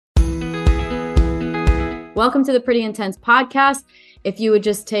Welcome to the Pretty Intense podcast. If you would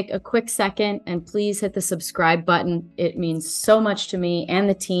just take a quick second and please hit the subscribe button. It means so much to me and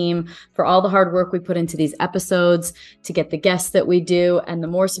the team for all the hard work we put into these episodes to get the guests that we do. And the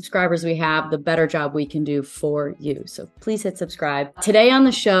more subscribers we have, the better job we can do for you. So please hit subscribe. Today on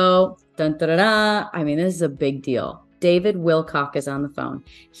the show, this is a big deal. David Wilcock is on the phone.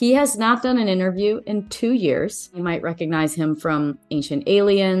 He has not done an interview in 2 years. You might recognize him from Ancient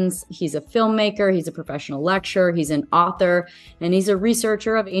Aliens. He's a filmmaker. He's a professional lecturer. He's an author, and he's a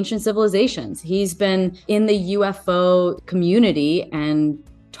researcher of ancient civilizations. He's been in the UFO community and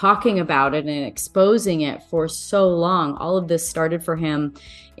talking about it and exposing it for so long. All of this started for him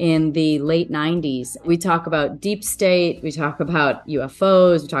in the late 90s. We talk about deep state, we talk about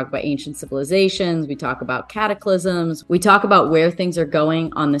UFOs, we talk about ancient civilizations, we talk about cataclysms, we talk about where things are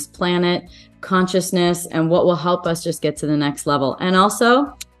going on this planet, consciousness, and what will help us just get to the next level. And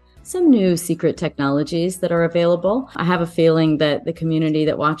also some new secret technologies that are available. I have a feeling that the community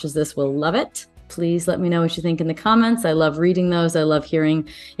that watches this will love it. Please let me know what you think in the comments. I love reading those. I love hearing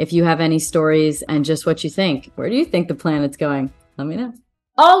if you have any stories and just what you think. Where do you think the planet's going? Let me know.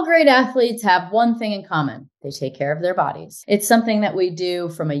 All great athletes have one thing in common. They take care of their bodies. It's something that we do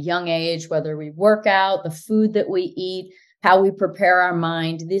from a young age, whether we work out, the food that we eat, how we prepare our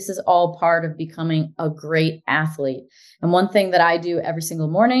mind. This is all part of becoming a great athlete. And one thing that I do every single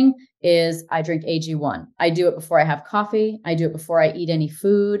morning is I drink AG1. I do it before I have coffee. I do it before I eat any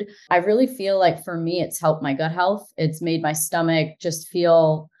food. I really feel like for me, it's helped my gut health. It's made my stomach just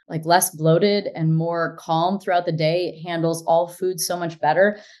feel like less bloated and more calm throughout the day. It handles all food so much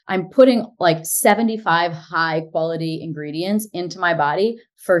better. I'm putting like 75 high quality ingredients into my body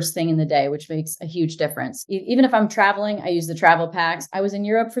first thing in the day, which makes a huge difference. Even if I'm traveling, I use the travel packs. I was in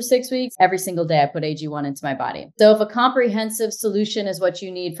Europe for 6 weeks. Every single day I put AG1 into my body. So if a comprehensive solution is what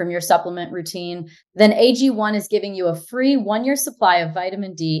you need from your supplement routine, then AG1 is giving you a free 1-year supply of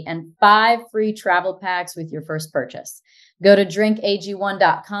vitamin D and 5 free travel packs with your first purchase. Go to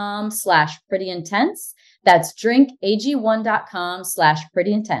drinkag1.com/prettyintense. That's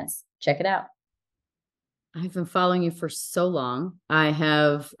drinkag1.com/prettyintense. Check it out. I've been following you for so long. I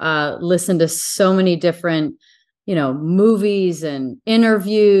have listened to so many different, movies and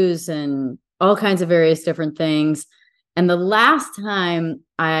interviews and all kinds of various different things. And the last time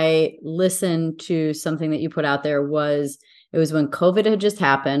I listened to something that you put out there was when COVID had just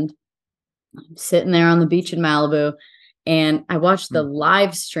happened. I'm sitting there on the beach in Malibu. And I watched the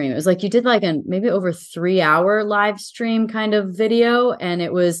live stream. It was like you did like a maybe over 3-hour live stream kind of video. And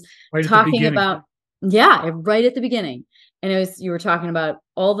it was talking about, right at the beginning. And you were talking about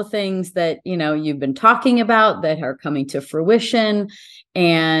all the things that, you've been talking about that are coming to fruition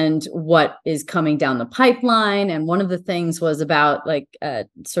and what is coming down the pipeline. And one of the things was about like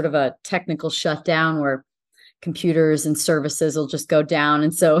sort of a technical shutdown where computers and services will just go down.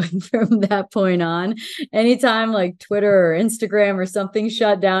 And so from that point on, anytime like Twitter or Instagram or something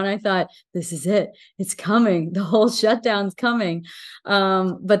shut down, I thought, this is it. It's coming. The whole shutdown's coming.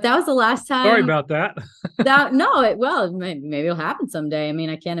 But that was the last time. Sorry about that. Maybe it'll happen someday. I mean,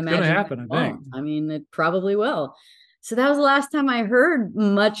 I can't imagine. It's going to happen, I think. I mean, it probably will. So that was the last time I heard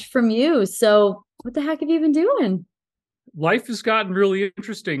much from you. So what the heck have you been doing? Life has gotten really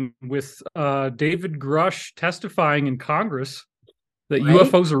interesting with David Grush testifying in Congress that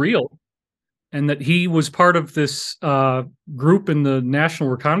UFOs are real and that he was part of this group in the National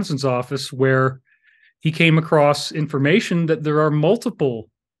Reconnaissance Office where he came across information that there are multiple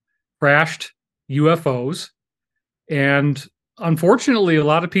crashed UFOs. And unfortunately, a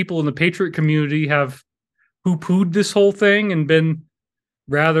lot of people in the Patriot community have poo-pooed this whole thing and been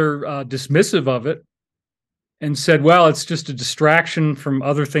rather dismissive of it. And said, well, it's just a distraction from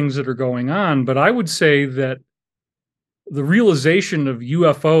other things that are going on. But I would say that the realization of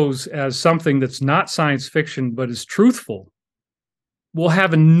UFOs as something that's not science fiction, but is truthful, will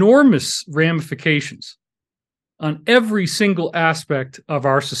have enormous ramifications on every single aspect of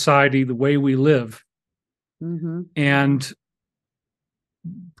our society, the way we live. Mm-hmm. And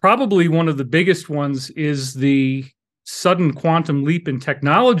probably one of the biggest ones is the sudden quantum leap in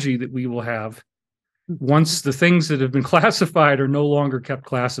technology that we will have once the things that have been classified are no longer kept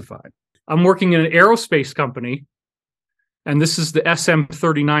classified. I'm working in an aerospace company, and this is the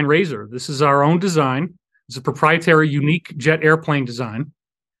SM-39 Razor. This is our own design. It's a proprietary, unique jet airplane design.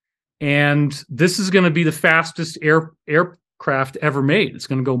 And this is going to be the fastest aircraft ever made. It's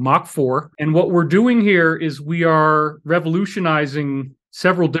going to go Mach 4. And what we're doing here is we are revolutionizing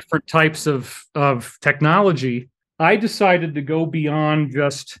several different types of technology. I decided to go beyond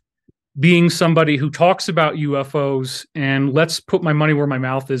just being somebody who talks about UFOs and let's put my money where my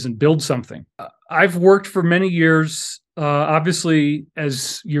mouth is and build something. I've worked for many years. Obviously,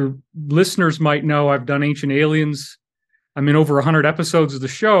 as your listeners might know, I've done Ancient Aliens. I'm in over 100 episodes of the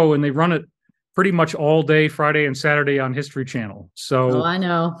show, and they run it pretty much all day, Friday and Saturday on History Channel. So, I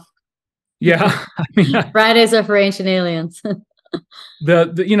know. Yeah, I mean, Fridays are for Ancient Aliens.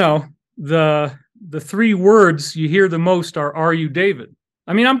 the three words you hear the most are you David?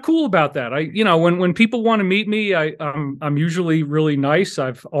 I mean, I'm cool about that. When people want to meet me, I'm usually really nice.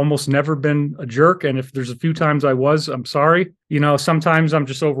 I've almost never been a jerk, and if there's a few times I was, I'm sorry. Sometimes I'm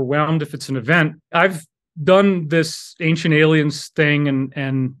just overwhelmed if it's an event. I've done this Ancient Aliens thing,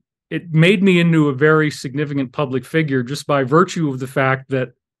 and it made me into a very significant public figure just by virtue of the fact that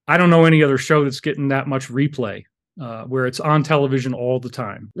I don't know any other show that's getting that much replay. Where it's on television all the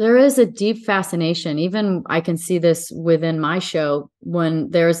time. There is a deep fascination. Even I can see this within my show when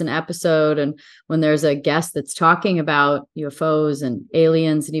there's an episode and when there's a guest that's talking about UFOs and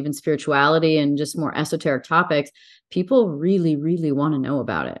aliens and even spirituality and just more esoteric topics. People really, really want to know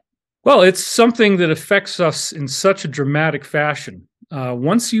about it. Well, it's something that affects us in such a dramatic fashion.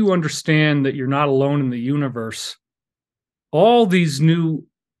 Once you understand that you're not alone in the universe, all these new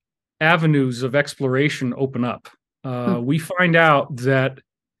avenues of exploration open up. We find out that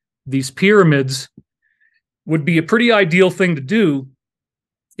these pyramids would be a pretty ideal thing to do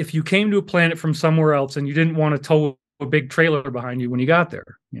if you came to a planet from somewhere else and you didn't want to tow a big trailer behind you when you got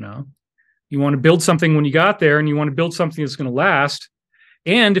there. You want to build something when you got there, and you want to build something that's going to last.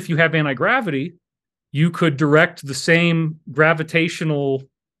 And if you have anti-gravity, you could direct the same gravitational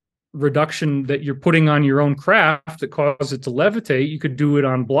reduction that you're putting on your own craft that causes it to levitate. You could do it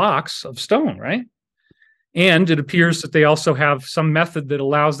on blocks of stone, right? And it appears that they also have some method that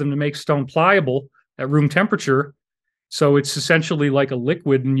allows them to make stone pliable at room temperature. So it's essentially like a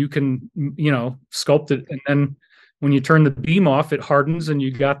liquid, and you can, sculpt it. And then when you turn the beam off, it hardens, and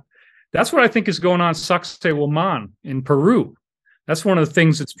that's what I think is going on Sacsayhuaman in Peru. That's one of the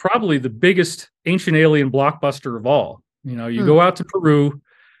things that's probably the biggest ancient alien blockbuster of all. You go out to Peru,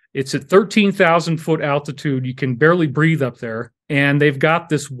 it's at 13,000 foot altitude. You can barely breathe up there. And they've got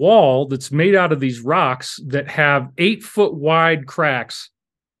this wall that's made out of these rocks that have 8-foot wide cracks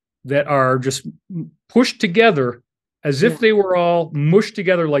that are just pushed together as if they were all mushed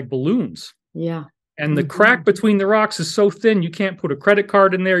together like balloons. Yeah. And the crack between the rocks is so thin, you can't put a credit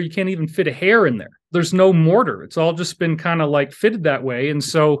card in there. You can't even fit a hair in there. There's no mortar. It's all just been kind of like fitted that way. And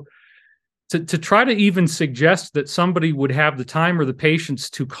so to try to even suggest that somebody would have the time or the patience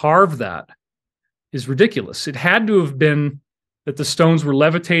to carve that is ridiculous. It had to have been that the stones were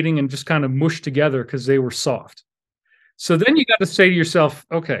levitating and just kind of mushed together because they were soft. So then you got to say to yourself,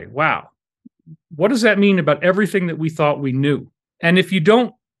 okay, wow, what does that mean about everything that we thought we knew? And if you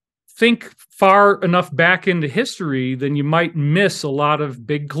don't think far enough back into history, then you might miss a lot of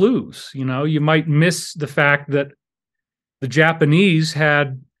big clues. You might miss the fact that the Japanese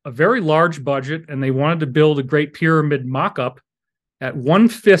had a very large budget and they wanted to build a Great Pyramid mock-up at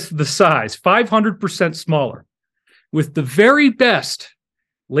 1/5 the size, 500% smaller, with the very best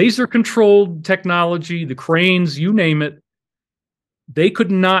laser-controlled technology, the cranes, you name it. They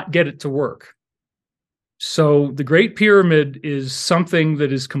could not get it to work. So the Great Pyramid is something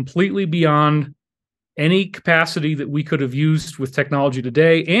that is completely beyond any capacity that we could have used with technology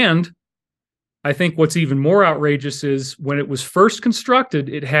today. And I think what's even more outrageous is when it was first constructed,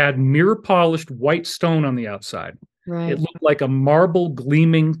 it had mirror-polished white stone on the outside. Right. It looked like a marble,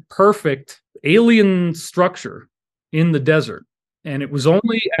 gleaming, perfect alien structure in the desert. And it was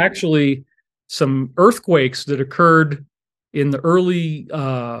only actually some earthquakes that occurred in the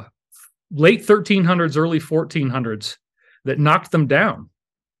late 1300s, early 1400s that knocked them down.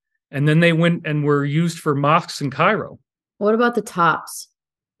 And then they went and were used for mosques in Cairo. What about the tops?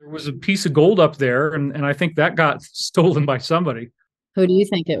 There was a piece of gold up there, and I think that got stolen by somebody. Who do you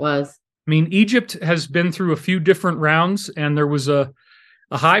think it was? I mean, Egypt has been through a few different rounds, and there was a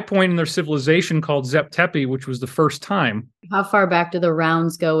high point in their civilization called Zep Tepi, which was the first time. How far back do the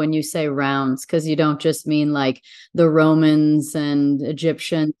rounds go when you say rounds? Because you don't just mean like the Romans and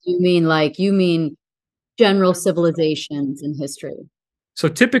Egyptians. You mean general civilizations in history. So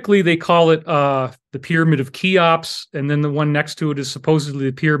typically they call it the Pyramid of Cheops, and then the one next to it is supposedly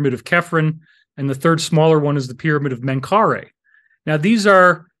the Pyramid of Khephren, and the third smaller one is the Pyramid of Menkaure. Now, these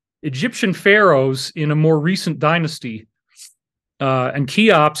are Egyptian pharaohs in a more recent dynasty. And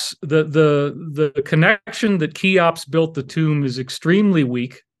Cheops, the connection that Cheops built the tomb is extremely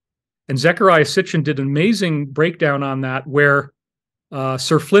weak. And Zechariah Sitchin did an amazing breakdown on that, where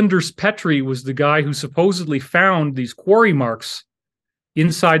Sir Flinders Petrie was the guy who supposedly found these quarry marks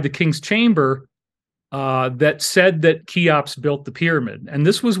inside the king's chamber that said that Cheops built the pyramid. And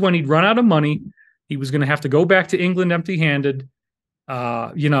this was when he'd run out of money. He was going to have to go back to England empty-handed.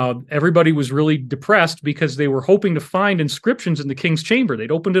 Everybody was really depressed because they were hoping to find inscriptions in the king's chamber. They'd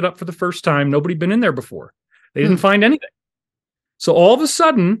opened it up for the first time. Nobody had been in there before. They didn't find anything. So all of a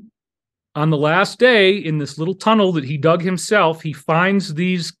sudden, on the last day, in this little tunnel that he dug himself, he finds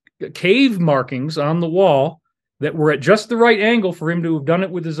these cave markings on the wall that were at just the right angle for him to have done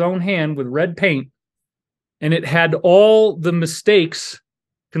it with his own hand with red paint. And it had all the mistakes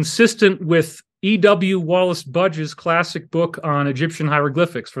consistent with E.W. Wallace Budge's classic book on Egyptian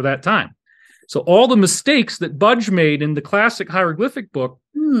hieroglyphics for that time. So all the mistakes that Budge made in the classic hieroglyphic book,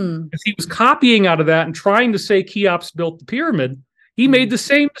 if he was copying out of that and trying to say Cheops built the pyramid, he made the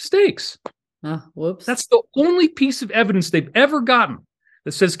same mistakes. Whoops. That's the only piece of evidence they've ever gotten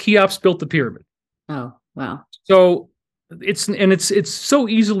that says Cheops built the pyramid. Oh, wow. So it's so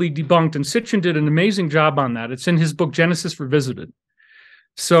easily debunked, and Sitchin did an amazing job on that. It's in his book Genesis Revisited.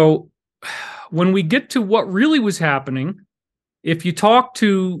 So when we get to what really was happening, if you talk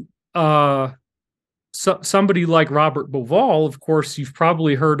to somebody like Robert Bauval, of course, you've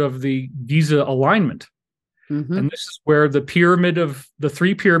probably heard of the Giza alignment. And this is where the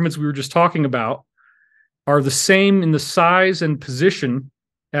three pyramids we were just talking about are the same in the size and position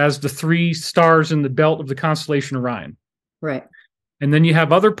as the three stars in the belt of the constellation Orion. Right. And then you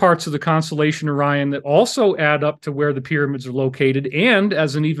have other parts of the constellation Orion that also add up to where the pyramids are located. And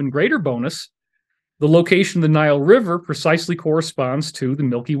as an even greater bonus, the location of the Nile River precisely corresponds to the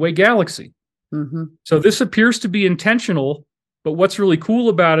Milky Way galaxy. So this appears to be intentional, but what's really cool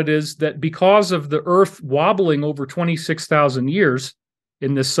about it is that because of the Earth wobbling over 26,000 years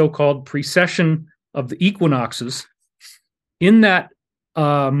in this so-called precession of the equinoxes, in that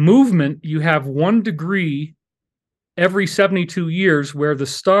movement, you have 1 degree every 72 years where the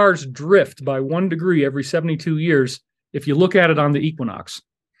stars drift by 1 degree every 72 years if you look at it on the equinox.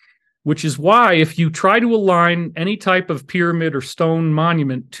 Which is why if you try to align any type of pyramid or stone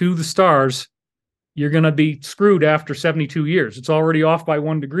monument to the stars, you're going to be screwed after 72 years. It's already off by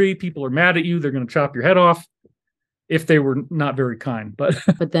 1 degree. People are mad at you. They're going to chop your head off if they were not very kind. But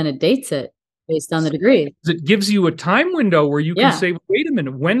then it dates it based on the degree. It gives you a time window where you can say, wait a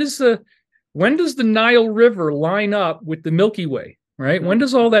minute, when does the Nile River line up with the Milky Way, right? When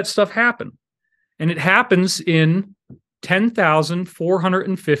does all that stuff happen? And it happens in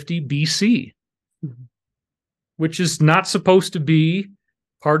 10,450 BC, which is not supposed to be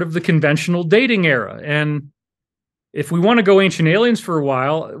part of the conventional dating era. And if we want to go ancient aliens for a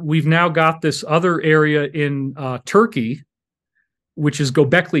while, we've now got this other area in Turkey, which is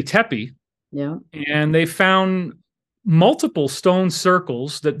Göbekli Tepe. Yeah. And they found multiple stone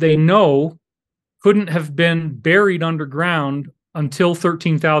circles that they know couldn't have been buried underground until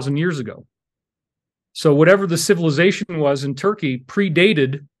 13,000 years ago. So whatever the civilization was in Turkey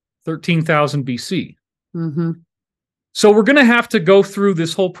predated 13,000 BC. So we're going to have to go through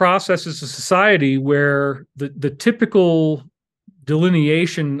this whole process as a society where the typical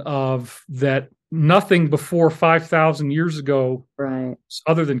delineation of that nothing before 5,000 years ago, right,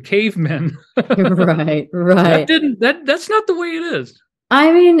 other than cavemen, right. That's not the way it is.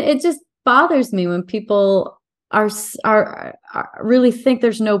 I mean, it just bothers me when people are really think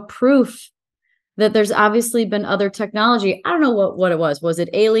there's no proof that there's obviously been other technology. I don't know what it was. Was it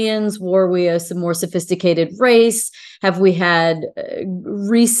aliens? Were we a more sophisticated race? Have we had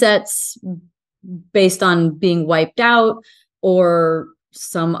resets based on being wiped out, or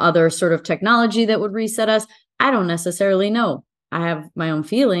some other sort of technology that would reset us? I don't necessarily know. I have my own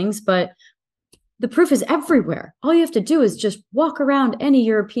feelings, but the proof is everywhere. All you have to do is just walk around any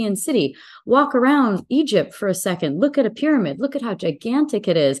European city, walk around Egypt for a second, look at a pyramid, look at how gigantic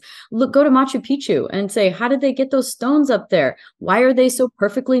it is. Go to Machu Picchu and say, how did they get those stones up there? Why are they so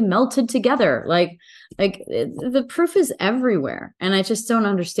perfectly melted together? Like the proof is everywhere. And I just don't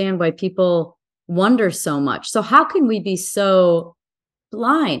understand why people wonder so much. So how can we be so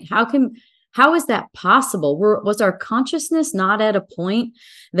blind? How is that possible? Was our consciousness not at a point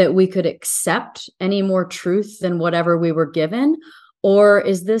that we could accept any more truth than whatever we were given? Or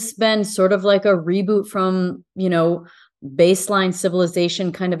is this been sort of like a reboot from, baseline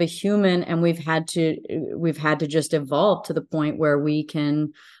civilization, kind of a human, and we've had to just evolve to the point where we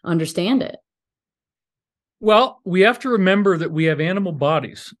can understand it? Well, we have to remember that we have animal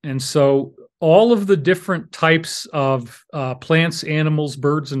bodies. And so all of the different types of plants, animals,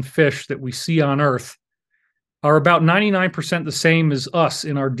 birds, and fish that we see on Earth are about 99% the same as us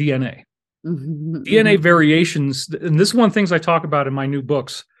in our DNA. DNA variations, and this is one of the things I talk about in my new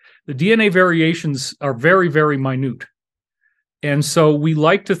books, the DNA variations are very, very minute. And so we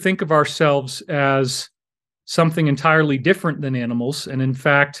like to think of ourselves as something entirely different than animals. And in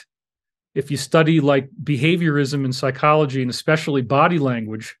fact, if you study like behaviorism and psychology, and especially body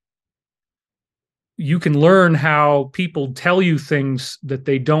language, you can learn how people tell you things that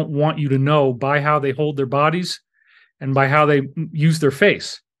they don't want you to know by how they hold their bodies and by how they use their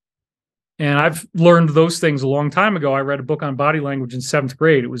face. And I've learned those things a long time ago. I read a book on body language in 7th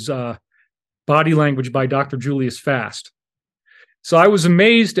grade. It was Body Language by Dr. Julius Fast. So I was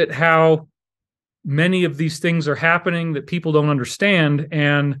amazed at how many of these things are happening that people don't understand.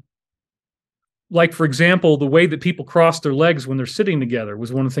 And like, for example, the way that people cross their legs when they're sitting together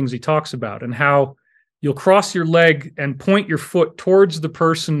was one of the things he talks about, and how you'll cross your leg and point your foot towards the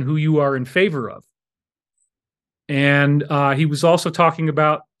person who you are in favor of. And he was also talking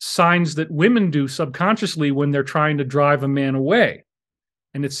about signs that women do subconsciously when they're trying to drive a man away.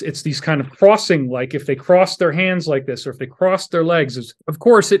 And it's these kind of crossing, like if they cross their hands like this, or if they cross their legs. Of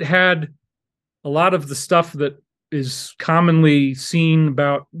course, it had a lot of the stuff that is commonly seen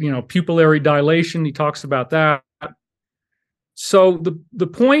about, pupillary dilation. He talks about that. So the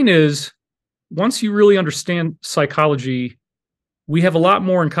point is, once you really understand psychology, we have a lot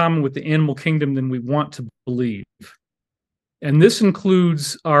more in common with the animal kingdom than we want to believe. And this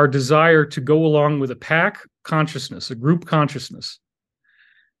includes our desire to go along with a pack consciousness, a group consciousness.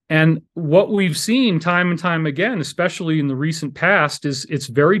 And what we've seen time and time again, especially in the recent past, is it's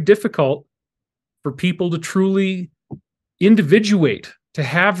very difficult for people to truly individuate, to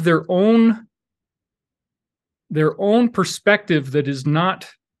have their own perspective that is not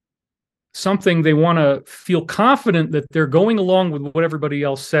something they want to feel confident that they're going along with what everybody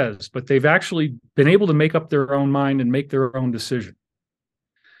else says, but they've actually been able to make up their own mind and make their own decision.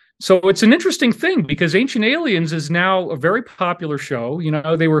 So it's an interesting thing, because Ancient Aliens is now a very popular show.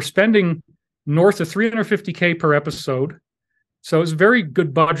 They were spending north of $350K per episode. So it's very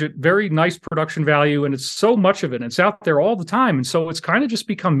good budget, very nice production value, and it's so much of it. It's out there all the time. And so it's kind of just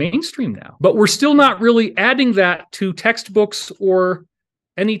become mainstream now. But we're still not really adding that to textbooks or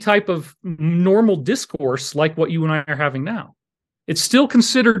any type of normal discourse like what you and I are having now. It's still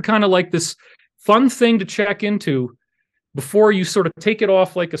considered kind of like this fun thing to check into before you sort of take it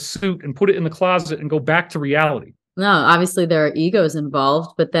off like a suit and put it in the closet and go back to reality. No, obviously there are egos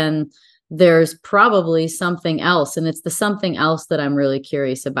involved, but then there's probably something else. And it's the something else that I'm really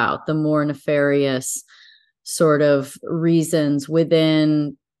curious about, the more nefarious sort of reasons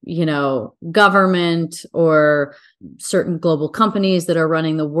within, government or certain global companies that are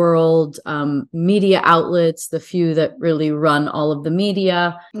running the world, media outlets, the few that really run all of the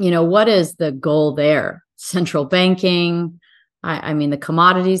media. What is the goal there? Central banking, I mean, the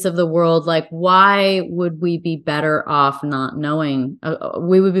commodities of the world. Like, why would we be better off not knowing?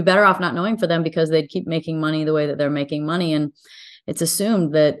 We would be better off not knowing for them, because they'd keep making money the way that they're making money. And it's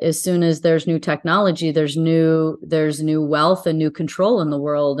assumed that as soon as there's new technology, there's new wealth and new control in the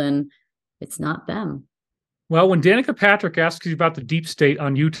world, and it's not them. Well, when Danica Patrick asks you about the deep state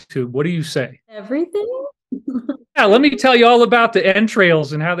on YouTube, what do you say? Everything? Yeah, let me tell you all about the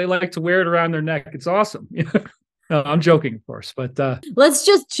entrails and how they like to wear it around their neck. It's awesome. No, I'm joking, of course, but let's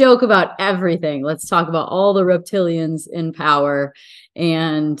just joke about everything. Let's talk about all the reptilians in power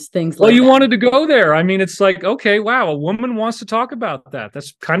and things like that. Well, you wanted to go there. I mean, it's like, okay, wow, a woman wants to talk about that.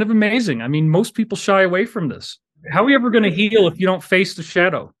 That's kind of amazing. I mean, most people shy away from this. How are we ever going to heal if you don't face the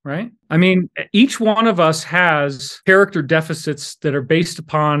shadow, right? I mean, each one of us has character deficits that are based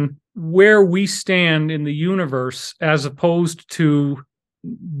upon where we stand in the universe, as opposed to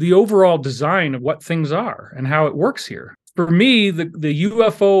the overall design of what things are and how it works here. For me, the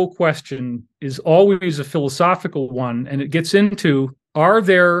UFO question is always a philosophical one, and it gets into, are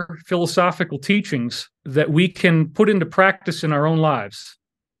there philosophical teachings that we can put into practice in our own lives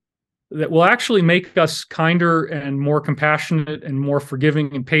that will actually make us kinder and more compassionate and more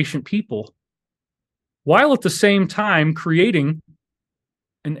forgiving and patient people, while at the same time creating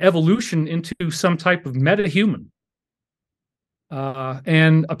an evolution into some type of meta-human?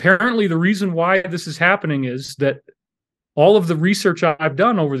 And apparently the reason why this is happening is that all of the research I've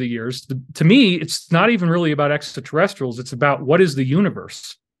done over the years, to me, it's not even really about extraterrestrials. It's about, what is the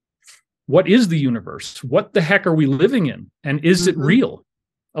universe? What is the universe? What the heck are we living in? And is it real?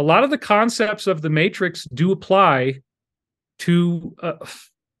 A lot of the concepts of the Matrix do apply to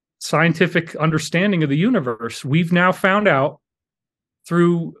scientific understanding of the universe. We've now found out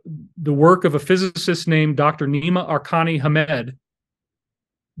through the work of a physicist named Dr. Nima Arkani Hamed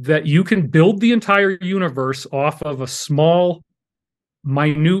that you can build the entire universe off of a small,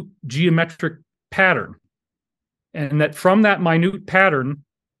 minute geometric pattern. And that from that minute pattern,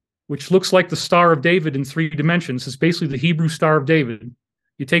 which looks like the Star of David in 3 dimensions, is basically the Hebrew Star of David.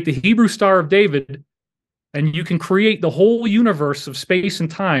 You take the Hebrew Star of David and you can create the whole universe of space and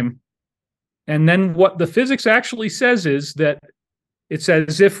time And then what the physics actually says is that it's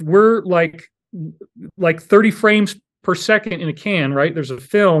as if we're like 30 frames per second in a can, right? There's a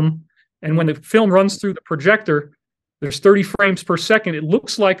film, and when the film runs through the projector, there's 30 frames per second. It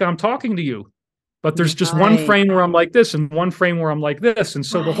looks like I'm talking to you, but there's just one frame where I'm like this and one frame where I'm like this. And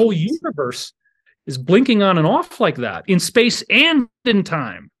so the whole universe is blinking on and off like that in space and in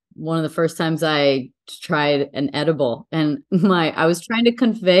time. One of the first times I tried an edible, and I was trying to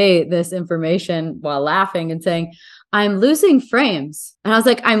convey this information while laughing and saying, I'm losing frames. And I was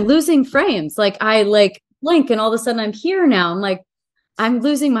like, I'm losing frames. Like I blink and all of a sudden I'm here now. I'm like, I'm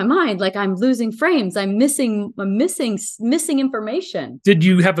losing my mind. Like I'm losing frames. I'm missing information. Did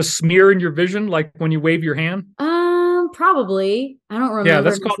you have a smear in your vision? Like when you wave your hand? Probably. I don't remember. Yeah,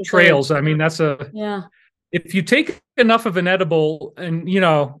 that's called trails. I mean, yeah. If you take enough of an edible and,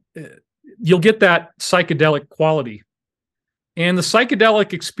 you'll get that psychedelic quality. And the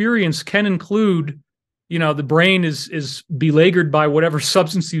psychedelic experience can include, the brain is beleaguered by whatever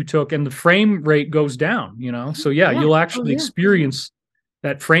substance you took and the frame rate goes down, So you'll actually experience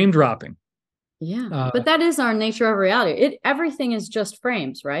that frame dropping. Yeah. But that is our nature of reality. Everything is just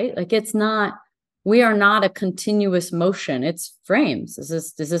frames, right? Like we are not a continuous motion. It's frames.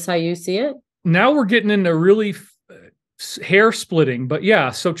 Is this how you see it? Now we're getting into really hair splitting, but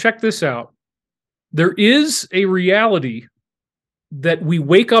so check this out. There is a reality that we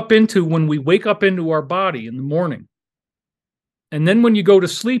wake up into when we wake up into our body in the morning. And then when you go to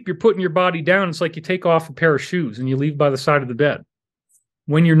sleep, you're putting your body down. It's like you take off a pair of shoes and you leave by the side of the bed.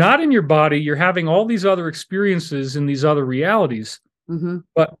 When you're not in your body, you're having all these other experiences in these other realities. Mm-hmm.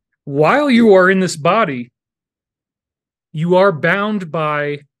 But while you are in this body, you are bound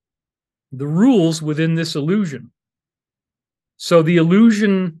by the rules within this illusion. So the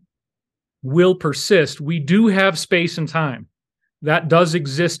illusion will persist. We do have space and time. That does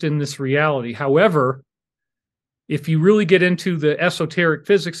exist in this reality. However, if you really get into the esoteric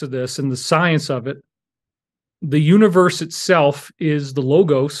physics of this and the science of it, the universe itself is the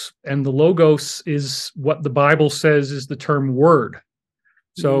logos, and the logos is what the Bible says is the term word.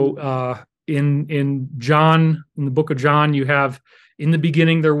 So in John, in the book of John, you have, in the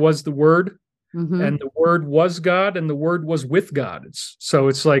beginning, there was the Word, and the Word was God, and the Word was with God.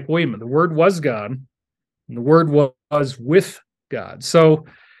 It's like, wait a minute, the Word was God, and the Word was with God. So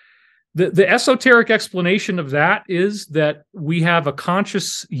the esoteric explanation of that is that we have a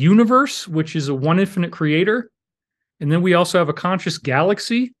conscious universe, which is a one infinite creator, and then we also have a conscious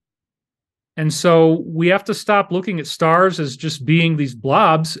galaxy. And so we have to stop looking at stars as just being these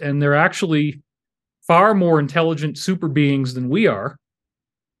blobs, and they're actually far more intelligent super beings than we are.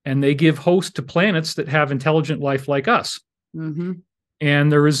 And they give host to planets that have intelligent life like us. Mm-hmm.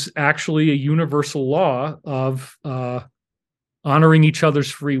 And there is actually a universal law of honoring each other's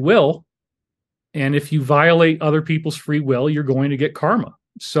free will. And if you violate other people's free will, you're going to get karma.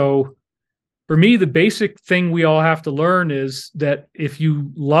 So for me, the basic thing we all have to learn is that if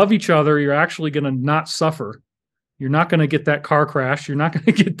you love each other, you're actually going to not suffer. You're not going to get that car crash. You're not going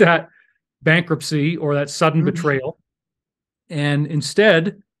to get that bankruptcy or that sudden betrayal. And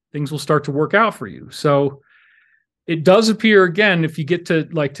instead, things will start to work out for you. So it does appear, again, if you get to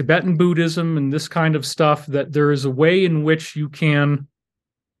like Tibetan Buddhism and this kind of stuff, that there is a way in which you can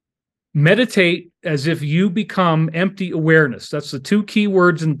meditate as if you become empty awareness. That's the two key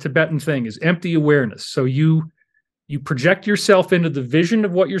words in the Tibetan thing, is empty awareness. So you project yourself into the vision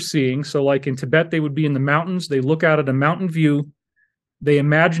of what you're seeing. So like in Tibet, they would be in the mountains. They look out at a mountain view. They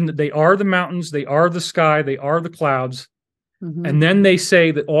imagine that they are the mountains, they are the sky, they are the clouds. Mm-hmm. And then they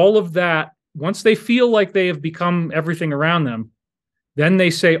say that all of that, once they feel like they have become everything around them, then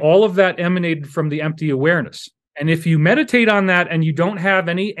they say all of that emanated from the empty awareness. And if you meditate on that and you don't have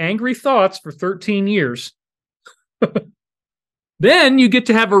any angry thoughts for 13 years, then you get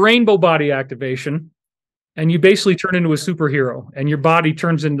to have a rainbow body activation, and you basically turn into a superhero, and your body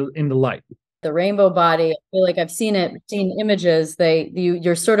turns into light. The rainbow body, I feel like I've seen images.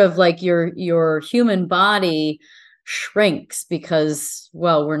 You're sort of like your human body shrinks because,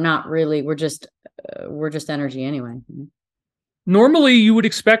 well, we're just energy anyway. Normally, you would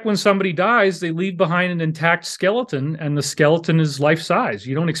expect when somebody dies, they leave behind an intact skeleton, and the skeleton is life size.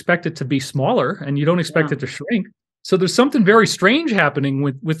 You don't expect it to be smaller, and you don't expect it to shrink. So there's something very strange happening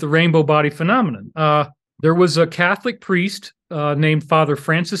with the rainbow body phenomenon. There was a Catholic priest named Father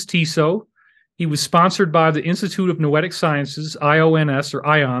Francis Tiso. He was sponsored by the Institute of Noetic Sciences, IONS or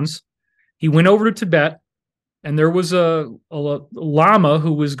IONS. He went over to Tibet, and there was a lama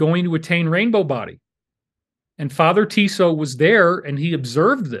who was going to attain rainbow body. And Father Tiso was there, and he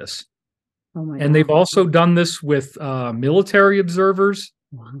observed this. Oh my God. They've also done this with military observers.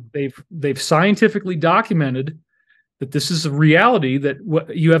 Wow. They've scientifically documented that this is a reality, that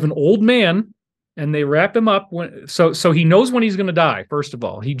you have an old man and they wrap him up so he knows when he's going to die. First of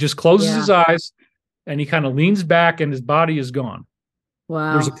all, he just closes his eyes and he kind of leans back and his body is gone.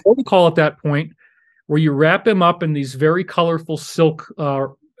 Wow. There's a protocol at that point where you wrap him up in these very colorful silk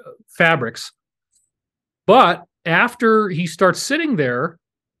fabrics. But after he starts sitting there,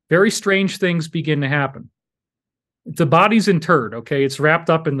 very strange things begin to happen. The body's interred, okay? It's wrapped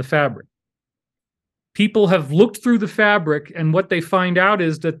up in the fabric. People have looked through the fabric, and what they find out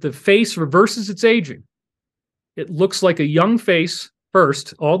is that the face reverses its aging. It looks like a young face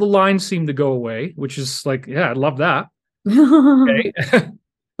first. All the lines seem to go away, which is like, yeah, I love that. Okay.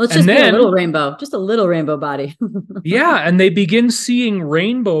 Let's just be a little rainbow, just a little rainbow body. Yeah, and they begin seeing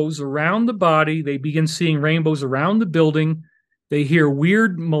rainbows around the body. They begin seeing rainbows around the building. They hear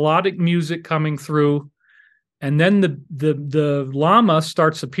weird melodic music coming through. And then the Lama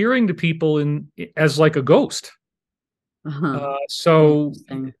starts appearing to people as like a ghost. So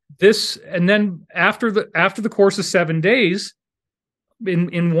this, and then after the course of 7 days,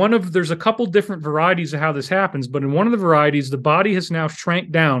 in one of, there's a couple different varieties of how this happens, but in one of the varieties, the body has now shrank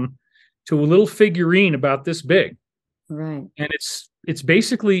down to a little figurine about this big. Right. And it's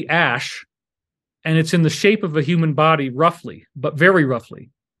basically ash, and it's in the shape of a human body, roughly, but very roughly.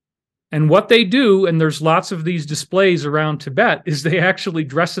 And what they do, and there's lots of these displays around Tibet, is they actually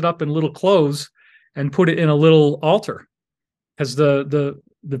dress it up in little clothes and put it in a little altar, because the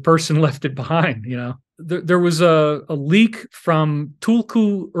person left it behind, you know. There was a leak from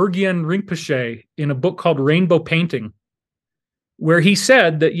Tulku Urgyen Rinpoche in a book called Rainbow Painting, where he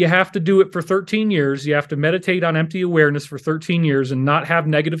said that you have to do it for 13 years. You have to meditate on empty awareness for 13 years and not have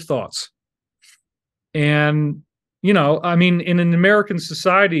negative thoughts. And, you know, I mean, in an American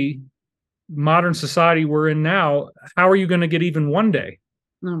society, modern society we're in now, how are you going to get even one day?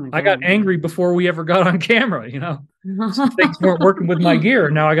 Oh my God. I got angry before we ever got on camera, you know. Some things weren't working with my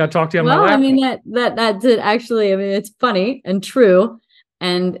gear. Now I got to talk to you on my laptop. I mean, that did actually, I mean, it's funny and true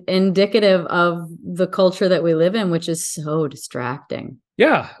and indicative of the culture that we live in, which is so distracting.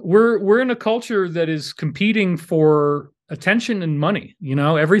 Yeah, we're in a culture that is competing for attention and money. You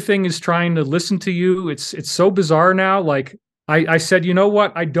know, everything is trying to listen to you. It's so bizarre now. Like I said, you know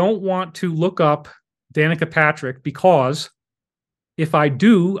what? I don't want to look up Danica Patrick, because if I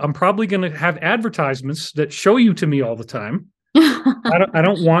do, I'm probably going to have advertisements that show you to me all the time. I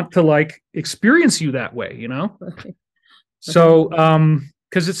don't want to like experience you that way, you know? Right. So,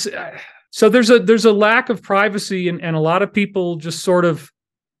 because it's, so there's a lack of privacy, and a lot of people just sort of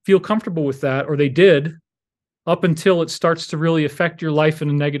feel comfortable with that, or they did, up until it starts to really affect your life in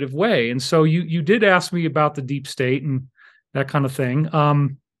a negative way. And so you did ask me about the deep state and that kind of thing.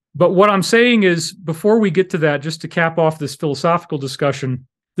 But what I'm saying is, before we get to that, just to cap off this philosophical discussion,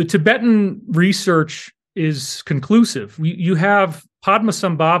 the Tibetan research is conclusive. You have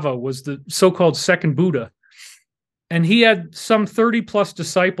Padmasambhava was the so-called second Buddha, and he had some 30 plus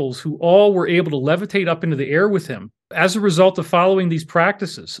disciples who all were able to levitate up into the air with him as a result of following these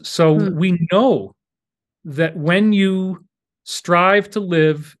practices. So we know that when you strive to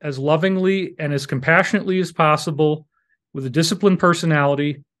live as lovingly and as compassionately as possible with a disciplined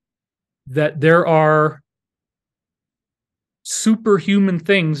personality, that there are superhuman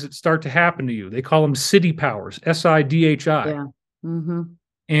things that start to happen to you. They call them siddhi powers, S-I-D-H-I. Yeah. Mm-hmm.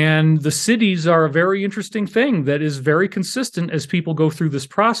 And the siddhis are a very interesting thing that is very consistent as people go through this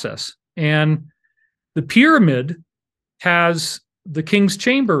process. And the pyramid has the king's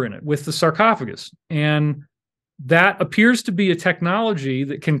chamber in it with the sarcophagus. And that appears to be a technology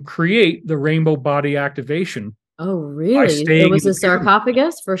that can create the rainbow body activation. Oh, really? It was a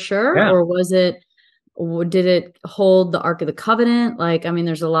sarcophagus for sure? Yeah. Or did it hold the Ark of the Covenant? Like, I mean,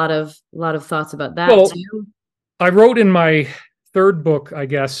 there's a lot of thoughts about that too. I wrote in my third book, I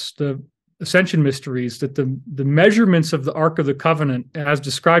guess, the Ascension Mysteries, that the measurements of the Ark of the Covenant, as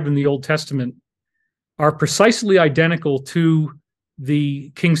described in the Old Testament, are precisely identical to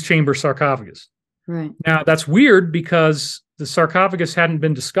the King's Chamber sarcophagus. Right. Now, that's weird because the sarcophagus hadn't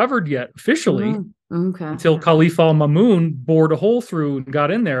been discovered yet officially until Caliph al-Mamun bored a hole through and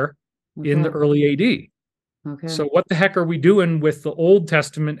got in there in the early AD. Okay. So what the heck are we doing with the Old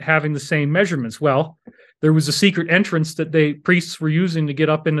Testament having the same measurements? Well, there was a secret entrance that priests were using to get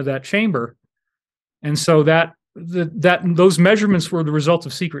up into that chamber. And so those measurements were the result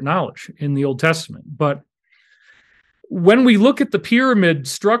of secret knowledge in the Old Testament. But when we look at the pyramid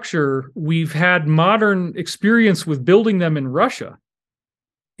structure, we've had modern experience with building them in Russia,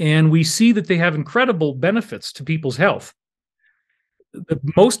 and we see that they have incredible benefits to people's health. the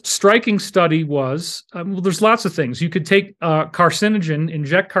most striking study was, well, there's lots of things. You could take carcinogen,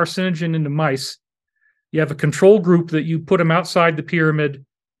 inject carcinogen into mice. You have a control group that you put them outside the pyramid,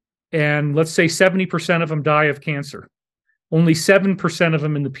 and let's say 70% of them die of cancer. Only 7% of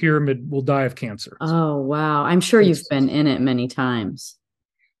them in the pyramid will die of cancer. Oh, wow. I'm sure you've been in it many times.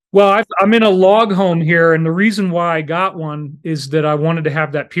 Well, I'm in a log home here, and the reason why I got one is that I wanted to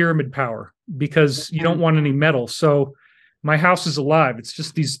have that pyramid power, because you don't want any metal. So my house is alive. It's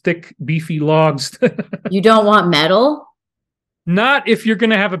just these thick, beefy logs. You don't want metal? Not if you're going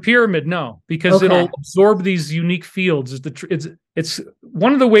to have a pyramid, no, because it'll absorb these unique fields. It's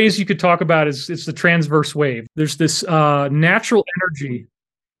one of the ways you could talk about is it's the transverse wave. There's this natural energy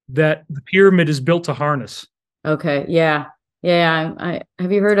that the pyramid is built to harness. Okay, yeah. I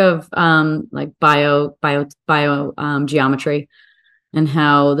have you heard of like geometry, and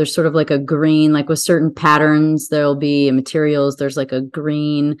how there's sort of like a green, like with certain patterns, there'll be materials, there's like a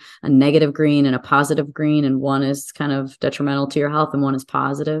green, a negative green and a positive green, and one is kind of detrimental to your health and one is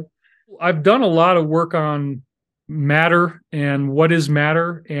positive. I've done a lot of work on matter and what is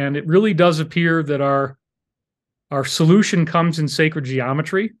matter, and it really does appear that our solution comes in sacred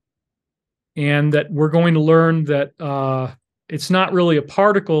geometry, and that we're going to learn that it's not really a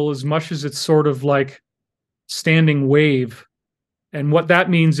particle as much as it's sort of like standing wave. And what that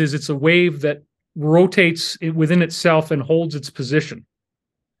means is it's a wave that rotates within itself and holds its position.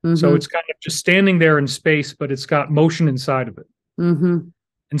 Mm-hmm. So it's kind of just standing there in space, but it's got motion inside of it. Mm-hmm.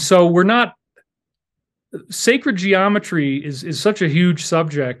 And so sacred geometry is such a huge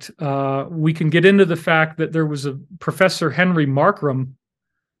subject. We can get into the fact that there was a Professor Henry Markram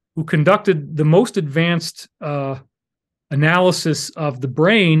who conducted the most advanced analysis of the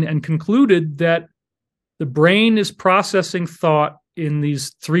brain and concluded that the brain is processing thought in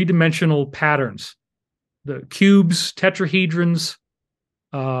these three-dimensional patterns. The cubes, tetrahedrons,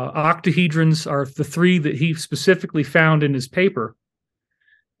 octahedrons are the three that he specifically found in his paper.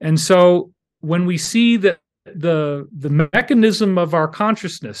 And so when we see that the mechanism of our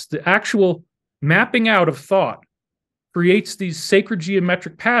consciousness, the actual mapping out of thought, creates these sacred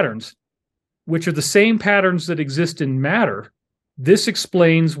geometric patterns, which are the same patterns that exist in matter, this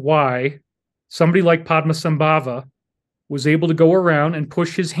explains why somebody like Padmasambhava was able to go around and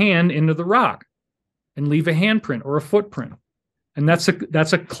push his hand into the rock and leave a handprint or a footprint. And that's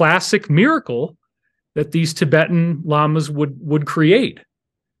a classic miracle that these Tibetan lamas would create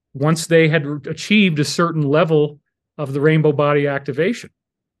once they had achieved a certain level of the rainbow body activation.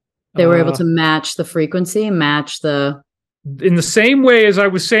 They were able to match the frequency, in the same way as I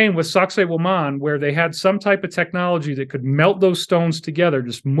was saying with Sakse Waman, where they had some type of technology that could melt those stones together,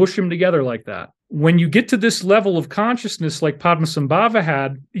 just mush them together like that. When you get to this level of consciousness like Padmasambhava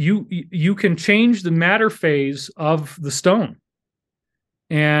had, you can change the matter phase of the stone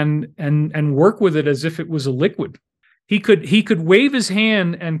and work with it as if it was a liquid. He could wave his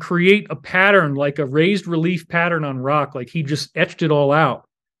hand and create a pattern, like a raised relief pattern on rock, like he just etched it all out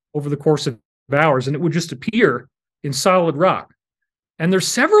over the course of hours, and it would just appear in solid rock. And there's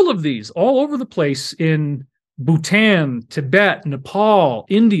several of these all over the place in Bhutan, Tibet, Nepal,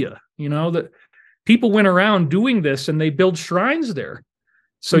 India, that people went around doing this, and they build shrines there.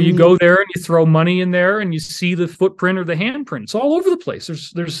 So you go there and you throw money in there and you see the footprint or the handprint. It's all over the place.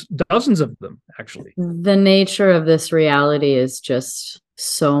 There's dozens of them, actually. The nature of this reality is just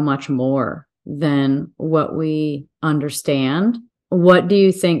so much more than what we understand. What do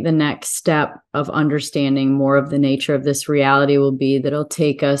you think the next step of understanding more of the nature of this reality will be that'll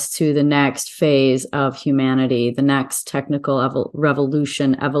take us to the next phase of humanity, the next technical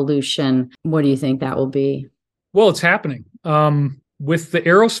evolution? What do you think that will be? Well, it's happening. With the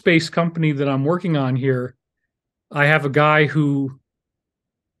aerospace company that I'm working on here, I have a guy who,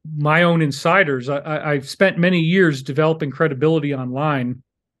 my own insiders, I've spent many years developing credibility online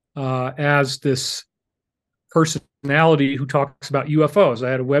as this personality who talks about UFOs.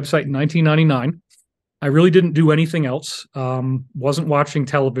 I had a website in 1999. I really didn't do anything else. Wasn't watching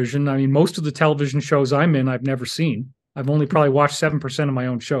television. I mean, most of the television shows I'm in, I've never seen. I've only probably watched 7% of my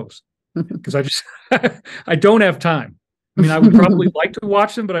own shows because I don't have time. I mean, I would probably like to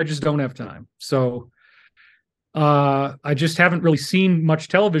watch them, but I just don't have time. So I just haven't really seen much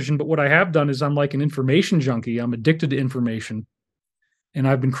television. But what I have done is I'm like an information junkie. I'm addicted to information. And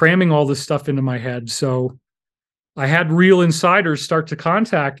I've been cramming all this stuff into my head. So I had real insiders start to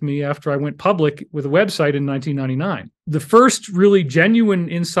contact me after I went public with a website in 1999. The first really genuine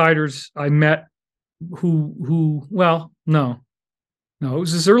insiders I met it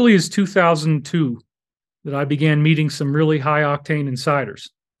was as early as 2002 that I began meeting some really high-octane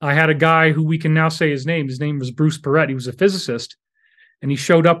insiders. I had a guy who we can now say his name. His name was Bruce Perrett. He was a physicist, and he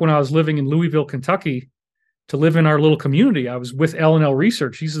showed up when I was living in Louisville, Kentucky, to live in our little community. I was with L&L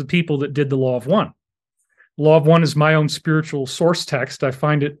Research. These are the people that did the Law of One. Law of One is my own spiritual source text. I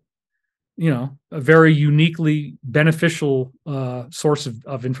find it, a very uniquely beneficial source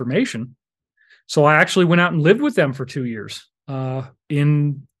of information. So I actually went out and lived with them for 2 years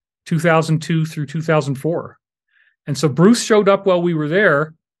in 2002 through 2004. And so Bruce showed up while we were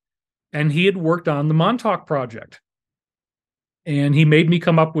there, and he had worked on the Montauk Project. And he made me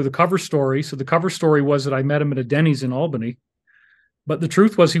come up with a cover story. So the cover story was that I met him at a Denny's in Albany. But the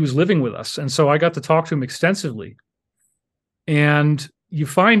truth was he was living with us. And so I got to talk to him extensively. And you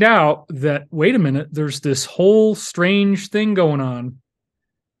find out that, wait a minute, there's this whole strange thing going on.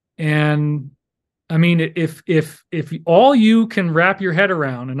 And I mean, if all you can wrap your head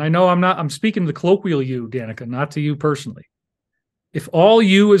around, and I know I'm speaking to the colloquial you, Danica, not to you personally. If all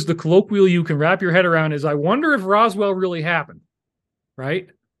you as the colloquial you can wrap your head around is, I wonder if Roswell really happened, right?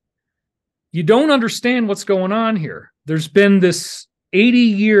 You don't understand what's going on here. There's been this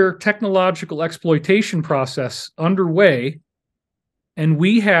 80-year technological exploitation process underway, and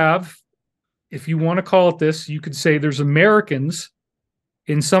we have, if you want to call it this, you could say there's Americans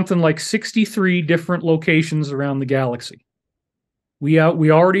in something like 63 different locations around the galaxy. We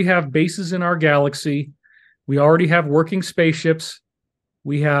already have bases in our galaxy. We already have working spaceships.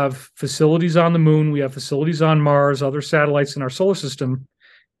 We have facilities on the moon. We have facilities on Mars, other satellites in our solar system.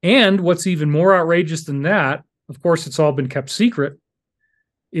 And what's even more outrageous than that, of course, it's all been kept secret,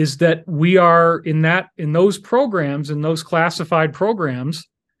 is that we are in those programs, in those classified programs,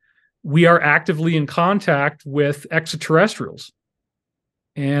 we are actively in contact with extraterrestrials.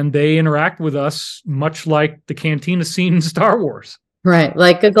 And they interact with us much like the cantina scene in Star Wars. Right,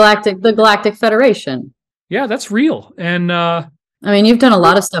 like the Galactic Federation. Yeah, that's real. And I mean, you've done a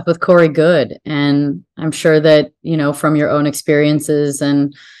lot of stuff with Corey Goode, and I'm sure that, from your own experiences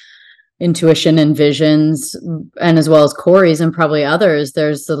and intuition and visions, and as well as Corey's and probably others,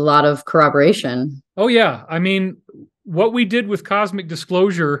 there's a lot of corroboration. Oh, yeah. I mean, what we did with Cosmic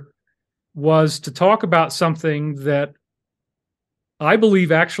Disclosure was to talk about something that I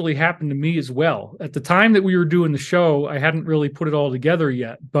believe actually happened to me as well. At the time that we were doing the show, I hadn't really put it all together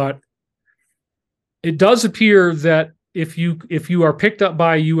yet, but it does appear that if you are picked up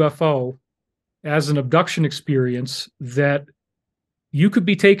by a UFO as an abduction experience, that you could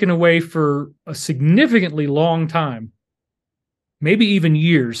be taken away for a significantly long time, maybe even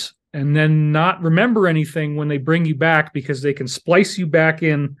years, and then not remember anything when they bring you back, because they can splice you back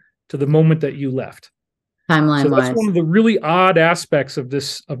in to the moment that you left. Timeline-wise. So that's one of the really odd aspects of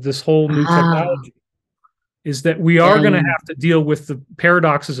this whole new technology, is that we are going to have to deal with the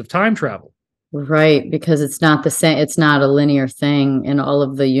paradoxes of time travel. Right, because it's not the same. It's not a linear thing in all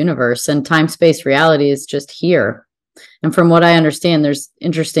of the universe, and time-space reality is just here. And from what I understand, there's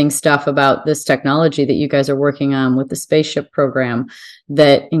interesting stuff about this technology that you guys are working on with the spaceship program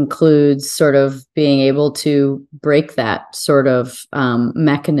that includes sort of being able to break that sort of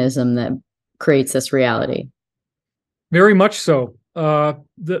mechanism that creates this reality. Very much so.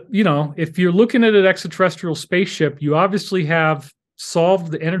 If you're looking at an extraterrestrial spaceship, you obviously have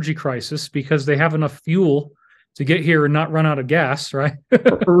solved the energy crisis because they have enough fuel to get here and not run out of gas, right?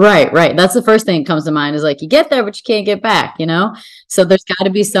 Right. That's the first thing that comes to mind, is like, you get there, but you can't get back, So there's got to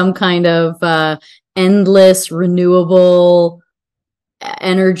be some kind of endless, renewable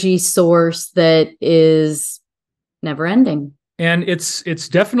energy source that is never ending. And it's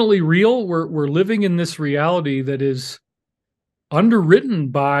definitely real. We're living in this reality that is underwritten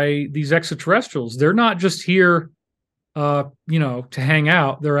by these extraterrestrials. They're not just here, to hang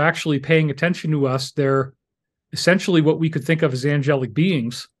out. They're actually paying attention to us. They're essentially what we could think of as angelic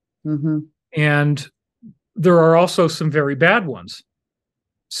beings. Mm-hmm. And there are also some very bad ones.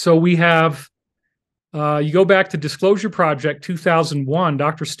 So we have, you go back to Disclosure Project 2001,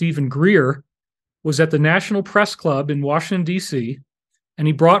 Dr. Stephen Greer was at the National Press Club in Washington, D.C., and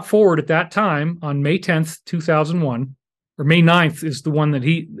he brought forward at that time on May 10th, 2001, or May 9th is the one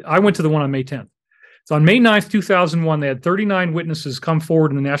that I went to the one on May 10th. So on May 9th, 2001, they had 39 witnesses come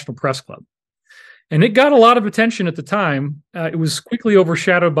forward in the National Press Club. And it got a lot of attention at the time. It was quickly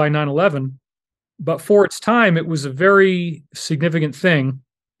overshadowed by 9/11, but for its time, it was a very significant thing.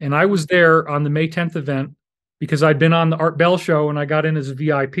 And I was there on the May 10th event because I'd been on the Art Bell show and I got in as a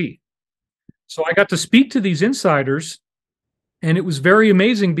VIP. So I got to speak to these insiders, and it was very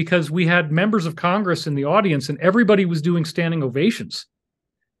amazing because we had members of Congress in the audience and everybody was doing standing ovations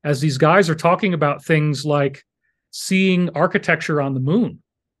as these guys are talking about things like seeing architecture on the moon,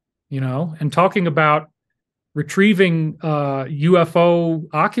 and talking about retrieving UFO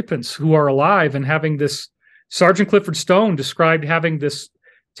occupants who are alive and having this Sergeant Clifford Stone described having this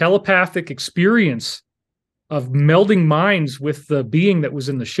telepathic experience of melding minds with the being that was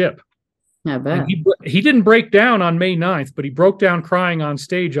in the ship. I bet. And he didn't break down on May 9th, but he broke down crying on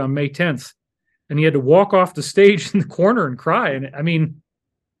stage on May 10th. And he had to walk off the stage in the corner and cry. And I mean,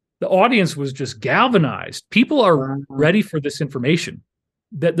 the audience was just galvanized. People are ready for this information.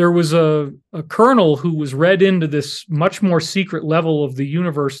 That there was a colonel who was read into this much more secret level of the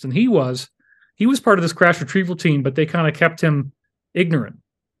universe than he was. He was part of this crash retrieval team, but they kind of kept him ignorant.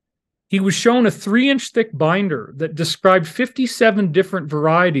 He was shown a 3-inch thick binder that described 57 different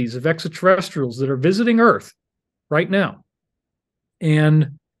varieties of extraterrestrials that are visiting Earth right now.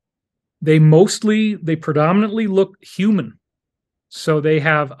 And they predominantly look human. So they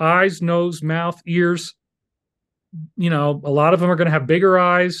have eyes, nose, mouth, ears. You know, a lot of them are going to have bigger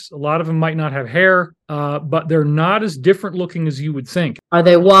eyes. A lot of them might not have hair, but they're not as different looking as you would think. Are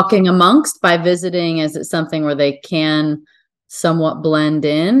they walking amongst by visiting? Is it something where they can somewhat blend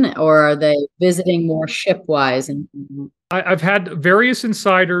in, or are they visiting more shipwise? I've had various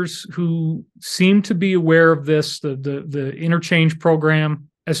insiders who seem to be aware of this, the interchange program.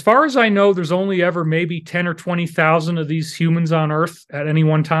 As far as I know, there's only ever maybe 10 or 20,000 of these humans on Earth at any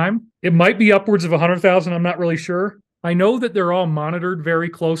one time. It might be upwards of 100,000. I'm not really sure. I know that they're all monitored very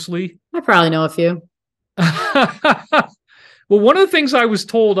closely. I probably know a few. Well, one of the things I was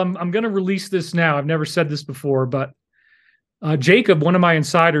told, I'm going to release this now. I've never said this before, but Jacob, one of my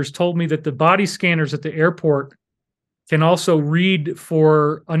insiders, told me that the body scanners at the airport can also read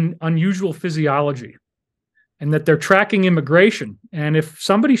for unusual physiology, and that they're tracking immigration. And if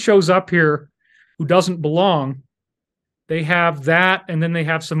somebody shows up here who doesn't belong, they have that, and then they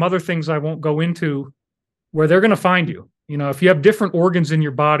have some other things I won't go into where they're going to find you. You know, if you have different organs in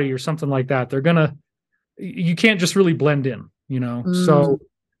your body or something like that, you can't just really blend in, you know. So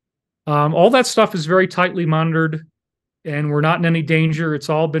all that stuff is very tightly monitored, and we're not in any danger. It's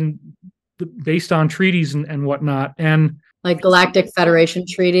all been based on treaties and whatnot. And like Galactic Federation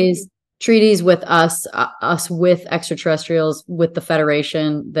treaties with us with extraterrestrials, with the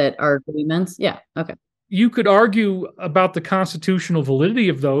Federation, that are agreements. Yeah. Okay. You could argue about the constitutional validity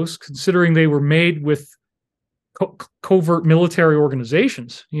of those, considering they were made with covert military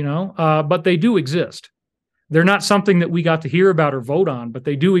organizations, you know, but they do exist. They're not something that we got to hear about or vote on, but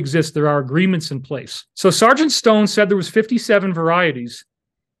they do exist. There are agreements in place. So Sergeant Stone said there was 57 varieties.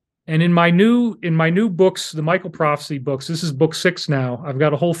 And in my new books, the Michael Prophecy books, this is book 6 now. I've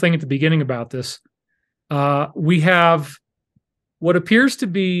got a whole thing at the beginning about this. We have what appears to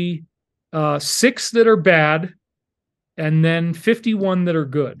be 6 that are bad, and then 51 that are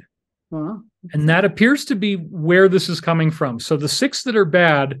good. Wow. And that appears to be where this is coming from. So the 6 that are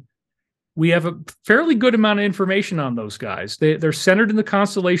bad, we have a fairly good amount of information on those guys. They're centered in the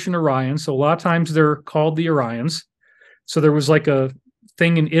constellation Orion, so a lot of times they're called the Orions. So there was like a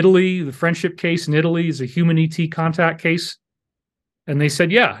thing in Italy, the friendship case in Italy is a human ET contact case. And they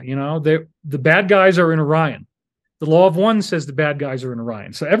said, yeah, you know, the bad guys are in Orion. The law of one says the bad guys are in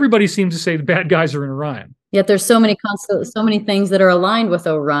Orion. So everybody seems to say the bad guys are in Orion. Yet there's so many things that are aligned with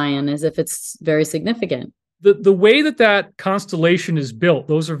Orion, as if it's very significant. The way that constellation is built,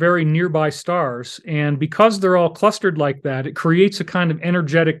 those are very nearby stars. And because they're all clustered like that, it creates a kind of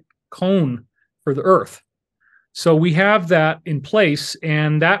energetic cone for the Earth. So we have that in place,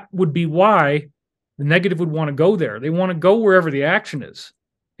 and that would be why the negative would want to go there. They want to go wherever the action is.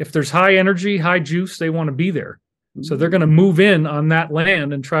 If there's high energy, high juice, they want to be there. So they're going to move in on that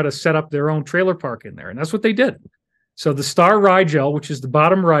land and try to set up their own trailer park in there. And that's what they did. So the star Rigel, which is the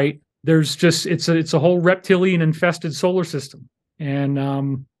bottom right, it's a whole reptilian infested solar system.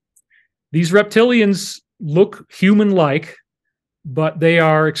 And these reptilians look human-like, but they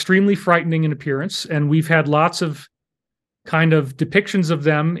are extremely frightening in appearance. And we've had lots of kind of depictions of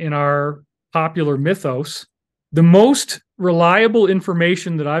them in our popular mythos. The most reliable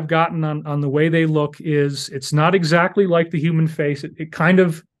information that I've gotten on the way they look is it's not exactly like the human face.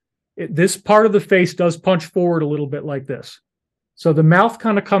 This part of the face does punch forward a little bit like this. So the mouth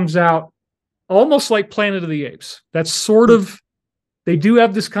kind of comes out almost like Planet of the Apes. That's sort of, they do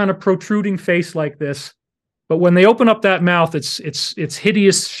have this kind of protruding face like this, but when they open up that mouth, it's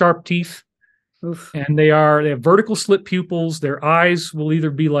hideous, sharp teeth. Oof. And they have vertical slit pupils. Their eyes will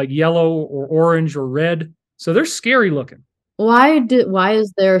either be like yellow or orange or red. So they're scary looking. Why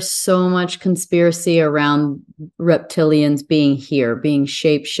is there so much conspiracy around reptilians being here, being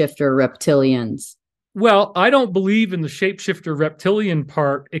shapeshifter reptilians? Well, I don't believe in the shapeshifter reptilian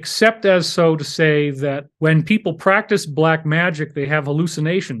part, except as so to say that when people practice black magic, they have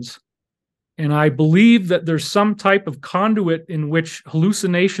hallucinations. And I believe that there's some type of conduit in which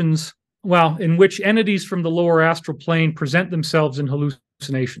hallucinations in which entities from the lower astral plane present themselves in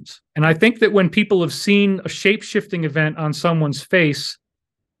hallucinations. And I think that when people have seen a shape-shifting event on someone's face,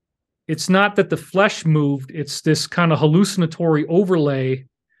 it's not that the flesh moved, it's this kind of hallucinatory overlay.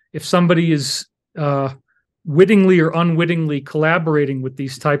 If somebody is wittingly or unwittingly collaborating with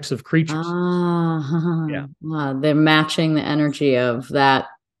these types of creatures. Yeah. They're matching the energy of that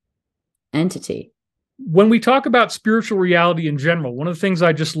entity. When we talk about spiritual reality in general, one of the things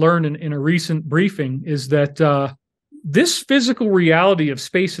I just learned in a recent briefing is that this physical reality of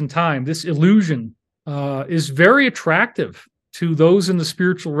space and time, this illusion, is very attractive to those in the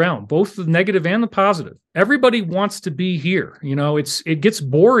spiritual realm, both the negative and the positive. Everybody wants to be here. You know, it gets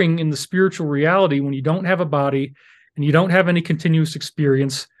boring in the spiritual reality when you don't have a body and you don't have any continuous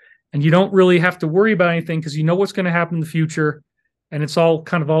experience and you don't really have to worry about anything because you know what's going to happen in the future and it's all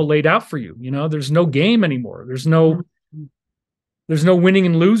kind of all laid out for you. You know, there's no game anymore. There's no winning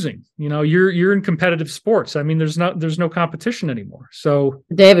and losing. You know, you're in competitive sports. I mean, there's no competition anymore. So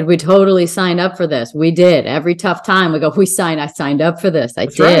David, we totally signed up for this. We did. Every tough time we go, I signed up for this. I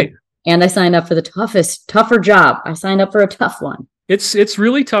did. Right. And I signed up for the tougher job. I signed up for a tough one. It's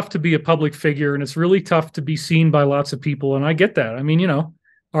really tough to be a public figure and it's really tough to be seen by lots of people. And I get that. I mean, you know,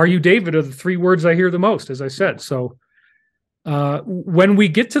 are you David are the three words I hear the most, as I said. So when we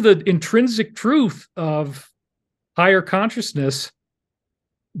get to the intrinsic truth of higher consciousness,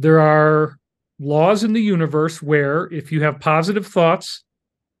 there are laws in the universe where if you have positive thoughts,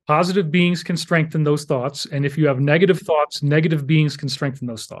 positive beings can strengthen those thoughts. And if you have negative thoughts, negative beings can strengthen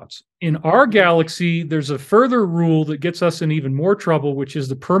those thoughts. In our galaxy, there's a further rule that gets us in even more trouble, which is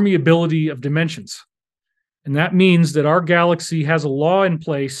the permeability of dimensions. And that means that our galaxy has a law in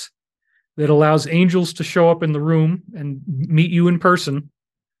place that allows angels to show up in the room and meet you in person.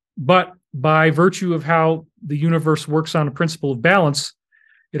 But by virtue of how the universe works on a principle of balance,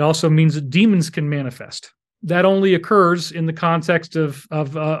 it also means that demons can manifest. That only occurs in the context of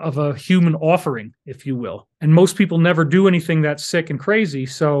a human offering, if you will. And most people never do anything that's sick and crazy.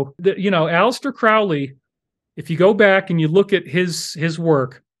 So, Aleister Crowley, if you go back and you look at his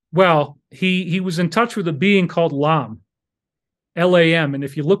work, well, he was in touch with a being called Lam, Lam. And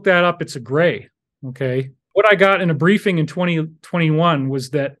if you look that up, it's a gray, okay? What I got in a briefing in 2021 was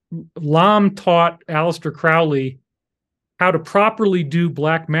that Lam taught Aleister Crowley how to properly do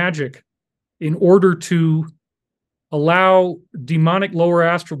black magic in order to allow demonic lower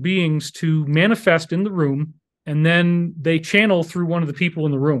astral beings to manifest in the room, and then they channel through one of the people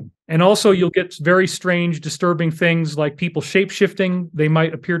in the room. And also you'll get very strange, disturbing things like people shape-shifting. They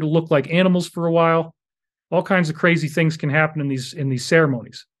might appear to look like animals for a while. All kinds of crazy things can happen in these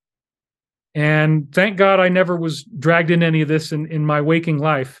ceremonies. And thank God I never was dragged in any of this in my waking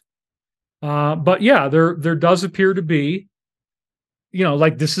life. But yeah, there does appear to be,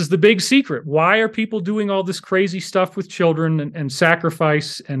 like this is the big secret. Why are people doing all this crazy stuff with children and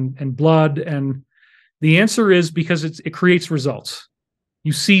sacrifice and blood? And the answer is because it creates results.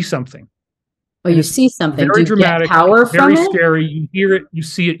 You see something. Oh, you see something. Very dramatic, power from it? Very scary. You hear it, you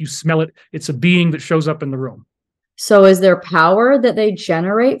see it, you smell it. It's a being that shows up in the room. So is there power that they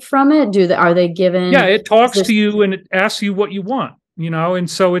generate from it? Are they given? Yeah, it talks to you and it asks you what you want. And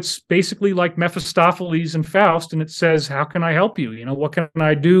so it's basically like Mephistopheles and Faust, and it says, how can I help you? What can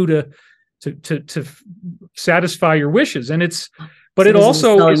I do to satisfy your wishes? And but it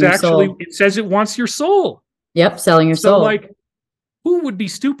also is actually, it says it wants your soul. Yep. Selling your soul. Like, who would be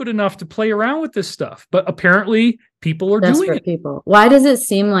stupid enough to play around with this stuff? But apparently people are doing it. People. Why does it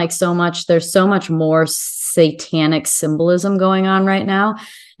seem like there's so much more satanic symbolism going on right now,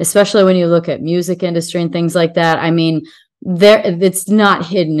 especially when you look at music industry and things like that? I mean, it's not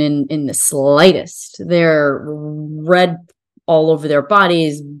hidden in the slightest. They're red all over their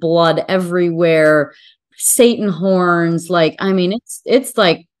bodies, blood everywhere, Satan horns. Like, I mean, it's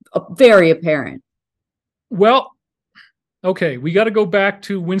like very apparent. Well, okay, we got to go back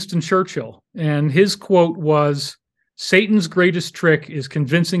to Winston Churchill, and his quote was, "Satan's greatest trick is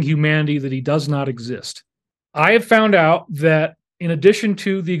convincing humanity that he does not exist." I have found out that in addition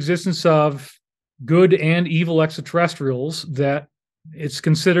to the existence of good and evil extraterrestrials, that it's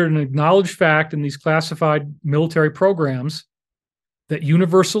considered an acknowledged fact in these classified military programs that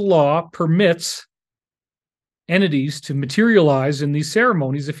universal law permits entities to materialize in these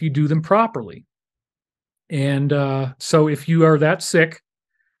ceremonies if you do them properly. And so if you are that sick,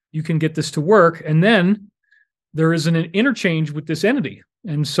 you can get this to work. And then there is an interchange with this entity.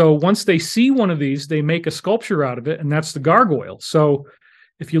 And so once they see one of these, they make a sculpture out of it, and that's the gargoyle. So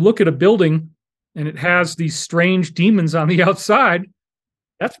if you look at a building and it has these strange demons on the outside,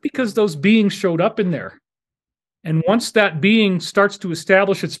 that's because those beings showed up in there. And once that being starts to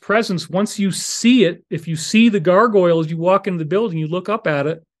establish its presence, once you see it, if you see the gargoyle as you walk into the building, you look up at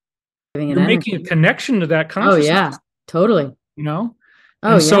it, you're making a connection to that consciousness. Oh, yeah, totally. You know?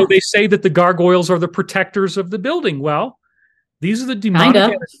 And so they say that the gargoyles are the protectors of the building. Well, these are the demonic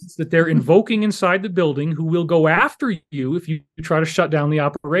entities that they're invoking inside the building who will go after you if you try to shut down the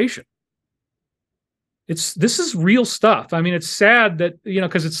operation. This is real stuff. I mean, it's sad that, you know,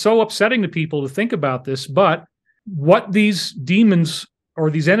 because it's so upsetting to people to think about this, but what these demons or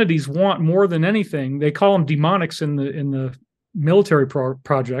these entities want more than anything, they call them demonics in the military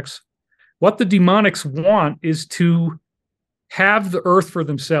projects. What the demonics want is to have the earth for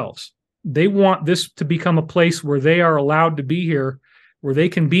themselves. They want this to become a place where they are allowed to be here, where they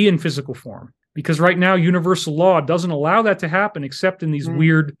can be in physical form. Because right now, universal law doesn't allow that to happen except in these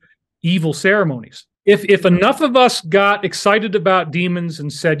weird, evil ceremonies. If enough of us got excited about demons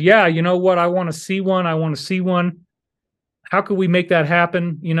and said, yeah, you know what, I want to see one, how could we make that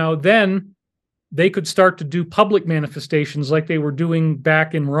happen? You know, then they could start to do public manifestations like they were doing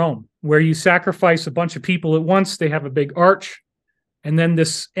back in Rome, where you sacrifice a bunch of people at once, they have a big arch, and then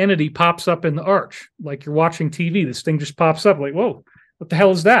this entity pops up in the arch. Like you're watching TV, this thing just pops up like, whoa, what the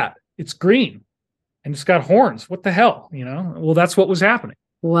hell is that? It's green and it's got horns. What the hell? You know, well, that's what was happening.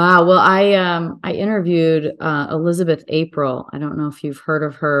 Wow. Well, I interviewed Elizabeth April. I don't know if you've heard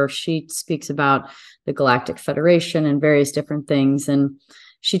of her. She speaks about the Galactic Federation and various different things. And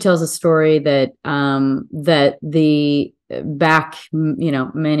she tells a story that that the back, you know,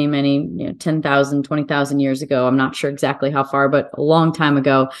 many 10,000, 20,000 years ago, I'm not sure exactly how far, but a long time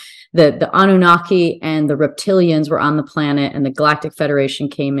ago, the Anunnaki and the reptilians were on the planet, and the Galactic Federation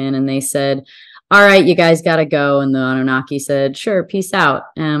came in and they said, all right, you guys got to go. And the Anunnaki said, sure, peace out.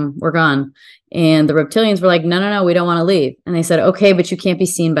 We're gone. And the reptilians were like, no, we don't want to leave. And they said, okay, but you can't be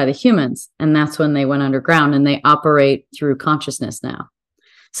seen by the humans. And that's when they went underground, and they operate through consciousness now.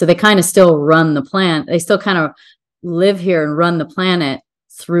 So they kind of still run the planet. They still kind of live here and run the planet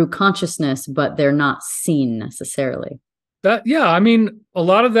through consciousness, but they're not seen necessarily. Yeah, I mean, a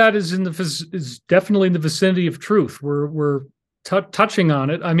lot of that is is definitely in the vicinity of truth. We're touching on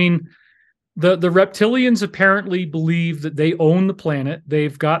it. I mean, the reptilians apparently believe that they own the planet.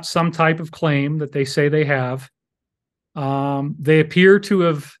 They've got some type of claim that they say they have. They appear to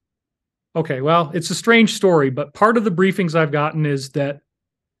have. Okay, well, it's a strange story, but part of the briefings I've gotten is that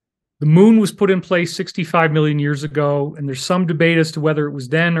the moon was put in place 65 million years ago, and there's some debate as to whether it was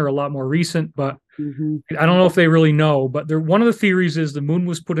then or a lot more recent, but I don't know if they really know. But one of the theories is the moon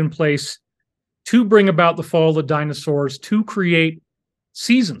was put in place to bring about the fall of the dinosaurs, to create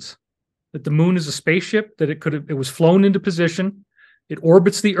seasons, that the moon is a spaceship, that it was flown into position, it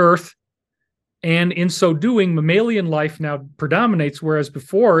orbits the Earth, and in so doing, mammalian life now predominates, whereas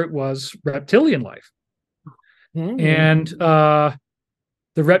before it was reptilian life. And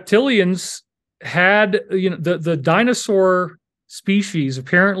the reptilians had, you know, the dinosaur species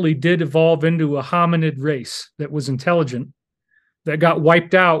apparently did evolve into a hominid race that was intelligent, that got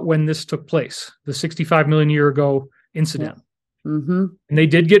wiped out when this took place, the 65 million year ago incident. And they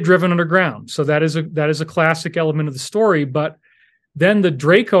did get driven underground. So that is a classic element of the story. But then the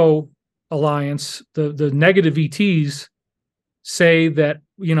Draco Alliance, the negative ETs, say that,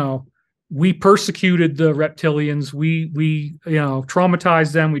 you know, we persecuted the reptilians, we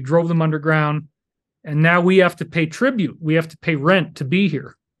traumatized them, we drove them underground, and now we have to pay tribute, we have to pay rent to be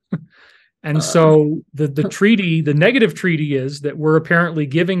here. And so the treaty, the negative treaty, is that we're apparently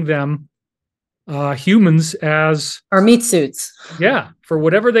giving them humans as our meat suits. Yeah, for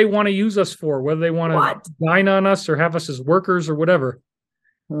whatever they want to use us for, whether they want to dine on us or have us as workers or whatever.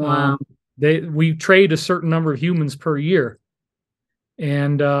 Wow. We trade a certain number of humans per year.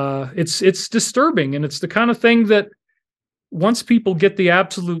 And it's disturbing, and it's the kind of thing that once people get the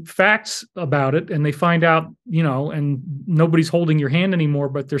absolute facts about it and they find out, you know, and nobody's holding your hand anymore,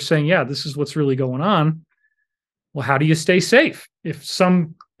 but they're saying, yeah, this is what's really going on. Well, how do you stay safe? If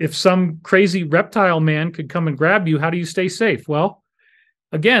some crazy reptile man could come and grab you, how do you stay safe? Well,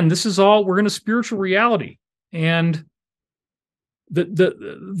 again, this is all, we're in a spiritual reality, and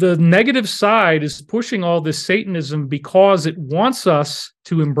the negative side is pushing all this Satanism because it wants us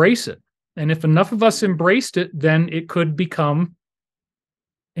to embrace it. And if enough of us embraced it, then it could become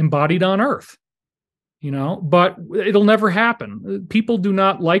embodied on Earth, you know, but it'll never happen. People do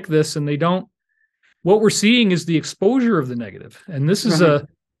not like this, and they don't. What we're seeing is the exposure of the negative. And this is a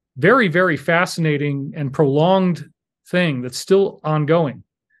very, very fascinating and prolonged thing that's still ongoing,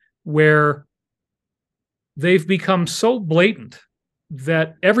 where they've become so blatant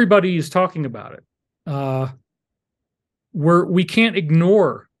that everybody is talking about it. We can't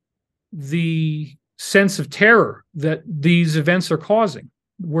ignore the sense of terror that these events are causing.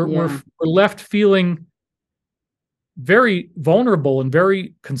 We're left feeling very vulnerable and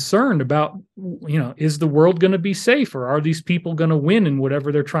very concerned about, is the world going to be safe, or are these people going to win in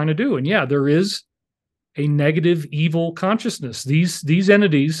whatever they're trying to do? And yeah, there is a negative, evil consciousness. These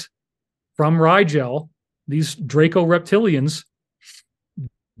entities from Rigel, these Draco reptilians,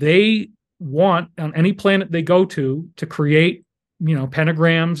 they want on any planet they go to create,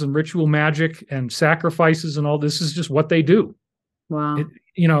 pentagrams and ritual magic and sacrifices and all. This is just what they do. Wow.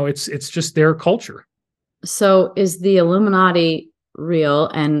 It's just their culture. So is the Illuminati real,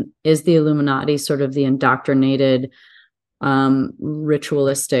 and is the Illuminati sort of the indoctrinated,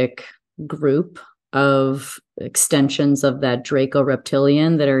 ritualistic group of extensions of that Draco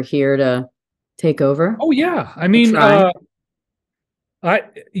reptilian that are here to take over? Oh yeah. I mean,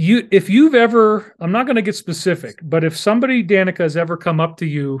 if you've ever, I'm not going to get specific, but if somebody, Danica, has ever come up to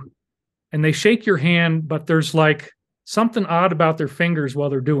you and they shake your hand, but there's like something odd about their fingers while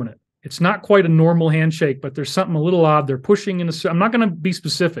they're doing it. It's not quite a normal handshake, but there's something a little odd. They're pushing in I'm not going to be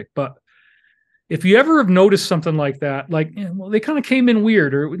specific, but if you ever have noticed something like that, like, well, they kind of came in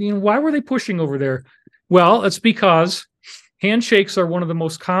weird, or, why were they pushing over there? Well, it's because handshakes are one of the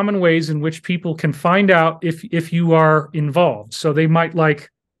most common ways in which people can find out if you are involved. So they might like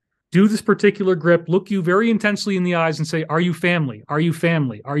do this particular grip, look you very intensely in the eyes and say, "Are you family? Are you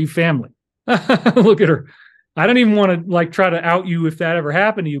family? Are you family?" Look at her. I don't even want to like try to out you if that ever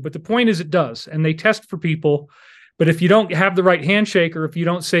happened to you, but the point is it does. And they test for people. But if you don't have the right handshake, or if you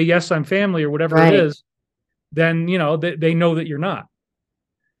don't say, "Yes, I'm family," or whatever it is, then, they know that you're not.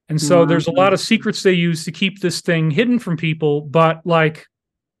 And so there's a lot of secrets they use to keep this thing hidden from people. But like,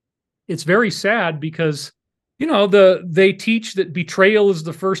 it's very sad because, they teach that betrayal is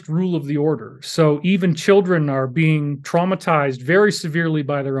the first rule of the order. So even children are being traumatized very severely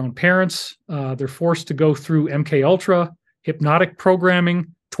by their own parents. They're forced to go through MK Ultra, hypnotic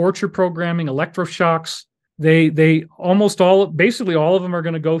programming, torture programming, electroshocks. They basically all of them are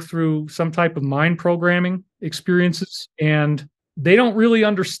going to go through some type of mind programming experiences, and they don't really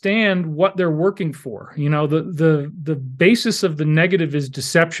understand what they're working for. The basis of the negative is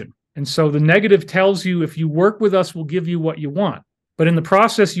deception. And so the negative tells you, if you work with us, we'll give you what you want. But in the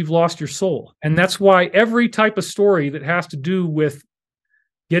process, you've lost your soul. And that's why every type of story that has to do with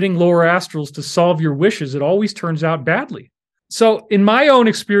getting lower astrals to solve your wishes, it always turns out badly. So in my own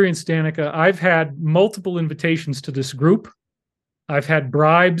experience, Danica, I've had multiple invitations to this group. I've had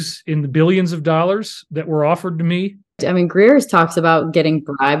bribes in the billions of dollars that were offered to me. I mean, Greer's talks about getting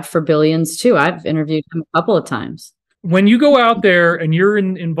bribed for billions too. I've interviewed him a couple of times. When you go out there and you're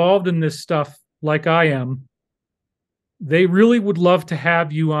involved in this stuff like I am, they really would love to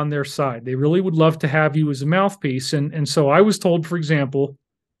have you on their side. They really would love to have you as a mouthpiece. And so I was told, for example,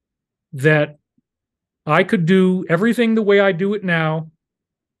 that I could do everything the way I do it now,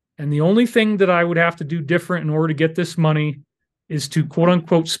 and the only thing that I would have to do different in order to get this money is to, quote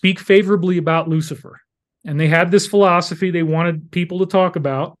unquote, speak favorably about Lucifer. And they had this philosophy they wanted people to talk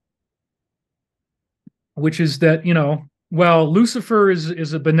about, which is that, Lucifer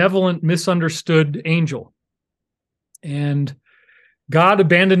is a benevolent, misunderstood angel. And God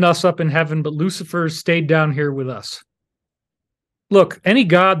abandoned us up in heaven, but Lucifer stayed down here with us. Look, any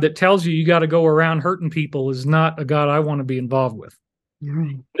God that tells you got to go around hurting people is not a God I want to be involved with. You're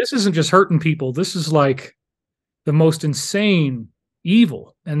right. This isn't just hurting people. This is like the most insane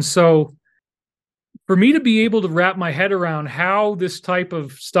evil. And so for me to be able to wrap my head around how this type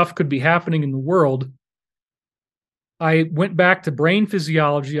of stuff could be happening in the world, I went back to brain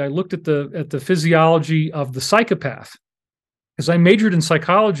physiology. I looked at the physiology of the psychopath, because I majored in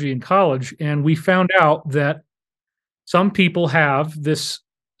psychology in college, and we found out that some people have this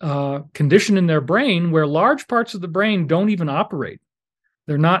condition in their brain where large parts of the brain don't even operate.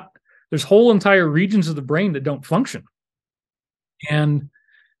 There's whole entire regions of the brain that don't function. And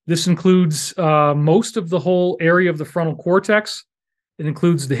this includes most of the whole area of the frontal cortex. It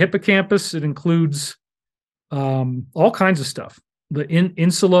includes the hippocampus. It includes all kinds of stuff. The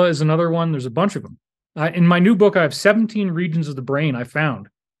insula is another one. There's a bunch of them. In my new book, I have 17 regions of the brain I found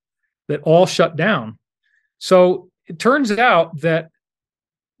that all shut down. So it turns out that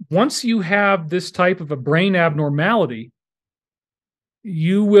once you have this type of a brain abnormality,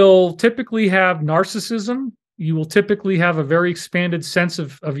 you will typically have narcissism. You will typically have a very expanded sense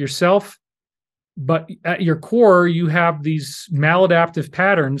of yourself. But at your core, you have these maladaptive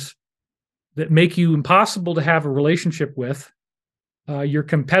patterns that make you impossible to have a relationship with. You're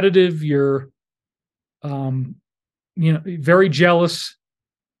competitive. You're, very jealous.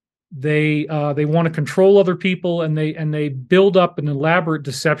 They want to control other people, and they build up an elaborate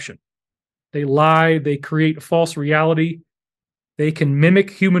deception. they lie, they create a false reality. They can mimic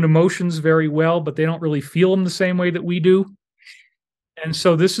human emotions very well, but they don't really feel them the same way that we do. And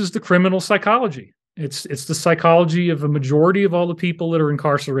so this is the criminal psychology. It's the psychology of a majority of all the people that are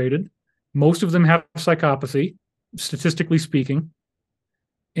incarcerated. Most of them have psychopathy, statistically speaking.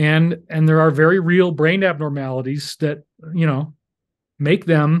 And there are very real brain abnormalities that, make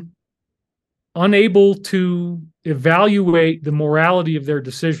them unable to evaluate the morality of their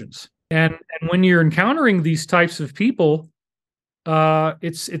decisions. And when you're encountering these types of people,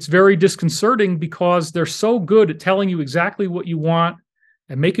 it's very disconcerting because they're so good at telling you exactly what you want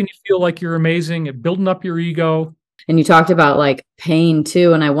and making you feel like you're amazing, at building up your ego. And you talked about like pain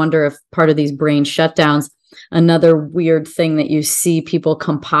too. And I wonder if part of these brain shutdowns, another weird thing that you see people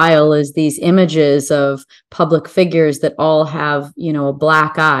compile is these images of public figures that all have, a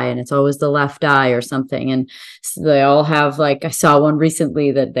black eye, and it's always the left eye or something. And so they all have, like, I saw one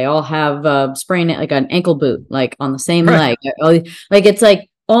recently that they all have sprained, like an ankle boot, like on the same leg. Like, it's like,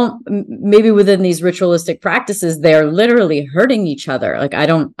 maybe within these ritualistic practices, they're literally hurting each other. Like,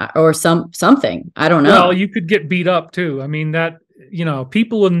 something. I don't know. Well, you could get beat up too. I mean,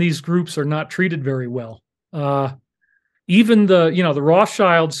 people in these groups are not treated very well. Even the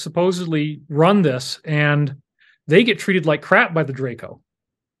Rothschilds supposedly run this, and they get treated like crap by the Draco.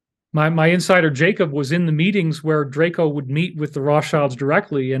 My insider Jacob was in the meetings where Draco would meet with the Rothschilds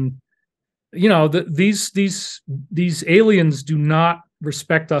directly, and these aliens do not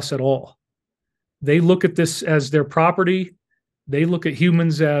respect us at all. They look at this as their property. They look at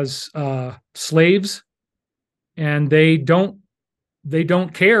humans as slaves, and they don't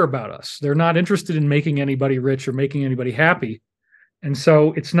care about us. They're not interested in making anybody rich or making anybody happy. And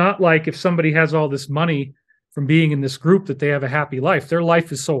so it's not like if somebody has all this money from being in this group that they have a happy life. Their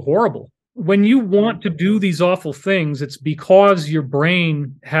life is so horrible. When you want to do these awful things, it's because your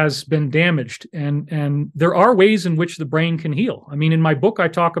brain has been damaged. And there are ways in which the brain can heal. I mean, in my book, I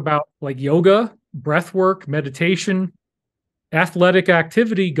talk about like yoga, breath work, meditation, athletic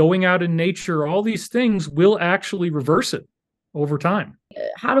activity, going out in nature. All these things will actually reverse it over time.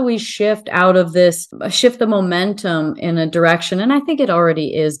 How do we shift the momentum in a direction? And I think it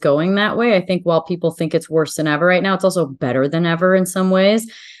already is going that way. I think while people think it's worse than ever right now, it's also better than ever in some ways.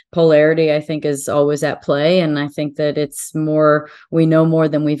 Polarity, I think, is always at play. And I think that we know more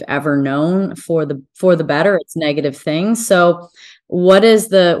than we've ever known for the better. It's negative things. So what is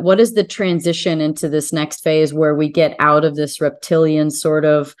the transition into this next phase where we get out of this reptilian sort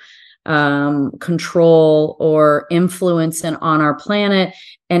of control or influence on our planet?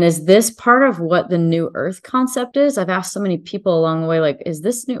 And is this part of what the new Earth concept is? I've asked so many people along the way, like, is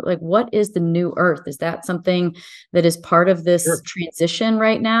this new? Like, what is the new Earth? Is that something that is part of this transition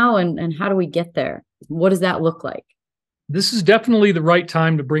right now? And how do we get there? What does that look like? This is definitely the right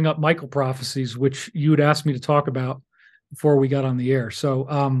time to bring up Michael prophecies, which you had asked me to talk about before we got on the air.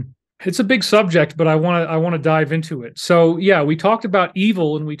 So, it's a big subject, but I want to dive into it. So yeah, we talked about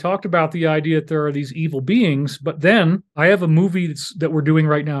evil, and we talked about the idea that there are these evil beings. But then I have a movie that we're doing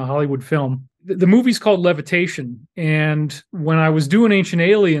right now, a Hollywood film. The movie's called Levitation. And when I was doing Ancient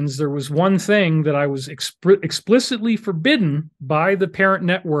Aliens, there was one thing that I was explicitly forbidden by the parent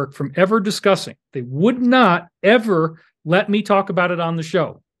network from ever discussing. They would not ever let me talk about it on the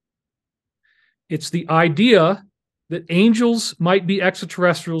show. It's the idea that angels might be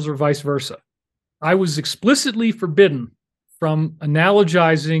extraterrestrials or vice versa. I was explicitly forbidden from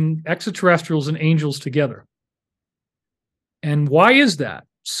analogizing extraterrestrials and angels together. And why is that?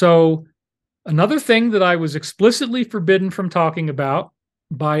 So another thing that I was explicitly forbidden from talking about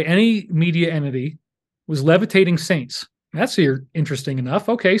by any media entity was levitating saints. That's here interesting enough.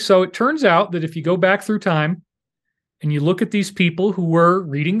 Okay, so it turns out that if you go back through time and you look at these people who were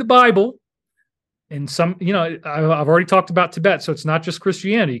reading the Bible, and some, I've already talked about Tibet, so it's not just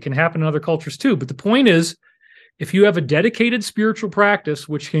Christianity. It can happen in other cultures too. But the point is, if you have a dedicated spiritual practice,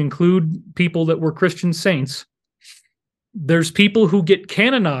 which can include people that were Christian saints, there's people who get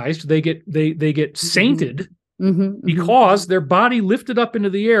canonized. They get sainted because their body lifted up into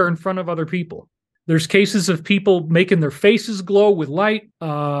the air in front of other people. There's cases of people making their faces glow with light,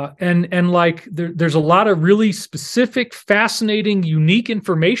 and like there's a lot of really specific, fascinating, unique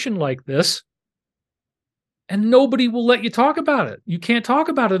information like this. And nobody will let you talk about it. You can't talk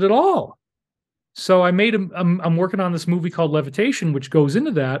about it at all. So I'm working on this movie called Levitation, which goes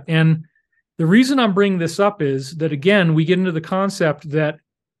into that. And the reason I'm bringing this up is that, again, we get into the concept that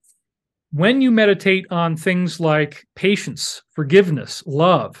when you meditate on things like patience, forgiveness,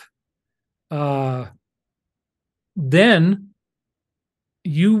 love, then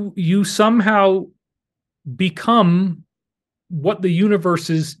you somehow become what the universe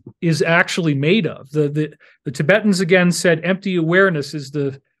is is actually made of. The Tibetans again said empty awareness is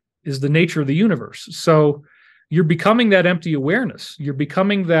the nature of the universe. So you're becoming that empty awareness. You're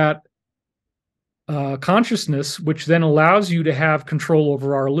becoming that consciousness, which then allows you to have control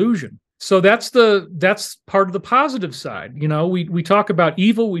over our illusion. So that's part of the positive side. You know, we talk about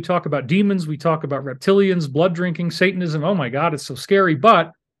evil, we talk about demons, we talk about reptilians, blood drinking, Satanism. Oh my God, it's so scary.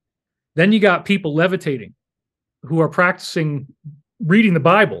 But then you got people levitating who are practicing reading the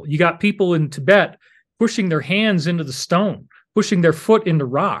Bible. You got people in Tibet pushing their hands into the stone, pushing their foot into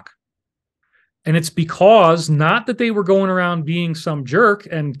rock. And it's because not that they were going around being some jerk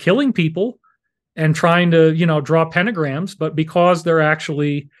and killing people and trying to, you know, draw pentagrams, but because they're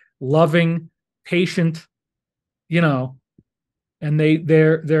actually loving, patient, you know, and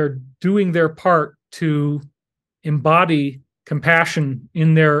they're doing their part to embody compassion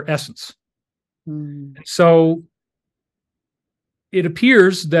in their essence. So it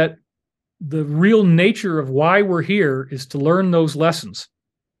appears that the real nature of why we're here is to learn those lessons.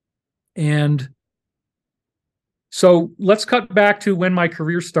 And so let's cut back to when my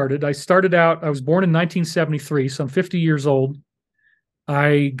career started. I was born in 1973, so I'm 50 years old.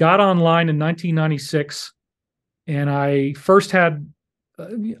 I got online in 1996, and I first had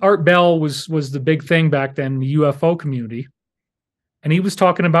Art Bell was the big thing back then in the UFO community, and he was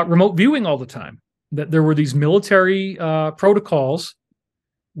talking about remote viewing all the time. That there were these military protocols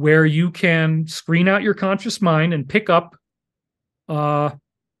where you can screen out your conscious mind and pick up a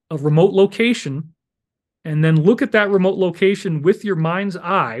remote location, and then look at that remote location with your mind's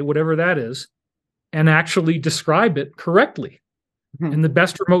eye, whatever that is, and actually describe it correctly. And the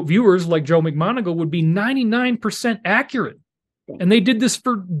best remote viewers, like Joe McMoneagle, would be 99% accurate. And they did this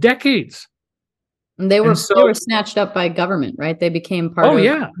for decades. And they were snatched up by government, right? They became part of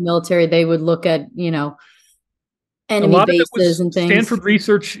the military. They would look at, you know, enemy bases and things. Stanford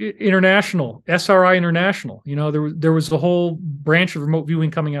Research International, SRI International. You know, there was a whole branch of remote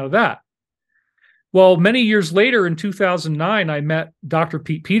viewing coming out of that. Well, many years later, in 2009, I met Dr.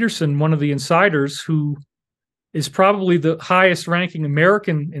 Pete Peterson, one of the insiders, who is probably the highest ranking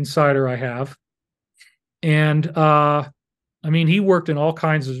American insider I have. And I mean, he worked in all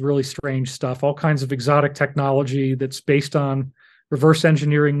kinds of really strange stuff, all kinds of exotic technology that's based on reverse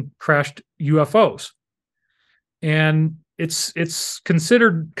engineering crashed UFOs. And it's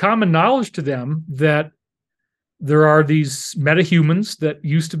considered common knowledge to them that there are these metahumans that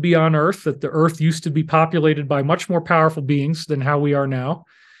used to be on Earth, that the Earth used to be populated by much more powerful beings than how we are now,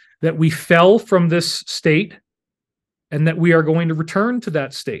 that we fell from this state, and that we are going to return to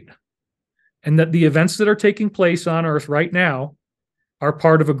that state. And that the events that are taking place on Earth right now are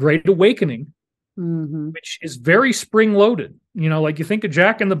part of a great awakening, which is very spring-loaded. You know, like you think of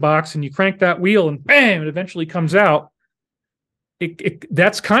Jack in the Box and you crank that wheel and bam, it eventually comes out.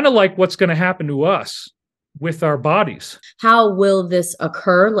 That's kind of like what's going to happen to us with our bodies. How will this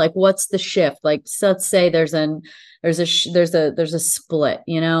occur? Like, what's the shift? Like, so let's say there's a split,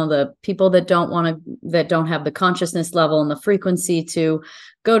 you know, the people that don't have the consciousness level and the frequency to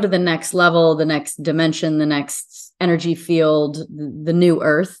go to the next level, the next dimension, the next energy field, the new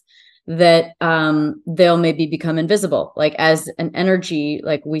Earth, that they'll maybe become invisible, like as an energy,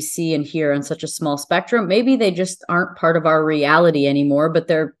 like we see and hear on such a small spectrum. Maybe they just aren't part of our reality anymore, but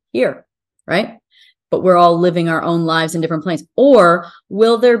they're here, right? But we're all living our own lives in different planes. Or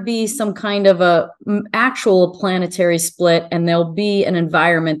will there be some kind of a actual planetary split, and there'll be an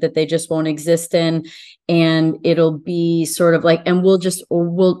environment that they just won't exist in, and it'll be sort of like, and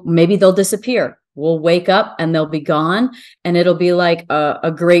maybe they'll disappear. We'll wake up and they'll be gone, and it'll be like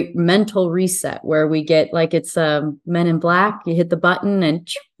a great mental reset where we get like it's Men in Black. You hit the button and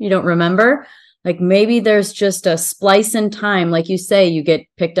you don't remember. Like maybe there's just a splice in time. Like you say, you get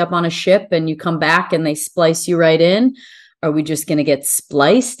picked up on a ship and you come back and they splice you right in. Are we just going to get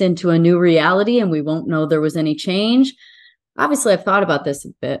spliced into a new reality and we won't know there was any change? Obviously, I've thought about this a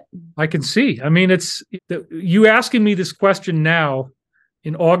bit. I can see. I mean, you asking me this question now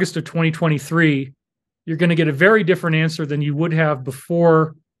in August of 2023, you're going to get a very different answer than you would have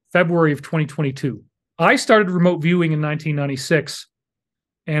before February of 2022. I started remote viewing in 1996.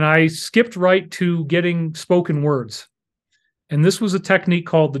 And I skipped right to getting spoken words. And this was a technique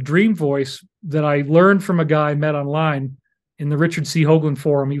called the dream voice that I learned from a guy I met online in the Richard C. Hoagland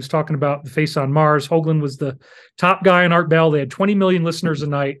forum. He was talking about the face on Mars. Hoagland was the top guy in Art Bell. They had 20 million listeners a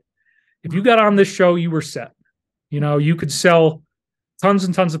night. If you got on this show, you were set. You know, you could sell tons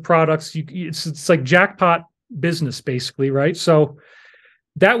and tons of products. It's like jackpot business, basically, right? So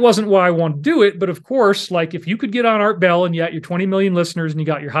that wasn't why I wanted to do it. But of course, like if you could get on Art Bell and you got your 20 million listeners and you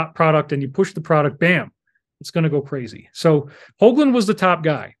got your hot product and you push the product, bam, it's going to go crazy. So Hoagland was the top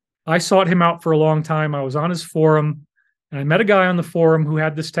guy. I sought him out for a long time. I was on his forum, and I met a guy on the forum who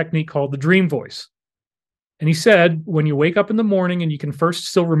had this technique called the dream voice. And he said, when you wake up in the morning and you can first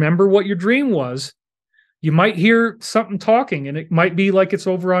still remember what your dream was, you might hear something talking, and it might be like it's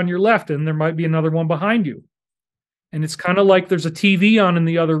over on your left, and there might be another one behind you. And it's kind of like there's a TV on in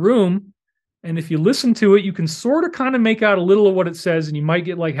the other room. And if you listen to it, you can sort of kind of make out a little of what it says, and you might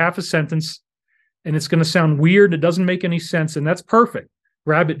get like half a sentence, and it's going to sound weird. It doesn't make any sense, and that's perfect.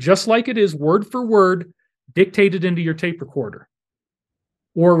 Grab it just like it is, word for word, dictate it into your tape recorder.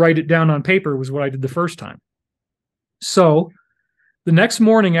 Or write it down on paper was what I did the first time. So the next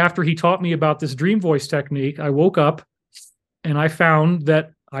morning after he taught me about this dream voice technique, I woke up and I found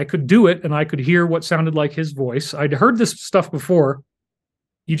that I could do it and I could hear what sounded like his voice. I'd heard this stuff before.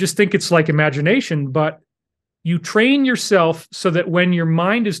 You just think it's like imagination, but you train yourself so that when your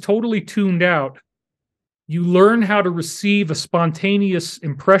mind is totally tuned out, you learn how to receive a spontaneous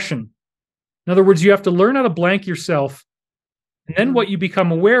impression. In other words, you have to learn how to blank yourself. And then what you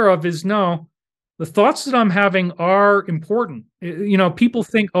become aware of is, no, the thoughts that I'm having are important. You know, people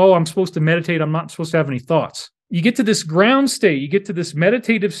think, oh, I'm supposed to meditate. I'm not supposed to have any thoughts. You get to this ground state, you get to this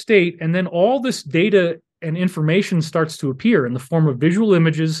meditative state, and then all this data and information starts to appear in the form of visual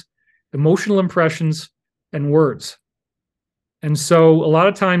images, emotional impressions, and words. And so a lot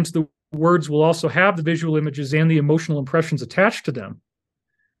of times the words will also have the visual images and the emotional impressions attached to them.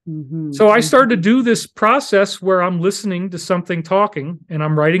 Mm-hmm. So I started to do this process where I'm listening to something talking and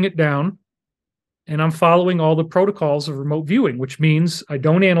I'm writing it down. And I'm following all the protocols of remote viewing, which means I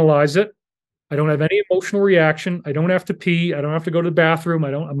don't analyze it. I don't have any emotional reaction. I don't have to pee. I don't have to go to the bathroom.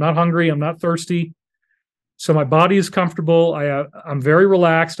 I'm not hungry. I'm not thirsty. So my body is comfortable. I'm very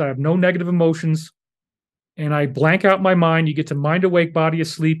relaxed. I have no negative emotions. And I blank out my mind. You get to mind awake, body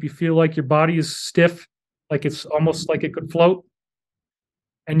asleep. You feel like your body is stiff, like it's almost like it could float.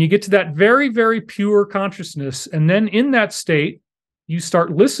 And you get to that very, very pure consciousness. And then in that state, you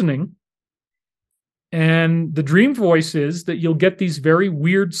start listening. And the dream voice is that you'll get these very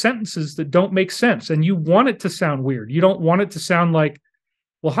weird sentences that don't make sense. And you want it to sound weird. You don't want it to sound like,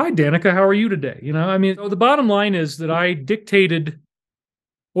 well, hi, Danica, how are you today? You know, I mean, so the bottom line is that I dictated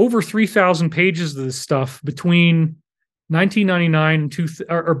over 3,000 pages of this stuff between 1999 and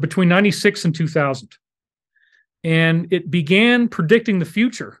or between 96 and 2000. And it began predicting the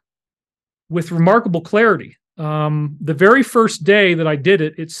future with remarkable clarity. The very first day that I did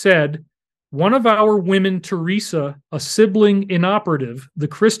it, it said, one of our women, Teresa, a sibling inoperative, the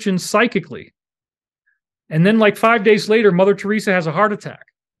Christian psychically. And then like 5 days later, Mother Teresa has a heart attack.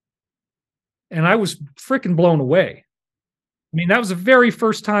 And I was freaking blown away. I mean, that was the very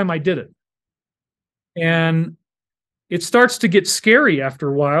first time I did it. And it starts to get scary after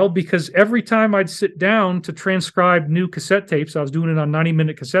a while because every time I'd sit down to transcribe new cassette tapes, I was doing it on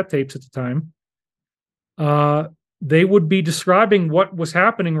 90-minute cassette tapes at the time, they would be describing what was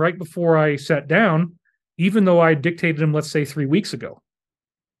happening right before I sat down, even though I dictated them, let's say, 3 weeks ago.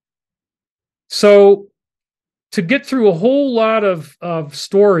 So to get through a whole lot of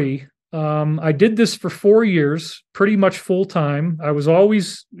story, I did this for 4 years, pretty much full time. I was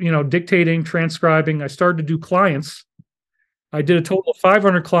always, dictating, transcribing. I started to do clients. I did a total of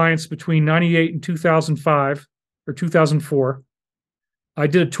 500 clients between 98 and 2005 or 2004. I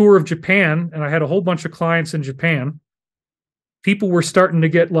did a tour of Japan, and I had a whole bunch of clients in Japan. People were starting to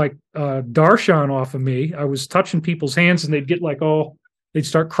get like darshan off of me. I was touching people's hands, and they'd get like, they'd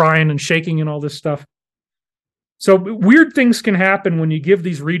start crying and shaking and all this stuff. So weird things can happen when you give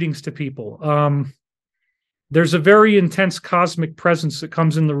these readings to people. There's a very intense cosmic presence that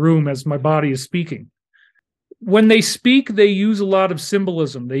comes in the room as my body is speaking. When they speak, they use a lot of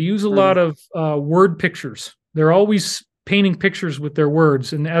symbolism. They use a lot of word pictures. They're always painting pictures with their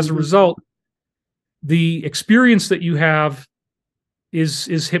words. And as a result, the experience that you have is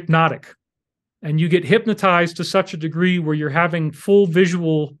hypnotic. And you get hypnotized to such a degree where you're having full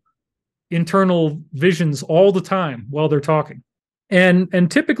visual internal visions all the time while they're talking.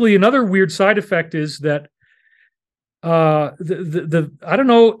 And typically another weird side effect is that I don't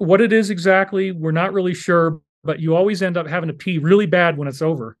know what it is exactly. We're not really sure, but you always end up having to pee really bad when it's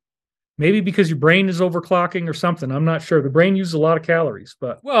over. Maybe because your brain is overclocking or something. I'm not sure. The brain uses a lot of calories.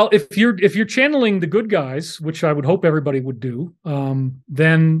 But well, if you're channeling the good guys, which I would hope everybody would do,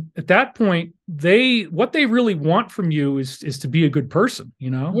 then at that point, what they really want from you is to be a good person,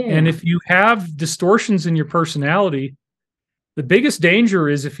 Yeah. And if you have distortions in your personality, the biggest danger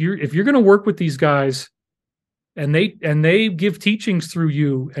is if you're going to work with these guys, and they give teachings through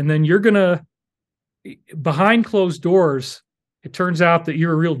you, and then you're going to, behind closed doors, it turns out that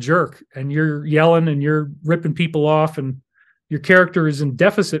you're a real jerk and you're yelling and you're ripping people off and your character is in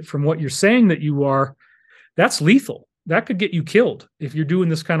deficit from what you're saying that you are, that's lethal. That could get you killed if you're doing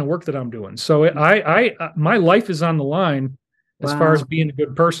this kind of work that I'm doing. So my life is on the line as far as being a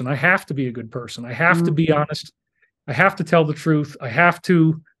good person. I have to be a good person. I have to be honest. I have to tell the truth. I have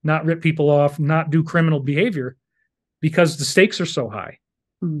to not rip people off, not do criminal behavior, because the stakes are so high.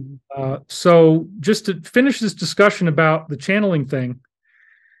 So just to finish this discussion about the channeling thing,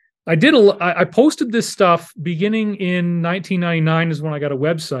 I posted this stuff beginning in 1999 is when I got a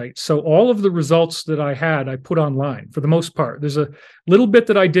website. So all of the results that I had, I put online for the most part. There's a little bit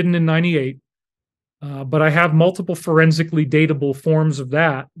that I didn't in 98, but I have multiple forensically datable forms of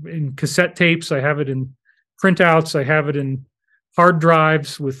that in cassette tapes. I have it in printouts. I have it in hard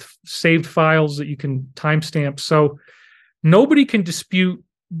drives with saved files that you can timestamp. So nobody can dispute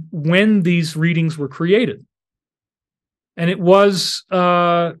when these readings were created. And it was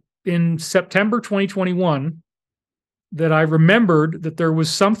in September 2021 that I remembered that there was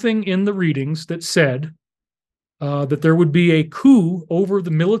something in the readings that said that there would be a coup over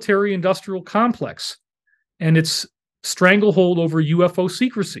the military-industrial complex and its stranglehold over UFO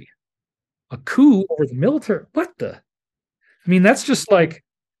secrecy. A coup over the military? What the? I mean, that's just like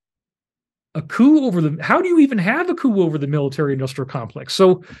a coup over the... How do you even have a coup over the military-industrial complex?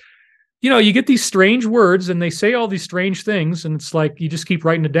 So, you get these strange words and they say all these strange things, and it's like you just keep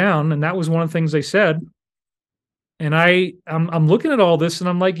writing it down. And that was one of the things they said. And I'm looking at all this and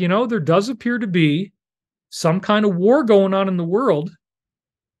I'm like, there does appear to be some kind of war going on in the world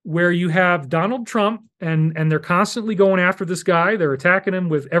where you have Donald Trump and they're constantly going after this guy. They're attacking him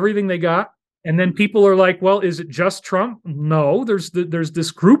with everything they got. And then people are like, well, is it just Trump? No, there's this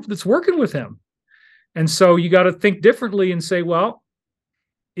group that's working with him. And so you got to think differently and say, well,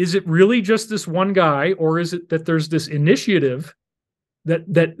 is it really just this one guy, or is it that there's this initiative that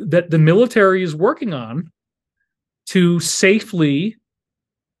the military is working on to safely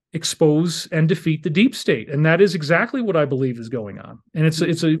expose and defeat the deep state? And that is exactly what I believe is going on. And it's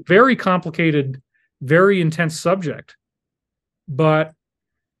a very complicated, very intense subject. But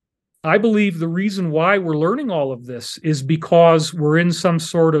I believe the reason why we're learning all of this is because we're in some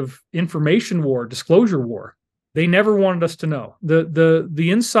sort of information war, disclosure war. They never wanted us to know. The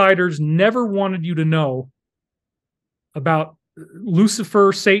insiders never wanted you to know about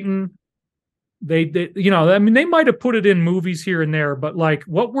Lucifer, Satan. They might have put it in movies here and there, but like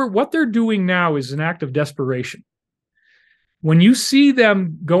what they're doing now is an act of desperation. When you see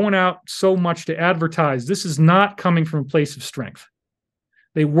them going out so much to advertise, this is not coming from a place of strength.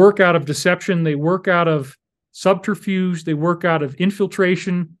 They work out of deception. They work out of subterfuge. They work out of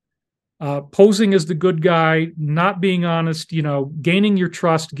infiltration. Posing as the good guy, not being honest, gaining your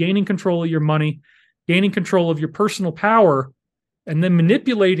trust, gaining control of your money, gaining control of your personal power, and then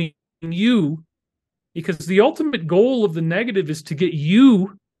manipulating you, because the ultimate goal of the negative is to get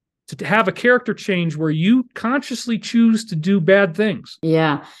you to have a character change where you consciously choose to do bad things.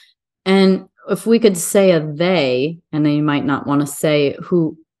 Yeah. And if we could say a they, and then you might not want to say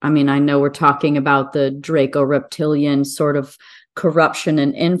who, I know we're talking about the Draco-reptilian sort of corruption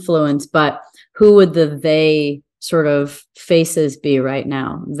and influence, but who would the they sort of faces be right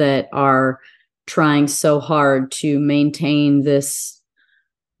now that are trying so hard to maintain the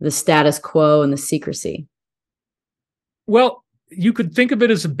status quo and the secrecy? Well, you could think of it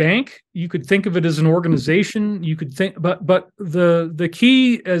as a bank. You could think of it as an organization. You could think, but the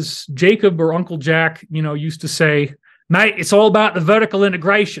key, as Jacob or Uncle Jack, used to say, mate, it's all about the vertical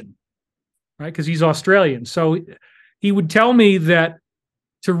integration, right? Because he's Australian. So he would tell me that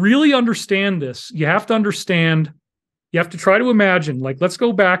to really understand this, you have to try to imagine, like, let's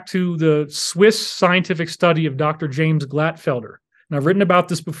go back to the Swiss scientific study of Dr. James Glatfelter. And I've written about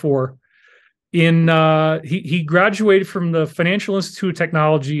this before. He graduated from the Financial Institute of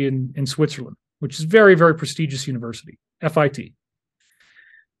Technology in Switzerland, which is very, very prestigious university, FIT.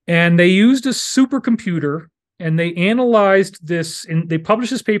 And they used a supercomputer and they analyzed this, and they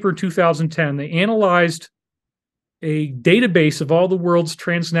published this paper in 2010. They analyzed a database of all the world's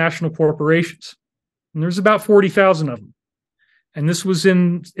transnational corporations. And there's about 40,000 of them. And this was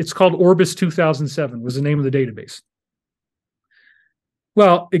it's called Orbis 2007 was the name of the database.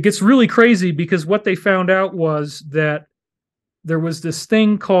 Well, it gets really crazy because what they found out was that there was this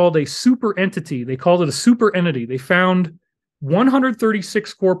thing called a super entity. They called it a super entity. They found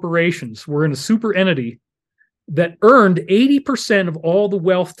 136 corporations were in a super entity that earned 80% of all the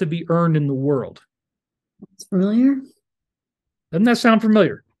wealth to be earned in the world. That's familiar. Doesn't that sound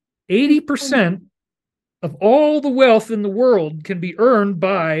familiar? 80% of all the wealth in the world can be earned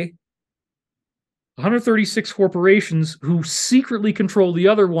by 136 corporations who secretly control the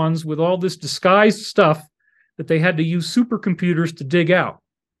other ones with all this disguised stuff that they had to use supercomputers to dig out.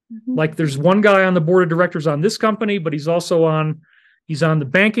 Like there's one guy on the board of directors on this company, but he's on the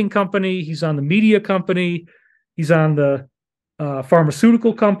banking company, he's on the media company, he's on the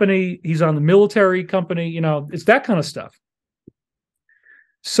pharmaceutical company, he's on the military company, it's that kind of stuff.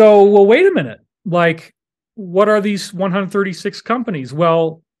 So, well, wait a minute. Like, what are these 136 companies?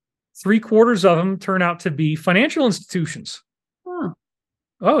 Well, 3/4 of them turn out to be financial institutions.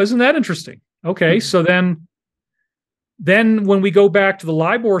 Oh, isn't that interesting? Okay, so then when we go back to the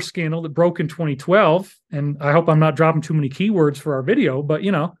LIBOR scandal that broke in 2012, and I hope I'm not dropping too many keywords for our video, but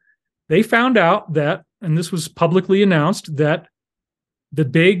they found out that, and this was publicly announced, that the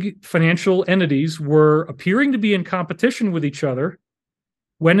big financial entities were appearing to be in competition with each other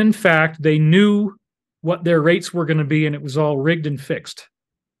when in fact they knew what their rates were going to be, and it was all rigged and fixed.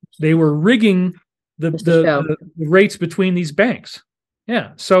 They were rigging the rates between these banks.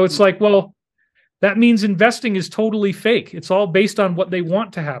 Yeah. So it's like, well, that means investing is totally fake. It's all based on what they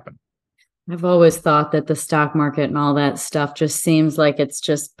want to happen. I've always thought that the stock market and all that stuff just seems like it's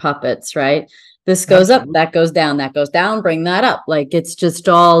just puppets, right? This goes up, that goes down, bring that up. Like it's just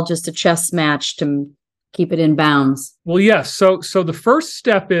all just a chess match to keep it in bounds. Well, yes. So the first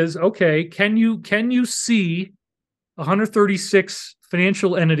step is, okay, can you see 136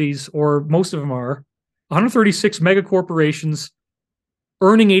 financial entities, or most of them are 136 mega corporations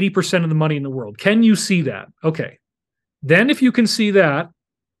earning 80% of the money in the world? Can you see that? Okay. Then if you can see that,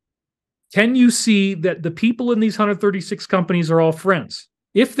 can you see that the people in these 136 companies are all friends?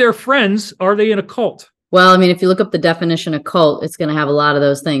 If they're friends, are they in a cult? Well, I mean, if you look up the definition of cult, it's going to have a lot of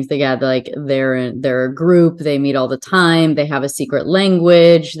those things. They got they're a group. They meet all the time. They have a secret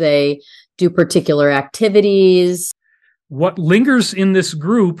language. They do particular activities. What lingers in this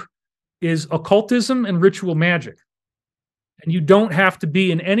group is occultism and ritual magic. And you don't have to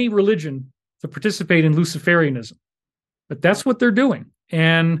be in any religion to participate in Luciferianism. But that's what they're doing.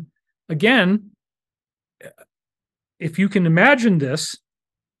 And again, if you can imagine this,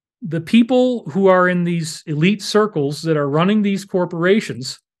 the people who are in these elite circles that are running these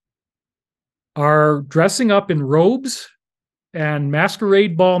corporations are dressing up in robes and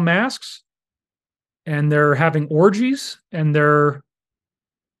masquerade ball masks, and they're having orgies, and they're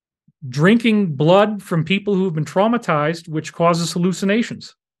drinking blood from people who have been traumatized, which causes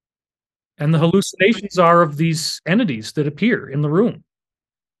hallucinations. And the hallucinations are of these entities that appear in the room.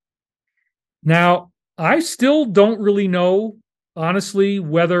 Now, I still don't really know, honestly,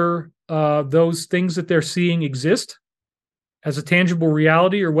 whether those things that they're seeing exist as a tangible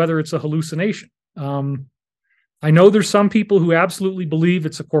reality or whether it's a hallucination. I know there's some people who absolutely believe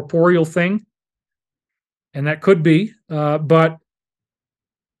it's a corporeal thing, and that could be. But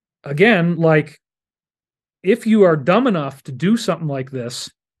again, like, if you are dumb enough to do something like this,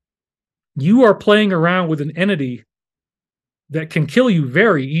 you are playing around with an entity that can kill you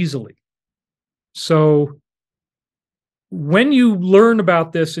very easily. So when you learn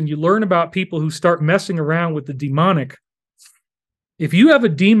about this and you learn about people who start messing around with the demonic, if you have a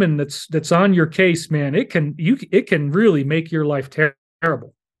demon that's on your case, man, it can really make your life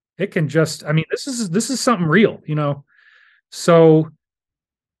terrible. It can just, I mean, this is something real, So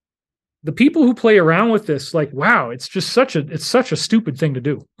the people who play around with this, like, wow, it's such a stupid thing to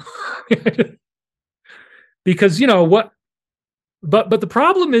do. Because what, but the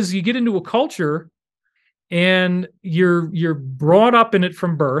problem is you get into a culture and you're brought up in it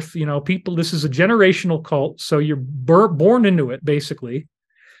from birth. People, this is a generational cult, so you're born into it, basically.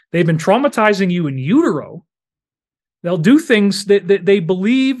 They've been traumatizing you in utero. They'll do things that they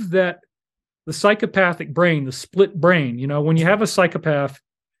believe that the psychopathic brain, the split brain, when you have a psychopath,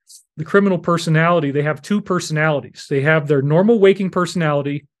 the criminal personality, they have two personalities. They have their normal waking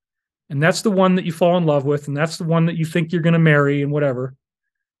personality, and that's the one that you fall in love with, and that's the one that you think you're going to marry and whatever.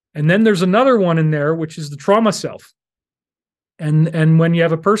 And then there's another one in there, which is the trauma self. And when you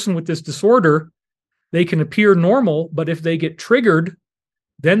have a person with this disorder, they can appear normal, but if they get triggered,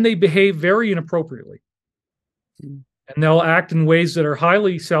 then they behave very inappropriately. And they'll act in ways that are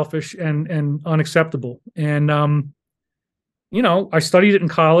highly selfish and unacceptable. And, I studied it in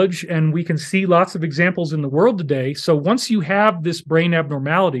college, and we can see lots of examples in the world today. So once you have this brain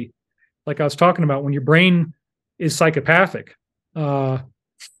abnormality, like I was talking about, when your brain is psychopathic,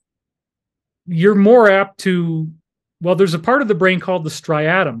 you're more apt to, well, there's a part of the brain called the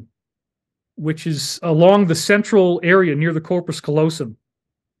striatum, which is along the central area near the corpus callosum.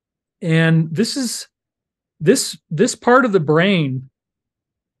 And this part of the brain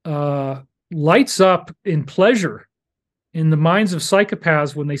lights up in pleasure in the minds of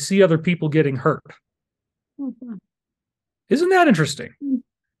psychopaths when they see other people getting hurt. Mm-hmm. Isn't that interesting?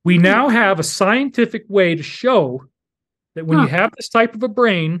 We now have a scientific way to show that when you have this type of a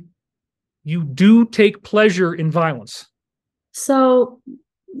brain, you do take pleasure in violence. So,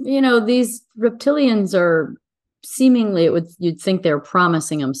 these reptilians are seemingly, you'd think they're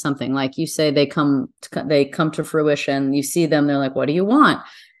promising them something. Like you say, they come to fruition. You see them, they're like, what do you want?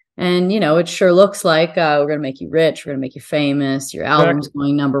 And, it sure looks like we're going to make you rich. We're going to make you famous. Your album's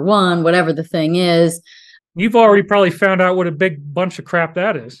going #1, whatever the thing is. You've already probably found out what a big bunch of crap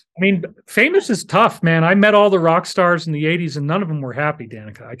that is. I mean, famous is tough, man. I met all the rock stars in the 80s and none of them were happy,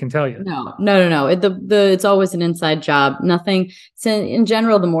 Danica. I can tell you. No. It's always an inside job. Nothing. So in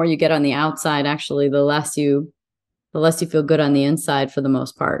general, the more you get on the outside, actually, the less you feel good on the inside for the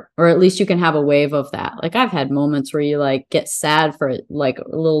most part, or at least you can have a wave of that. Like I've had moments where you like get sad for it, like a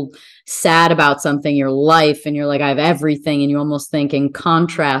little sad about something, your life, and you're like, I have everything. And you almost think in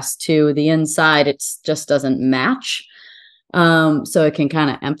contrast to the inside, it just doesn't match. So it can kind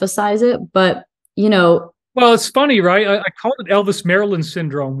of emphasize it, but well, it's funny, right? I call it Elvis Maryland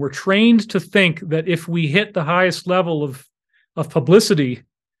syndrome. We're trained to think that if we hit the highest level of publicity,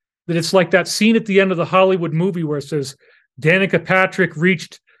 that it's like that scene at the end of the Hollywood movie where it says Danica Patrick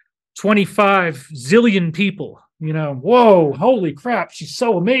reached 25 zillion people. Whoa, holy crap, she's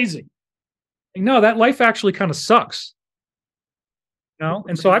so amazing. No, that life actually kind of sucks.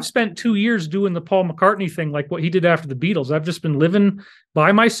 And so I've spent 2 years doing the Paul McCartney thing, like what he did after the Beatles. I've just been living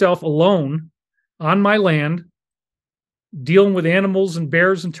by myself alone on my land, dealing with animals and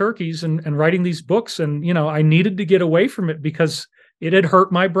bears and turkeys and writing these books. And, I needed to get away from it because it had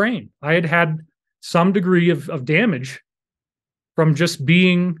hurt my brain. I had had some degree of damage from just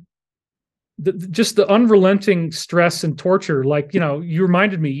being the unrelenting stress and torture. Like, you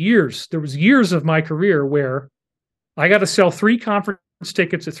reminded me there was years of my career where I got to sell 3 conference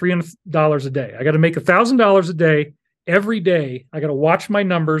tickets at $300 a day. I got to make $1,000 a day every day. I got to watch my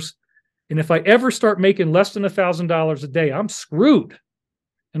numbers. And if I ever start making less than $1,000 a day, I'm screwed.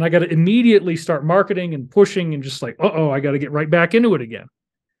 And I got to immediately start marketing and pushing and just like, I got to get right back into it again.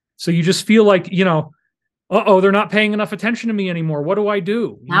 So you just feel like, they're not paying enough attention to me anymore. What do I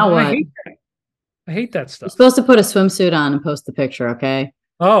do? Now what? I hate that stuff. You're supposed to put a swimsuit on and post the picture, okay?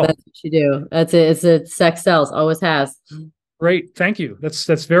 Oh. That's what you do. That's it. It's sex sells, always has. Great. Thank you. That's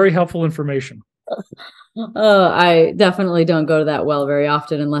very helpful information. I definitely don't go to that well very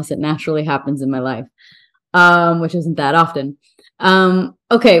often unless it naturally happens in my life, which isn't that often.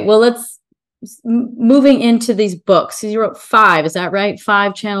 Okay, well, let's moving into these books. You wrote 5, is that right?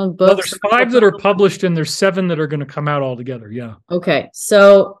 5 channeled books. Well, there's 5 that are published and there's 7 that are going to come out altogether. Yeah. Okay,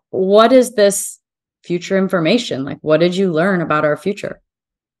 so what is this future information? Like, what did you learn about our future?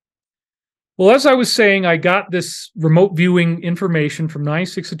 Well, as I was saying, I got this remote viewing information from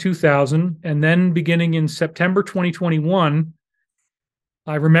 96 to 2000, and then beginning in September 2021,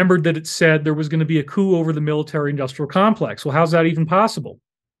 I remembered that it said there was going to be a coup over the military-industrial complex. Well, how's that even possible?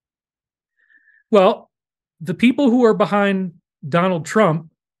 Well, the people who are behind Donald Trump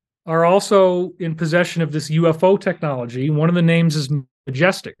are also in possession of this UFO technology. One of the names is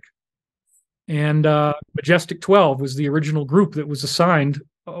Majestic. And Majestic 12 was the original group that was assigned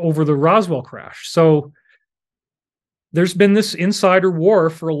over the Roswell crash. So there's been this insider war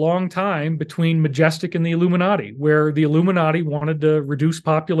for a long time between Majestic and the Illuminati, where the Illuminati wanted to reduce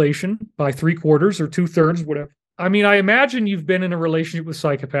population by 3/4 or 2/3, whatever. I mean, I imagine you've been in a relationship with a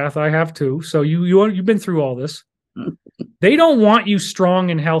psychopath. I have too. So you've been through all this. They don't want you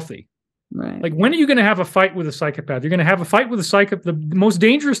strong and healthy. Right. Like, when are you going to have a fight with a psychopath? You're going to have a fight with a psychopath. The most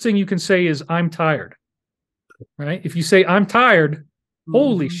dangerous thing you can say is, I'm tired. Right? If you say, I'm tired,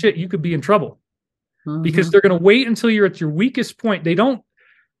 holy shit, you could be in trouble. Because they're going to wait until you're at your weakest point. The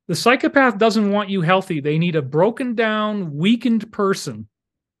psychopath doesn't want you healthy. They need a broken down, weakened person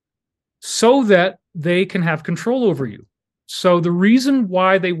so that they can have control over you. So the reason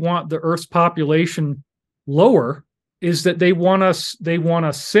why they want the Earth's population lower is that they want us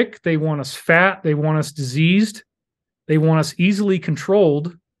sick, they want us fat, they want us diseased, they want us easily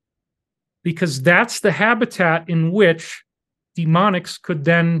controlled, because that's the habitat in which demonics could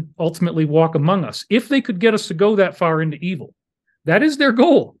then ultimately walk among us, if they could get us to go that far into evil. That is their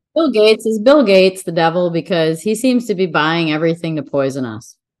goal. Bill Gates, the devil, because he seems to be buying everything to poison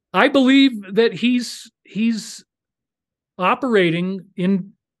us. I believe that he's operating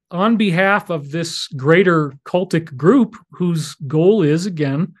on behalf of this greater cultic group whose goal is,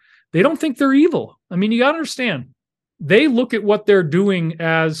 again, they don't think they're evil. I mean, you got to understand, they look at what they're doing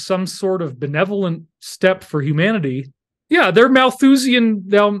as some sort of benevolent step for humanity. Yeah, their Malthusian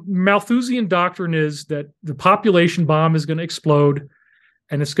doctrine is that the population bomb is going to explode,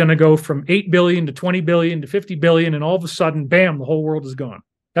 and it's going to go from 8 billion to 20 billion to 50 billion, and all of a sudden, bam, the whole world is gone.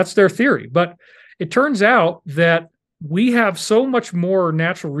 That's their theory. But it turns out that we have so much more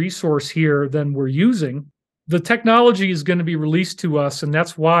natural resource here than we're using. The technology is going to be released to us, and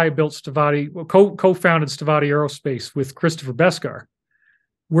that's why I built co-founded Stavatti Aerospace with Christopher Beskar.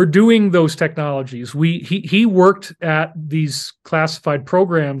 We're doing those technologies. He worked at these classified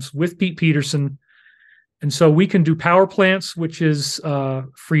programs with Pete Peterson, and so we can do power plants, which is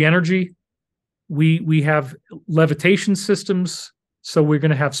free energy. We have levitation systems, so we're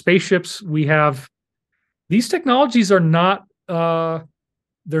going to have spaceships. We have these technologies are not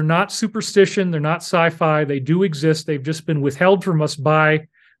they're not superstition, they're not sci-fi. They do exist. They've just been withheld from us by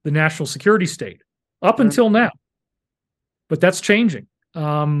the national security state up until now. But that's changing.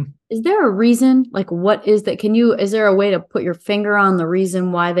 Is there a reason? Like, what is that? Is there a way to put your finger on the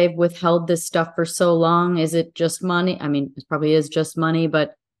reason why they've withheld this stuff for so long? Is it just money? I mean, it probably is just money,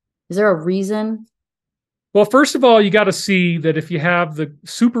 but is there a reason? Well, first of all, you got to see that if you have the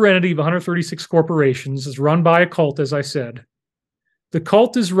super entity of 136 corporations is run by a cult, as I said, the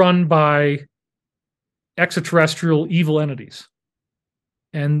cult is run by extraterrestrial evil entities.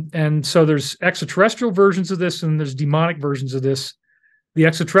 And so there's extraterrestrial versions of this and there's demonic versions of this. The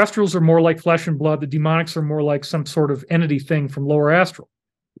extraterrestrials are more like flesh and blood. The demonics are more like some sort of entity thing from lower astral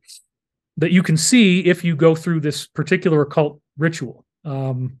that you can see if you go through this particular occult ritual,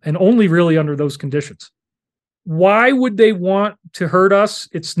 and only really under those conditions. Why would they want to hurt us?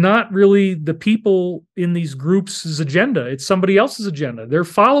 It's not really the people in these groups' agenda. It's somebody else's agenda. They're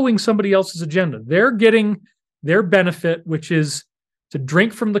following somebody else's agenda. They're getting their benefit, which is to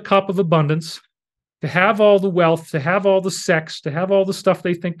drink from the cup of abundance, to have all the wealth, to have all the sex, to have all the stuff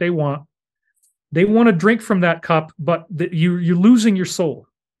they think they want. They want to drink from that cup, but you're losing your soul.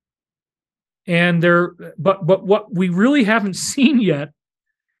 And but what we really haven't seen yet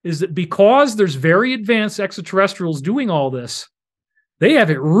is that because there's very advanced extraterrestrials doing all this, they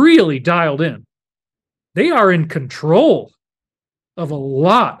have it really dialed in. They are in control of a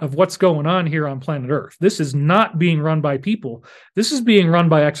lot of what's going on here on planet Earth. This is not being run by people. This is being run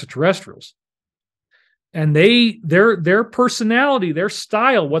by extraterrestrials. And their personality, their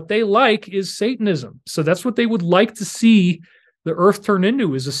style, what they like is Satanism. So that's what they would like to see the Earth turn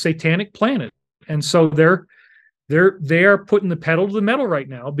into, is a satanic planet. And so they are putting the pedal to the metal right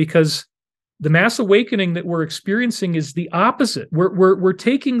now, because the mass awakening that we're experiencing is the opposite. We're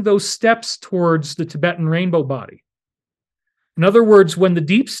taking those steps towards the Tibetan rainbow body. In other words, when the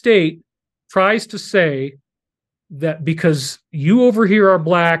deep state tries to say that because you over here are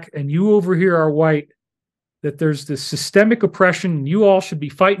black and you over here are white, that there's this systemic oppression and you all should be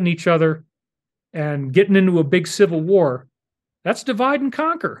fighting each other and getting into a big civil war, that's divide and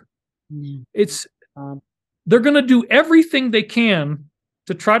conquer. It's they're going to do everything they can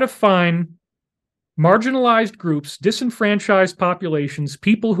to try to find marginalized groups, disenfranchised populations,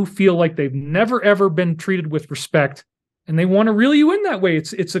 people who feel like they've never, ever been treated with respect, and they want to reel you in that way.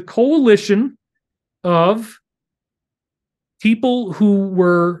 It's a coalition of people who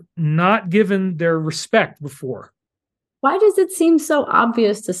were not given their respect before. Why does it seem so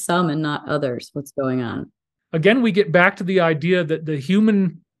obvious to some and not others what's going on? Again, we get back to the idea that the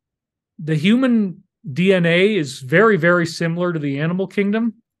human DNA is very, very similar to the animal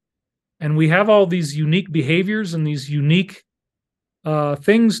kingdom. And we have all these unique behaviors and these unique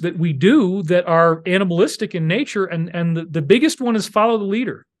things that we do that are animalistic in nature. And the biggest one is follow the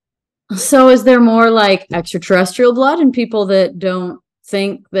leader. So is there more like extraterrestrial blood in people that don't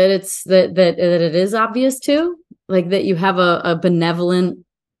think that it's that it is obvious too? Like that you have a benevolent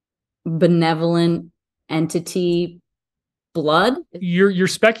entity blood? You're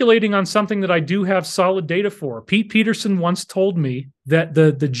speculating on something that I do have solid data for. Pete Peterson once told me that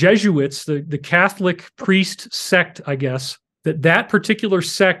the Jesuits, the Catholic priest sect, I guess, that particular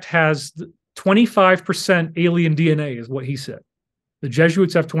sect has 25% alien DNA, is what he said. The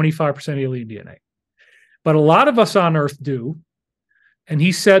Jesuits have 25% alien DNA. But a lot of us on Earth do. And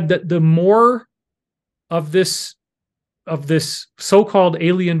he said that the more of this so-called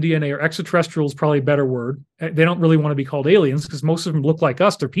alien DNA, or extraterrestrial is probably a better word. They don't really want to be called aliens because most of them look like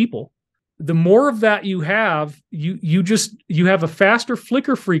us. They're people. The more of that you have, you have a faster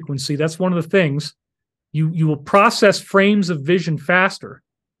flicker frequency. That's one of the things. You will process frames of vision faster,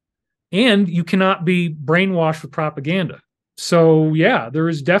 and you cannot be brainwashed with propaganda. So yeah, there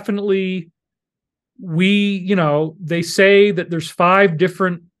is definitely, they say that there's 5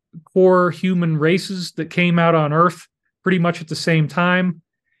 different core human races that came out on Earth pretty much at the same time.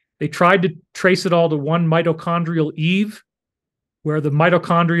 They tried to trace it all to one mitochondrial Eve, where the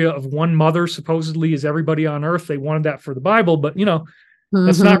mitochondria of one mother supposedly is everybody on Earth. They wanted that for the Bible, but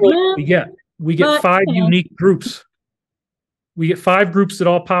that's not really what we get. We get 5 unique groups. we get 5 groups that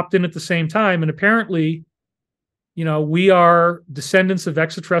all popped in at the same time. And apparently, we are descendants of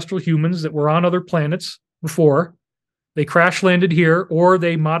extraterrestrial humans that were on other planets before. They crash landed here, or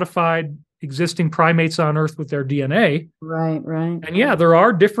they modified existing primates on Earth with their DNA. Right. And yeah, there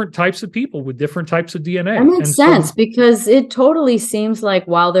are different types of people with different types of DNA. That makes sense, because it totally seems like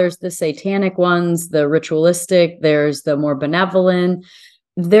while there's the satanic ones, the ritualistic, there's the more benevolent,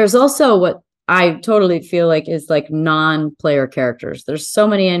 there's also what I totally feel like is like non-player characters. There's so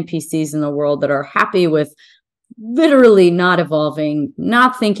many NPCs in the world that are happy with literally not evolving,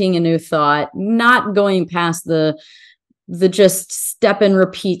 not thinking a new thought, not going past the just step and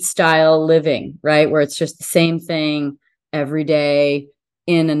repeat style living, right? Where it's just the same thing every day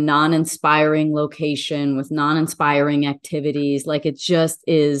in a non-inspiring location with non-inspiring activities. Like, it just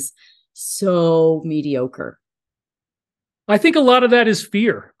is so mediocre. I think a lot of that is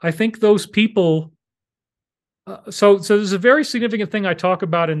fear. I think those people. So there's a very significant thing I talk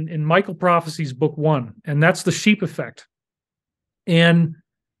about in Michael Prophecy's book 1, and that's the sheep effect. And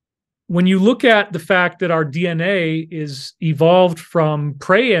when you look at the fact that our DNA is evolved from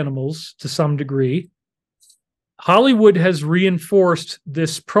prey animals to some degree, Hollywood has reinforced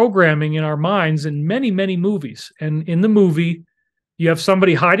this programming in our minds in many, many movies. And in the movie, you have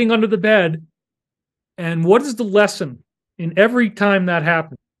somebody hiding under the bed. And what is the lesson in every time that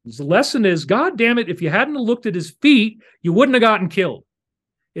happens? The lesson is, God damn it, if you hadn't looked at his feet, you wouldn't have gotten killed.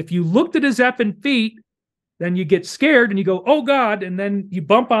 If you looked at his effing feet, then you get scared and you go, oh God, and then you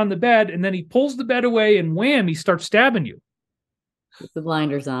bump on the bed, and then he pulls the bed away and wham, he starts stabbing you. With the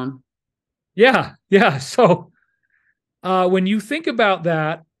blinders on. Yeah. So when you think about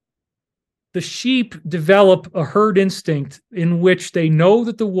that, the sheep develop a herd instinct in which they know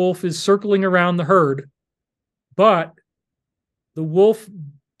that the wolf is circling around the herd, but the wolf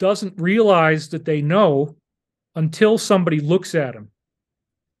doesn't realize that they know until somebody looks at him.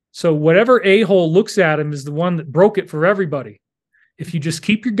 So whatever a-hole looks at him is the one that broke it for everybody. If you just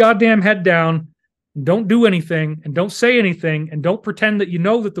keep your goddamn head down and don't do anything and don't say anything and don't pretend that you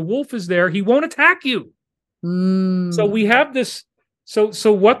know that the wolf is there, he won't attack you. So we have this. So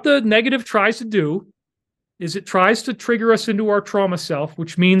what the negative tries to do is it tries to trigger us into our trauma self,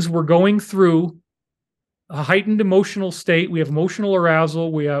 which means we're going through a heightened emotional state. We have emotional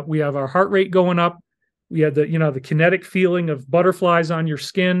arousal. We have our heart rate going up. We have the kinetic feeling of butterflies on your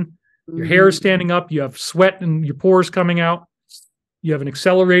skin. Your hair is standing up. You have sweat and your pores coming out. You have an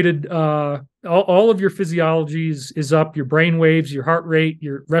accelerated, all of your physiology is up, your brain waves, your heart rate,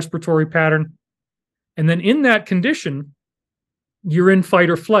 your respiratory pattern. And then in that condition, you're in fight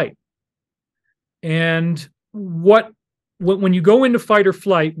or flight. And when you go into fight or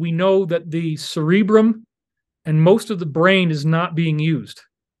flight, we know that the cerebrum and most of the brain is not being used.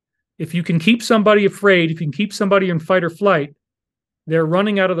 If you can keep somebody afraid, if you can keep somebody in fight or flight, they're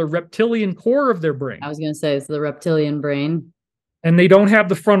running out of the reptilian core of their brain. I was going to say, it's the reptilian brain. And they don't have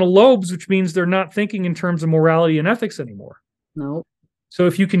the frontal lobes, which means they're not thinking in terms of morality and ethics anymore. Nope. So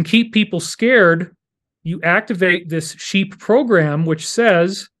if you can keep people scared, you activate this sheep program, which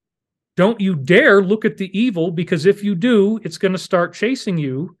says, don't you dare look at the evil, because if you do, it's going to start chasing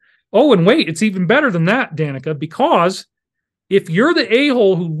you. Oh, and wait, it's even better than that, Danica, because if you're the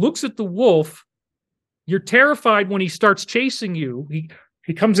a-hole who looks at the wolf, you're terrified when he starts chasing you.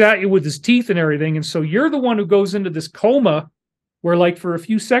 He comes at you with his teeth and everything. And so you're the one who goes into this coma where, like, for a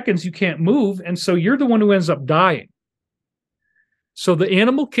few seconds you can't move. And so you're the one who ends up dying. So the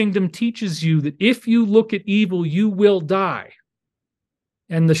animal kingdom teaches you that if you look at evil, you will die.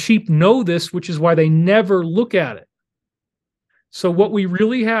 And the sheep know this, which is why they never look at it. So what we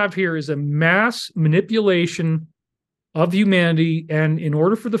really have here is a mass manipulation of humanity. And in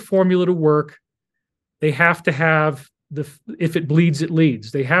order for the formula to work, they have to have if it bleeds, it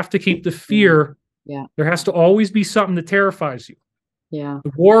leads. They have to keep the fear. Yeah. There has to always be something that terrifies you. Yeah.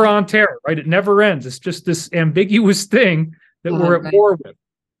 The war on terror, right? It never ends. It's just this ambiguous thing that we're at war with.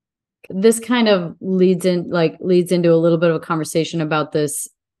 This kind of leads into a little bit of a conversation about this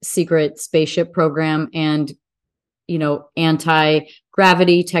secret spaceship program and,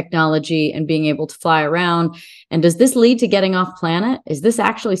 anti-gravity technology and being able to fly around. And does this lead to getting off planet? Is this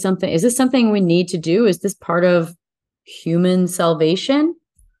something we need to do? Is this part of human salvation?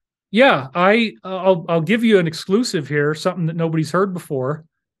 Yeah, I'll give you an exclusive here, something that nobody's heard before.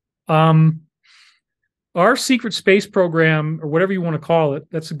 Our secret space program, or whatever you want to call it,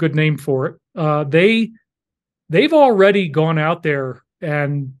 that's a good name for it. They've already gone out there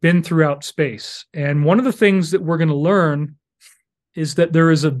and been throughout space. And one of the things that we're going to learn is that there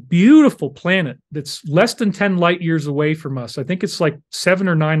is a beautiful planet that's less than 10 light years away from us. I think it's like 7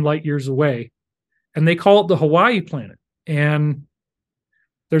 or 9 light years away. And they call it the Hawaii planet. And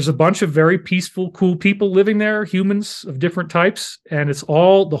there's a bunch of very peaceful, cool people living there, humans of different types, and the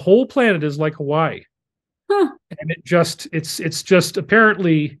whole planet is like Hawaii. Huh. And it's just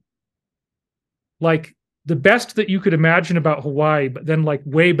apparently like the best that you could imagine about Hawaii, but then like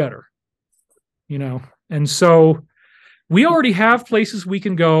way better, you know? And so we already have places we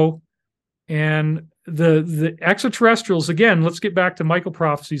can go. And the extraterrestrials, again, let's get back to Michael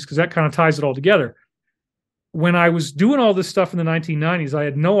prophecies, because that kind of ties it all together. When I was doing all this stuff in the 1990s, I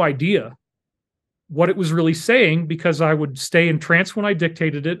had no idea what it was really saying, because I would stay in trance when I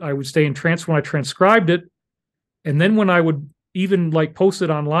dictated it. I would stay in trance when I transcribed it. And then when I would even like post it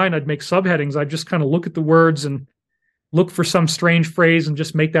online, I'd make subheadings. I'd just kind of look at the words and look for some strange phrase and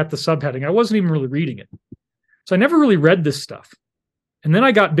just make that the subheading. I wasn't even really reading it. So I never really read this stuff. And then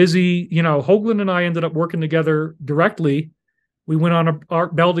I got busy, Hoagland and I ended up working together directly. We went on a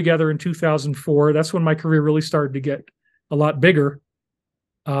Art Bell together in 2004. That's when my career really started to get a lot bigger.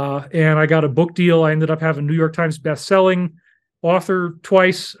 And I got a book deal. I ended up having New York Times best-selling author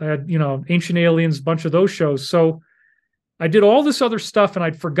twice. I had, Ancient Aliens, a bunch of those shows. So I did all this other stuff, and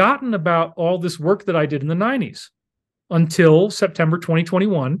I'd forgotten about all this work that I did in the 90s until September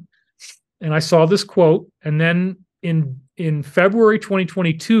 2021. And I saw this quote. And then in February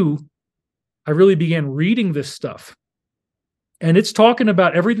 2022, I really began reading this stuff. And it's talking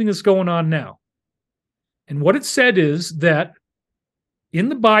about everything that's going on now. And what it said is that in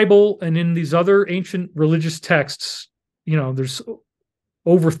the Bible and in these other ancient religious texts, there's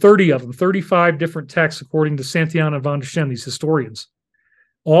over 30 of them, 35 different texts, according to Santayana and Van der Shen, these historians,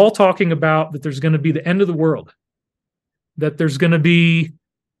 all talking about that there's going to be the end of the world, that there's going to be,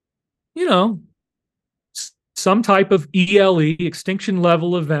 some type of ELE, extinction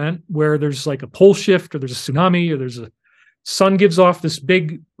level event, where there's like a pole shift, or there's a tsunami, or there's a sun gives off this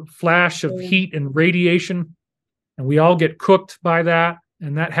big flash of heat and radiation, and we all get cooked by that.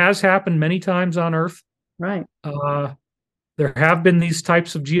 And that has happened many times on Earth. Right. There have been these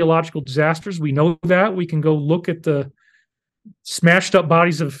types of geological disasters. We know that. We can go look at the smashed up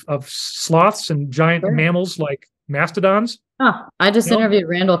bodies of sloths and giant mammals like mastodons. I just interviewed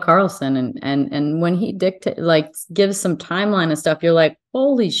Randall Carlson, and when he gives some timeline and stuff, you're like,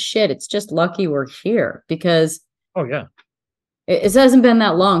 holy shit, it's just lucky we're here, because it hasn't been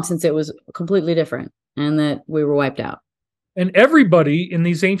that long since it was completely different and that we were wiped out. And everybody in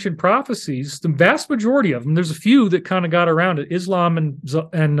these ancient prophecies, the vast majority of them, there's a few that kind of got around it, Islam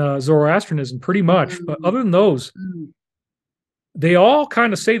and Zoroastrianism pretty much, but other than those, they all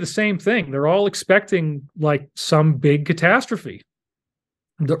kind of say the same thing. They're all expecting like some big catastrophe.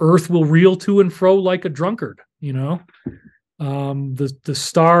 The earth will reel to and fro like a drunkard, the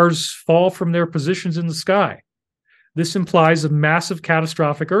stars fall from their positions in the sky. This implies a massive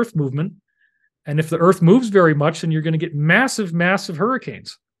catastrophic earth movement. And if the earth moves very much, then you're going to get massive, massive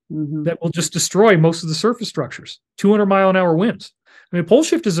hurricanes that will just destroy most of the surface structures, 200-mile-an-hour winds. I mean, pole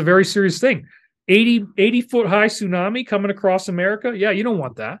shift is a very serious thing. 80-foot high tsunami coming across America. Yeah, you don't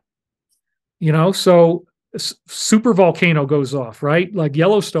want that. So super volcano goes off, right? Like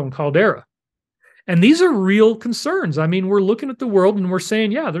Yellowstone caldera. And these are real concerns. I mean, we're looking at the world and we're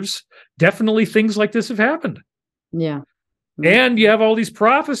saying, yeah, there's definitely things like this have happened. Yeah. And you have all these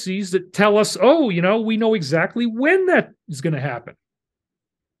prophecies that tell us, we know exactly when that is going to happen.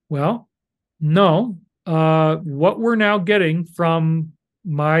 Well, no. What we're now getting from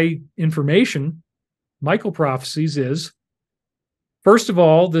my information, Michael prophecies, is, first of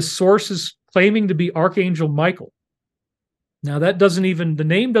all, this source is claiming to be Archangel Michael. Now, the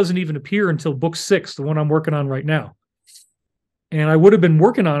name doesn't even appear until book 6, the one I'm working on right now. And I would have been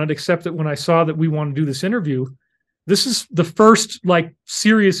working on it, except that when I saw that we want to do this interview, this is the first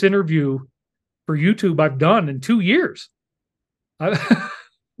serious interview for YouTube I've done in 2 years. I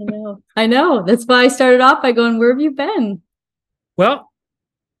know. That's why I started off by going, where have you been? Well,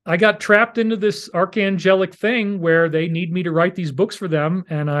 I got trapped into this archangelic thing where they need me to write these books for them,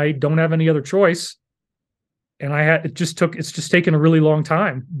 and I don't have any other choice. And it's just taken a really long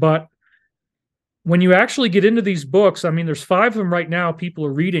time. But when you actually get into these books, I mean, there's 5 of them right now people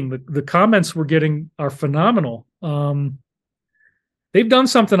are reading. The comments we're getting are phenomenal. They've done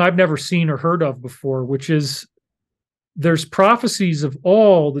something I've never seen or heard of before, which is there's prophecies of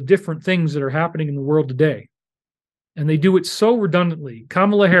all the different things that are happening in the world today. And they do it so redundantly.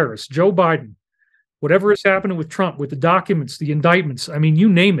 Kamala Harris, Joe Biden, whatever is happening with Trump, with the documents, the indictments. I mean, you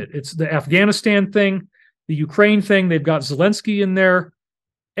name it. It's the Afghanistan thing, the Ukraine thing. They've got Zelensky in there.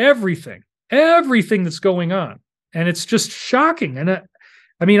 Everything that's going on. And it's just shocking. And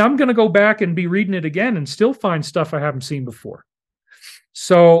I'm going to go back and be reading it again and still find stuff I haven't seen before.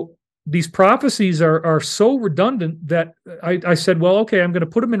 So these prophecies are so redundant that I said, well, okay, I'm going to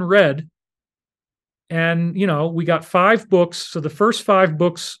put them in red. And, we got 5 books. So the first 5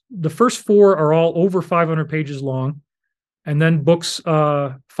 books, the first 4 are all over 500 pages long. And then books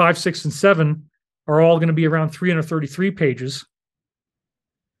 5, 6, and 7 are all going to be around 333 pages.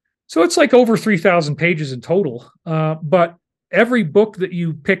 So it's like over 3,000 pages in total. But every book that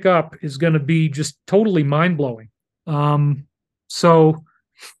you pick up is going to be just totally mind-blowing. So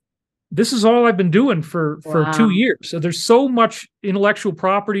this is all I've been doing for 2 years. So there's so much intellectual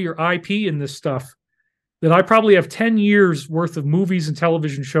property or IP in this stuff that I probably have 10 years worth of movies and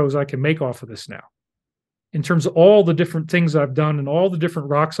television shows I can make off of this now. In terms of all the different things I've done and all the different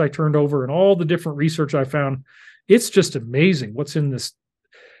rocks I turned over and all the different research I found, it's just amazing what's in this.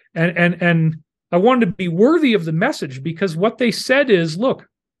 And I wanted to be worthy of the message, because what they said is, look,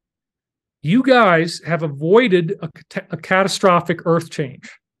 you guys have avoided a catastrophic earth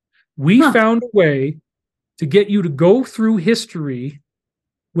change. We found a way to get you to go through history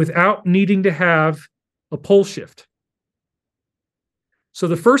without needing to have a pole shift. So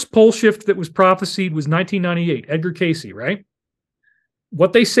the first pole shift that was prophesied was 1998, Edgar Cayce, right?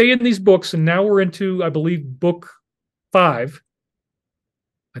 What they say in these books, and now we're into, I believe, book 5,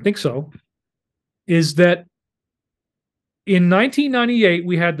 I think so, is that in 1998,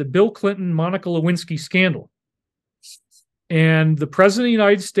 we had the Bill Clinton, Monica Lewinsky scandal. And the president of the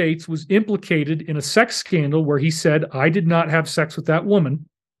United States was implicated in a sex scandal where he said, I did not have sex with that woman.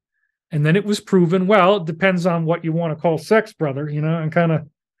 And then it was proven, well, it depends on what you want to call sex, brother, and kind of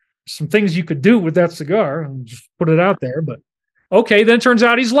some things you could do with that cigar and just put it out there. But okay, then it turns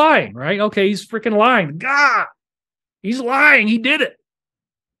out he's lying, right? Okay, he's freaking lying. God, he's lying. He did it.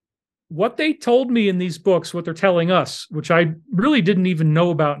 What they told me in these books, what they're telling us, which I really didn't even know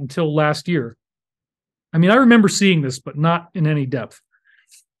about until last year. I mean, I remember seeing this, but not in any depth,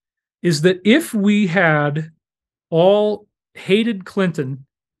 is that if we had all hated Clinton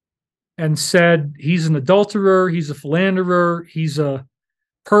and said he's an adulterer, he's a philanderer, he's a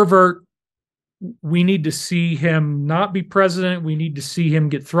pervert, we need to see him not be president, we need to see him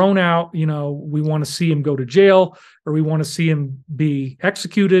get thrown out, we want to see him go to jail, or we want to see him be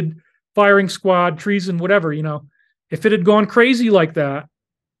executed, firing squad, treason, whatever, if it had gone crazy like that,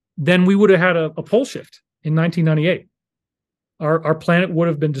 then we would have had a pole shift in 1998. Our planet would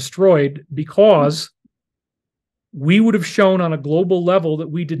have been destroyed because we would have shown on a global level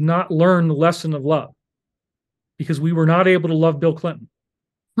that we did not learn the lesson of love, because we were not able to love Bill Clinton.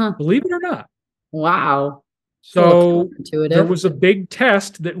 Believe it or not. Wow. So there was a big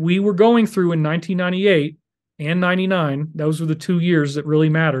test that we were going through in 1998 and 99. Those were the 2 years that really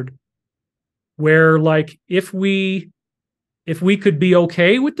mattered, where like if we could be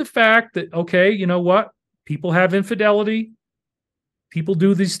okay with the fact that, okay, you know what? People have infidelity. People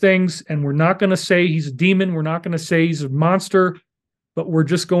do these things, and we're not going to say he's a demon. We're not going to say he's a monster, but we're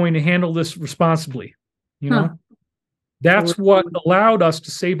just going to handle this responsibly. That's what allowed us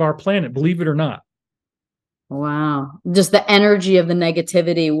to save our planet, believe it or not. Wow. Just the energy of the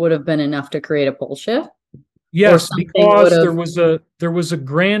negativity would have been enough to create a pole shift? Yes, because there was a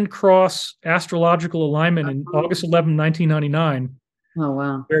Grand Cross astrological alignment in August 11, 1999. Oh,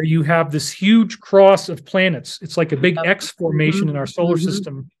 wow. Where you have this huge cross of planets. It's like a big X formation in our solar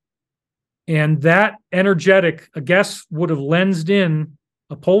system. And that energetic, I guess, would have lensed in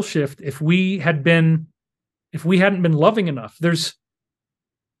a pole shift if we hadn't been loving enough. There's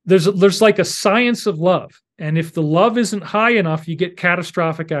like a science of love. And if the love isn't high enough, you get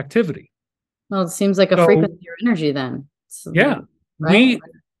catastrophic activity. Well, it seems like a frequency or energy then. Yeah. Right?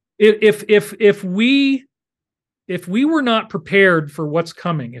 If we were not prepared for what's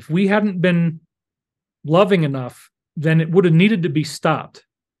coming, if we hadn't been loving enough, then it would have needed to be stopped.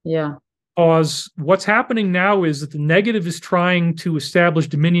 Yeah. Because what's happening now is that the negative is trying to establish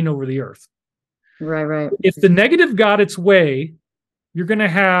dominion over the earth. Right. If the negative got its way, you're going to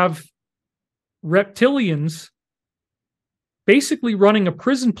have reptilians basically running a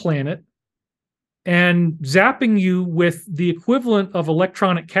prison planet and zapping you with the equivalent of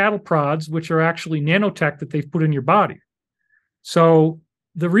electronic cattle prods, which are actually nanotech that they've put in your body. So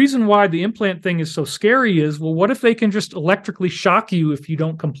the reason why the implant thing is so scary is, well, what if they can just electrically shock you if you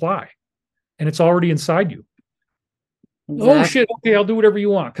don't comply? And it's already inside you. Exactly. Oh, shit, okay, I'll do whatever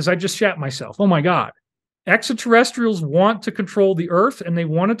you want because I just shat myself. Oh, my God. Extraterrestrials want to control the Earth, and they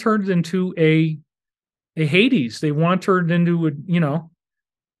want to turn it into a Hades. They want to turn it into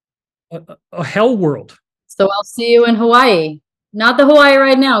a hell world. So I'll see you in Hawaii. Not the Hawaii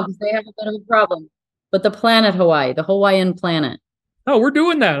right now because they have a bit of a problem, but the planet Hawaii, the Hawaiian planet. Oh, we're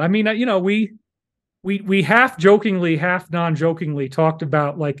doing that. I mean, we half jokingly, half non-jokingly talked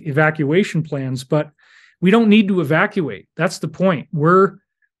about like evacuation plans, but we don't need to evacuate. That's the point. We're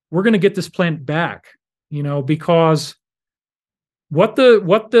going to get this planet back, because what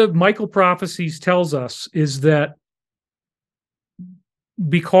the Michael prophecies tells us is that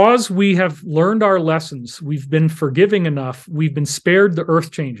because we have learned our lessons, we've been forgiving enough, we've been spared the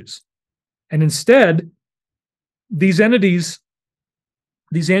earth changes. And instead, these entities,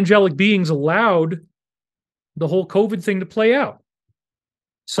 these angelic beings allowed the whole COVID thing to play out.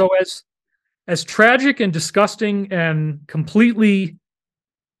 So as tragic and disgusting and completely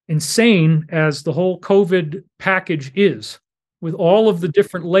insane as the whole COVID package is, with all of the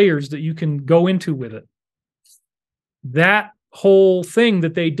different layers that you can go into with it, that whole thing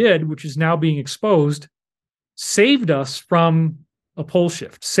that they did, which is now being exposed, saved us from a pole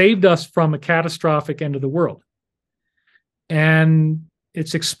shift, saved us from a catastrophic end of the world. And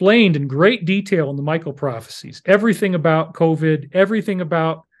it's explained in great detail in the Michael prophecies, everything about COVID, everything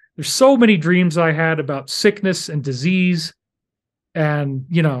about, there's so many dreams I had about sickness and disease. And,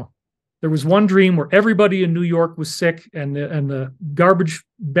 there was one dream where everybody in New York was sick and the garbage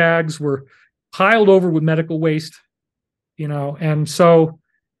bags were piled over with medical waste, and so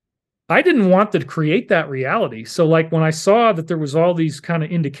I didn't want to create that reality. So like when I saw that there was all these kind of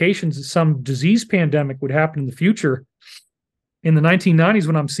indications that some disease pandemic would happen in the future in the 1990s,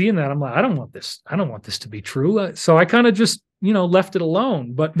 when I'm seeing that, I'm like, I don't want this to be true. So I kind of just, left it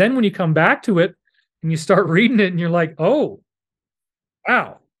alone. But then when you come back to it and you start reading it and you're like, oh,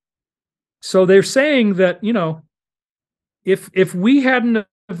 wow. So they're saying that, if we hadn't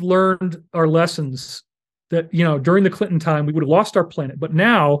have learned our lessons, that, during the Clinton time, we would have lost our planet. But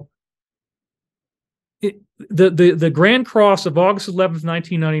now, the Grand Cross of August 11th,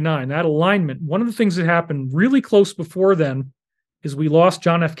 1999, that alignment, one of the things that happened really close before then is we lost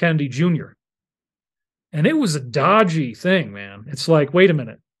John F. Kennedy Jr. And it was a dodgy thing, man. It's like, wait a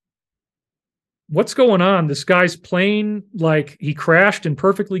minute. What's going on? This guy's plane, like, he crashed in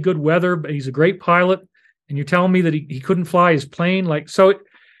perfectly good weather, but he's a great pilot. And you're telling me that he couldn't fly his plane? Like, so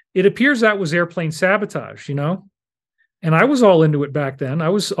it appears that was airplane sabotage, And I was all into it back then. I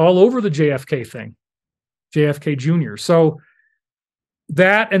was all over the JFK thing, JFK Jr. So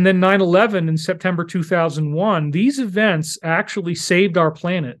that, and then 9/11 in September 2001, these events actually saved our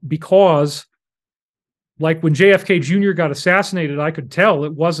planet because, like, when JFK Jr. got assassinated, I could tell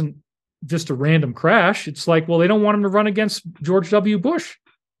it wasn't just a random crash. It's like, well, they don't want him to run against George W. Bush.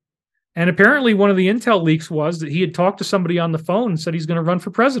 And apparently one of the intel leaks was that he had talked to somebody on the phone and said he's going to run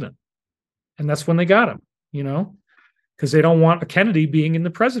for president. And that's when they got him, because they don't want a Kennedy being in the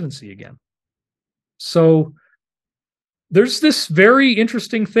presidency again. So there's this very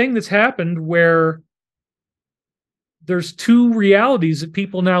interesting thing that's happened where there's two realities that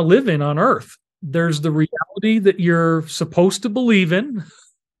people now live in on Earth. There's the reality that you're supposed to believe in,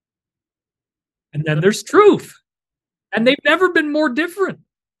 and then there's truth. And they've never been more different.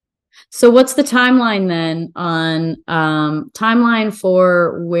 So what's the timeline then on timeline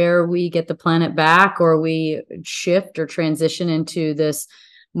for where we get the planet back, or we shift or transition into this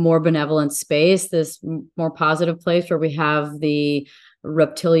more benevolent space, this more positive place where we have the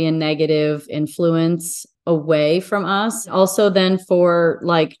reptilian negative influence away from us? Also then for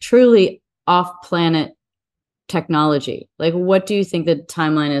like truly off-planet technology, like what do you think the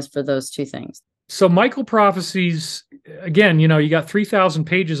timeline is for those two things? So Michael prophecies, again, you got 3,000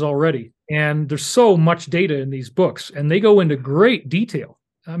 pages already, and there's so much data in these books, and they go into great detail.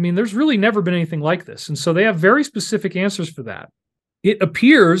 I mean, there's really never been anything like this. And so they have very specific answers for that. It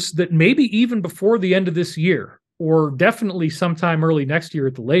appears that maybe even before the end of this year, or definitely sometime early next year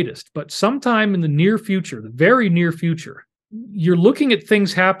at the latest, but sometime in the near future, the very near future, you're looking at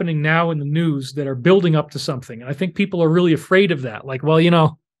things happening now in the news that are building up to something. And I think people are really afraid of that. Like,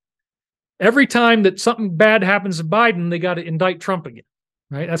 well, every time that something bad happens to Biden, they got to indict Trump again,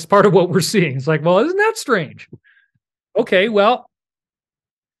 right? That's part of what we're seeing. It's like, well, isn't that strange? Okay, well,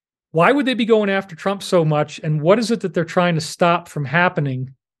 why would they be going after Trump so much? And what is it that they're trying to stop from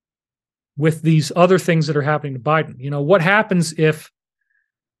happening with these other things that are happening to Biden? What happens if,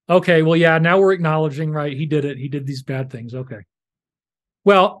 okay, well, yeah, now we're acknowledging, right, he did it. He did these bad things. Okay.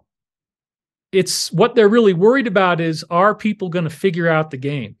 Well, it's what they're really worried about is, are people going to figure out the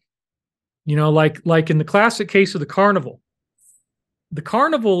game? Like in the classic case of the carnival. The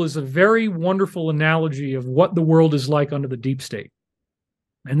carnival is a very wonderful analogy of what the world is like under the deep state.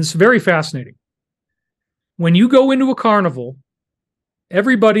 And it's very fascinating. When you go into a carnival,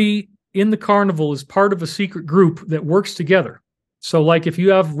 everybody in the carnival is part of a secret group that works together. So like if you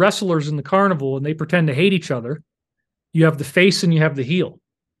have wrestlers in the carnival and they pretend to hate each other, you have the face and you have the heel.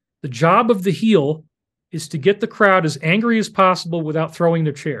 The job of the heel is to get the crowd as angry as possible without throwing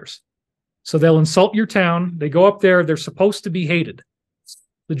their chairs. So they'll insult your town. They go up there. They're supposed to be hated.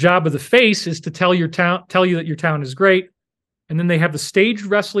 The job of the face is to tell you that your town is great. And then they have the staged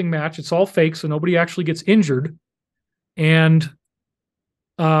wrestling match. It's all fake, so nobody actually gets injured. And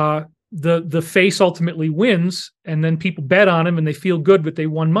the face ultimately wins, and then people bet on him and they feel good, but they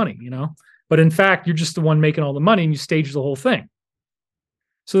won money, But in fact, you're just the one making all the money, and you stage the whole thing.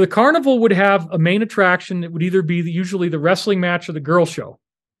 So the carnival would have a main attraction that would either be usually the wrestling match or the girl show.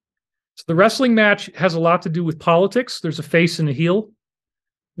 So the wrestling match has a lot to do with politics. There's a face and a heel.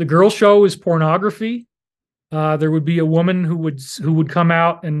 The girl show is pornography. There would be a woman who would come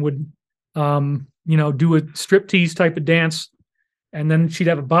out and would do a striptease type of dance. And then she'd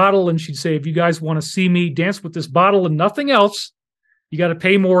have a bottle and she'd say, if you guys want to see me dance with this bottle and nothing else, you got to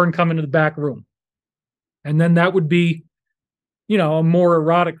pay more and come into the back room. And then that would be, a more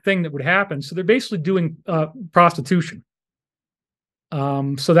erotic thing that would happen. So they're basically doing prostitution.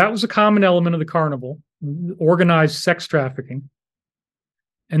 So that was a common element of the carnival, organized sex trafficking.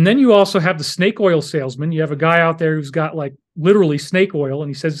 And then you also have the snake oil salesman. You have a guy out there who's got literally snake oil, and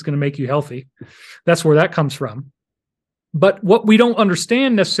he says it's going to make you healthy. That's where that comes from. But what we don't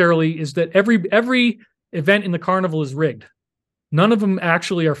understand necessarily is that every event in the carnival is rigged. None of them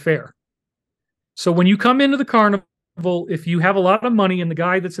actually are fair. So when you come into the carnival, if you have a lot of money and the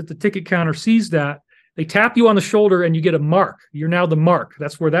guy that's at the ticket counter sees that, they tap you on the shoulder and you get a mark. You're now the mark.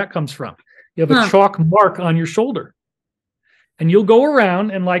 That's where that comes from. You have a chalk mark on your shoulder. And you'll go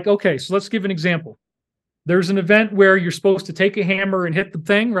around and okay, so let's give an example. There's an event where you're supposed to take a hammer and hit the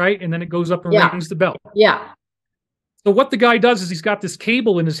thing, right? And then it goes up and rings the bell. Yeah. So what the guy does is he's got this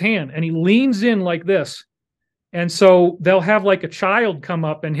cable in his hand and he leans in like this. And so they'll have a child come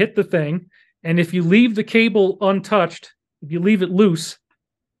up and hit the thing. And if you leave the cable untouched, if you leave it loose,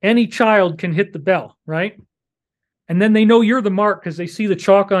 any child can hit the bell, right? And then they know you're the mark because they see the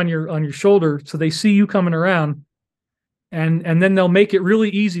chalk on your shoulder. So they see you coming around. And then they'll make it really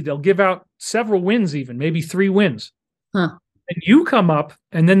easy. They'll give out several wins, even maybe 3 wins. And you come up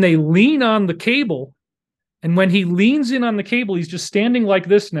and then they lean on the cable. And when he leans in on the cable, he's just standing like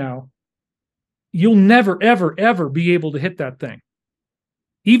this now. You'll never, ever, ever be able to hit that thing.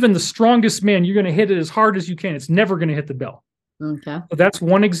 Even the strongest man, you're going to hit it as hard as you can. It's never going to hit the bell. Okay. So that's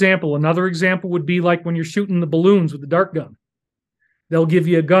one example. Another example would be like when you're shooting the balloons with the dart gun. They'll give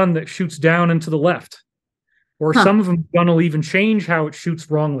you a gun that shoots down and to the left. Or some of them gun will even change how it shoots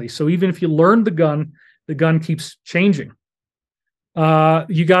wrongly. So even if you learn the gun keeps changing.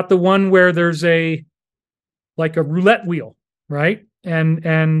 You got the one where there's a roulette wheel, right?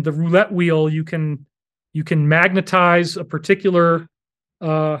 And the roulette wheel, you can magnetize a particular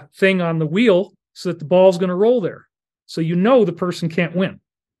thing on the wheel so that the ball's going to roll there. So the person can't win.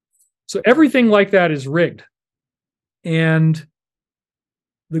 So everything like that is rigged. And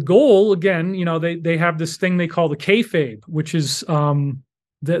the goal, again, they have this thing they call the kayfabe, which is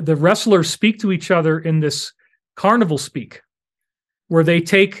the wrestlers speak to each other in this carnival speak, where they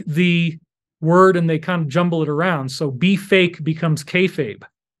take the word and they kind of jumble it around. So be fake becomes kayfabe.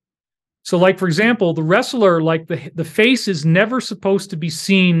 So for example, the wrestler, the face is never supposed to be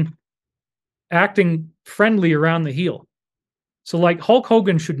seen acting friendly around the heel. So Hulk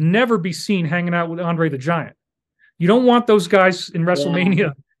Hogan should never be seen hanging out with Andre the Giant. You don't want those guys in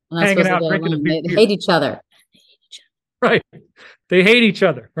WrestleMania hanging out drinking a beer. They hate each other. Right. They hate each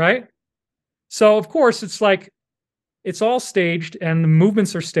other, right? So of course it's all staged and the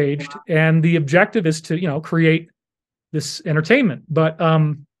movements are staged and the objective is to, create this entertainment. But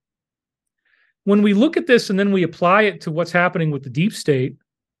when we look at this and then we apply it to what's happening with the deep state,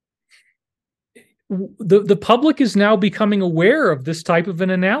 the public is now becoming aware of this type of an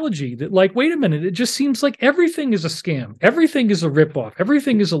analogy that wait a minute, it just seems like everything is a scam. Everything is a ripoff.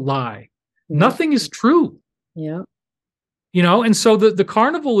 Everything is a lie. Nothing is true. Yeah. And so the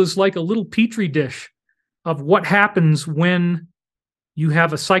carnival is like a little petri dish of what happens when you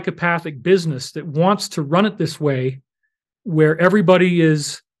have a psychopathic business that wants to run it this way, where everybody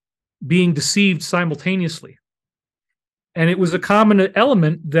is being deceived simultaneously. And it was a common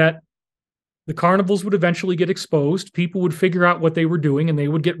element that the carnivals would eventually get exposed. People would figure out what they were doing and they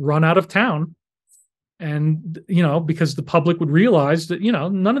would get run out of town. And, because the public would realize that,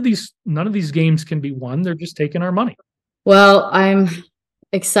 none of these games can be won. They're just taking our money. Well, I'm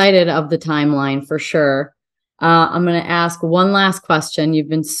excited of the timeline for sure. I'm going to ask one last question. You've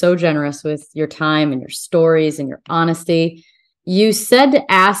been so generous with your time and your stories and your honesty. You said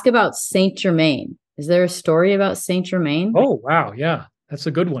to ask about Saint Germain. Is there a story about Saint Germain? Oh, wow. Yeah, that's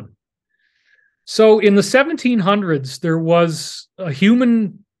a good one. So in the 1700s, there was a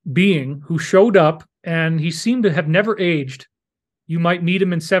human being who showed up and he seemed to have never aged. You might meet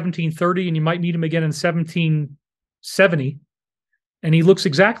him in 1730, and you might meet him again in 1770, and he looks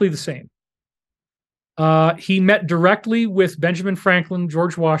exactly the same. He met directly with Benjamin Franklin,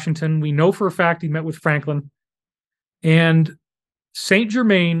 George Washington. We know for a fact he met with Franklin. And Saint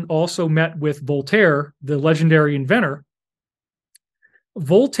Germain also met with Voltaire, the legendary inventor.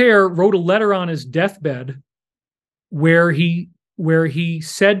 Voltaire wrote a letter on his deathbed where he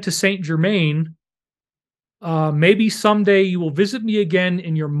said to Saint Germain, maybe someday you will visit me again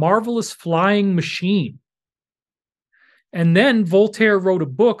in your marvelous flying machine. And then Voltaire wrote a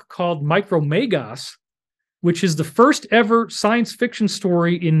book called Micromegos, which is the first ever science fiction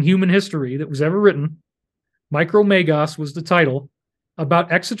story in human history that was ever written. Micromegos was the title,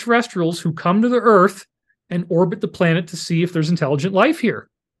 about extraterrestrials who come to the Earth and orbit the planet to see if there's intelligent life here.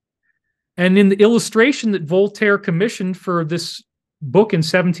 And in the illustration that Voltaire commissioned for this book in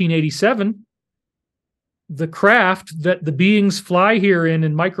 1787, the craft that the beings fly here in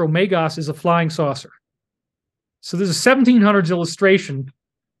Micromegos is a flying saucer. So there's a 1700s illustration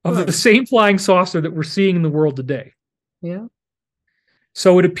of the same flying saucer that we're seeing in the world today. Yeah.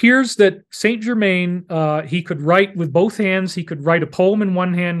 So it appears that Saint Germain, he could write with both hands. He could write a poem in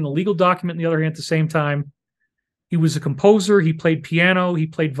one hand and a legal document in the other hand at the same time. He was a composer. He played piano. He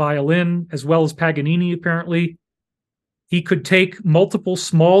played violin, as well as Paganini, apparently. He could take multiple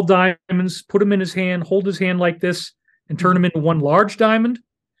small diamonds, put them in his hand, hold his hand like this, and turn them into one large diamond.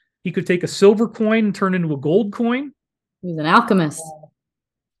 He could take a silver coin and turn it into a gold coin. He was an alchemist.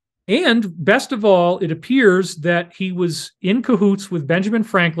 And best of all, it appears that he was in cahoots with Benjamin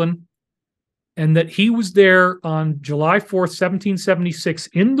Franklin, and that he was there on July 4th, 1776,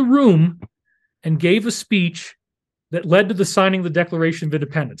 in the room, and gave a speech that led to the signing of the Declaration of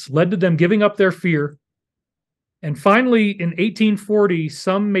Independence, led to them giving up their fear. And finally, in 1840,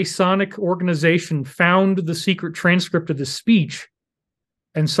 some Masonic organization found the secret transcript of this speech.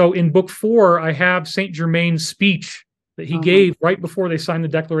 And so in book 4, I have Saint Germain's speech that he gave right before they signed the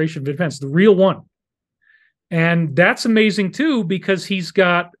Declaration of Independence, the real one. And that's amazing too, because he's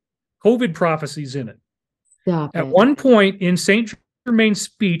got COVID prophecies in it. At one point in Saint Germain's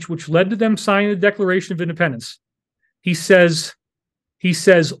speech, which led to them signing the Declaration of Independence, he says,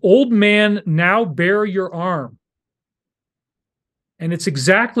 "Old man, now bear your arm." And it's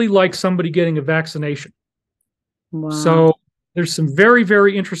exactly like somebody getting a vaccination. Wow. So there's some very,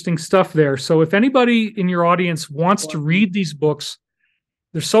 very interesting stuff there. So if anybody in your audience wants to read these books,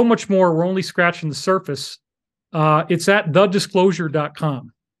 there's so much more. We're only scratching the surface. It's at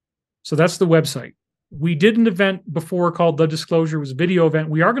thedisclosure.com. So that's the website. We did an event before called The Disclosure. It was a video event.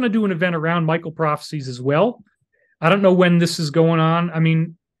 We are going to do an event around Michael prophecies as well. I don't know when this is going on. I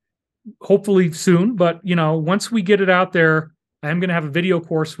mean, hopefully soon, but once we get it out there, I'm going to have a video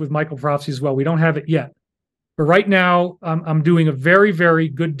course with Michael prophecies as well. We don't have it yet. But right now, I'm doing a very, very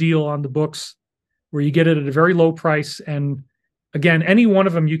good deal on the books where you get it at a very low price. And again, any one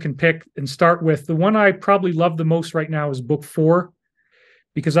of them you can pick and start with. The one I probably love the most right now is book 4,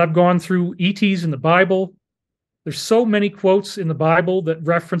 because I've gone through ETs in the Bible. There's so many quotes in the Bible that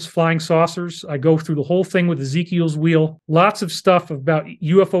reference flying saucers. I go through the whole thing with Ezekiel's wheel. Lots of stuff about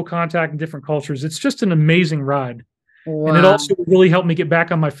UFO contact in different cultures. It's just an amazing ride. Wow. And it also really helped me get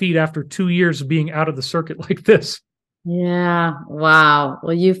back on my feet after 2 years of being out of the circuit like this. Yeah. Wow.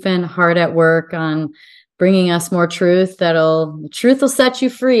 Well, you've been hard at work on bringing us more truth. The truth will set you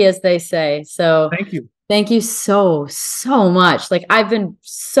free, as they say. So thank you. Thank you so, so much. Like, I've been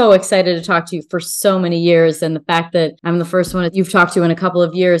so excited to talk to you for so many years. And the fact that I'm the first one that you've talked to in a couple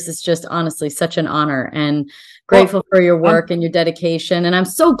of years is just honestly such an honor, and grateful for your work and your dedication. And I'm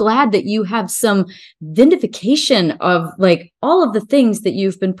so glad that you have some vindication of like all of the things that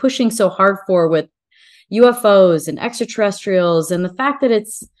you've been pushing so hard for with UFOs and extraterrestrials, and the fact that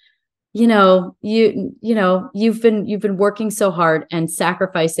it's, you've been working so hard and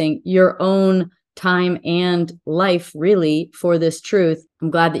sacrificing your own time and life really for this truth. I'm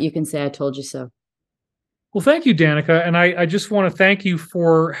glad that you can say I told you so. Well, thank you, Danica. And I just want to thank you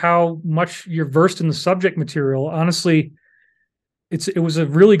for how much you're versed in the subject material. Honestly, it was a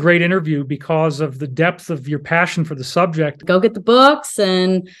really great interview because of the depth of your passion for the subject. Go get the books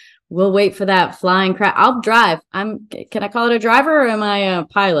and we'll wait for that flying crap. I'll drive. Can I call it a driver, or am I a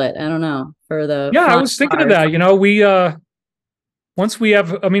pilot? I don't know. I was thinking of that. Once we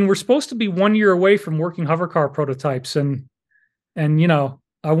have, we're supposed to be 1 year away from working hovercar prototypes, and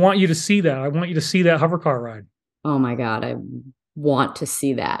I want you to see that. I want you to see that hovercar ride. Oh my God. I want to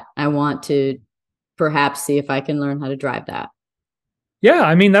see that. I want to perhaps see if I can learn how to drive that.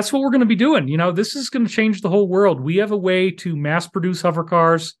 Yeah. That's what we're going to be doing. This is going to change the whole world. We have a way to mass produce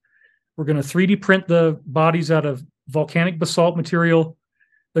hovercars. We're going to 3D print the bodies out of volcanic basalt material.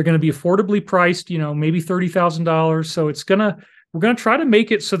 They're going to be affordably priced, maybe $30,000. So we're going to try to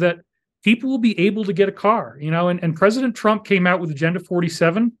make it so that people will be able to get a car, and President Trump came out with Agenda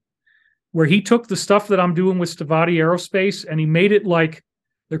 47, where he took the stuff that I'm doing with Stavatti Aerospace and he made it like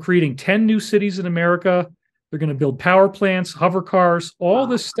they're creating 10 new cities in America. They're going to build power plants, hover cars, all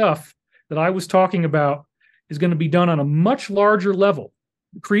this stuff that I was talking about is going to be done on a much larger level,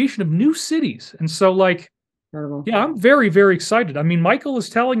 the creation of new cities. And so incredible. Yeah, I'm very, very excited. I mean, Michael is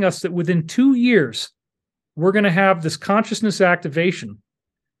telling us that within 2 years, we're going to have this consciousness activation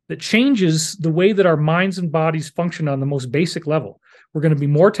that changes the way that our minds and bodies function on the most basic level. We're going to be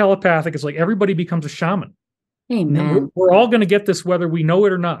more telepathic. It's like everybody becomes a shaman. Amen. We're all going to get this whether we know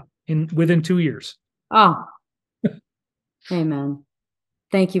it or not within 2 years. Oh, amen.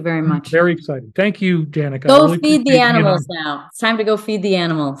 Thank you very much. Very excited. Thank you, Janica. Go really feed the animals now. It's time to go feed the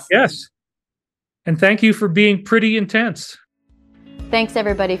animals. Yes. And thank you for being pretty intense. Thanks,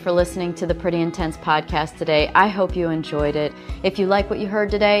 everybody, for listening to the Pretty Intense podcast today. I hope you enjoyed it. If you like what you heard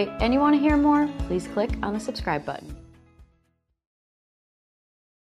today and you want to hear more, please click on the subscribe button.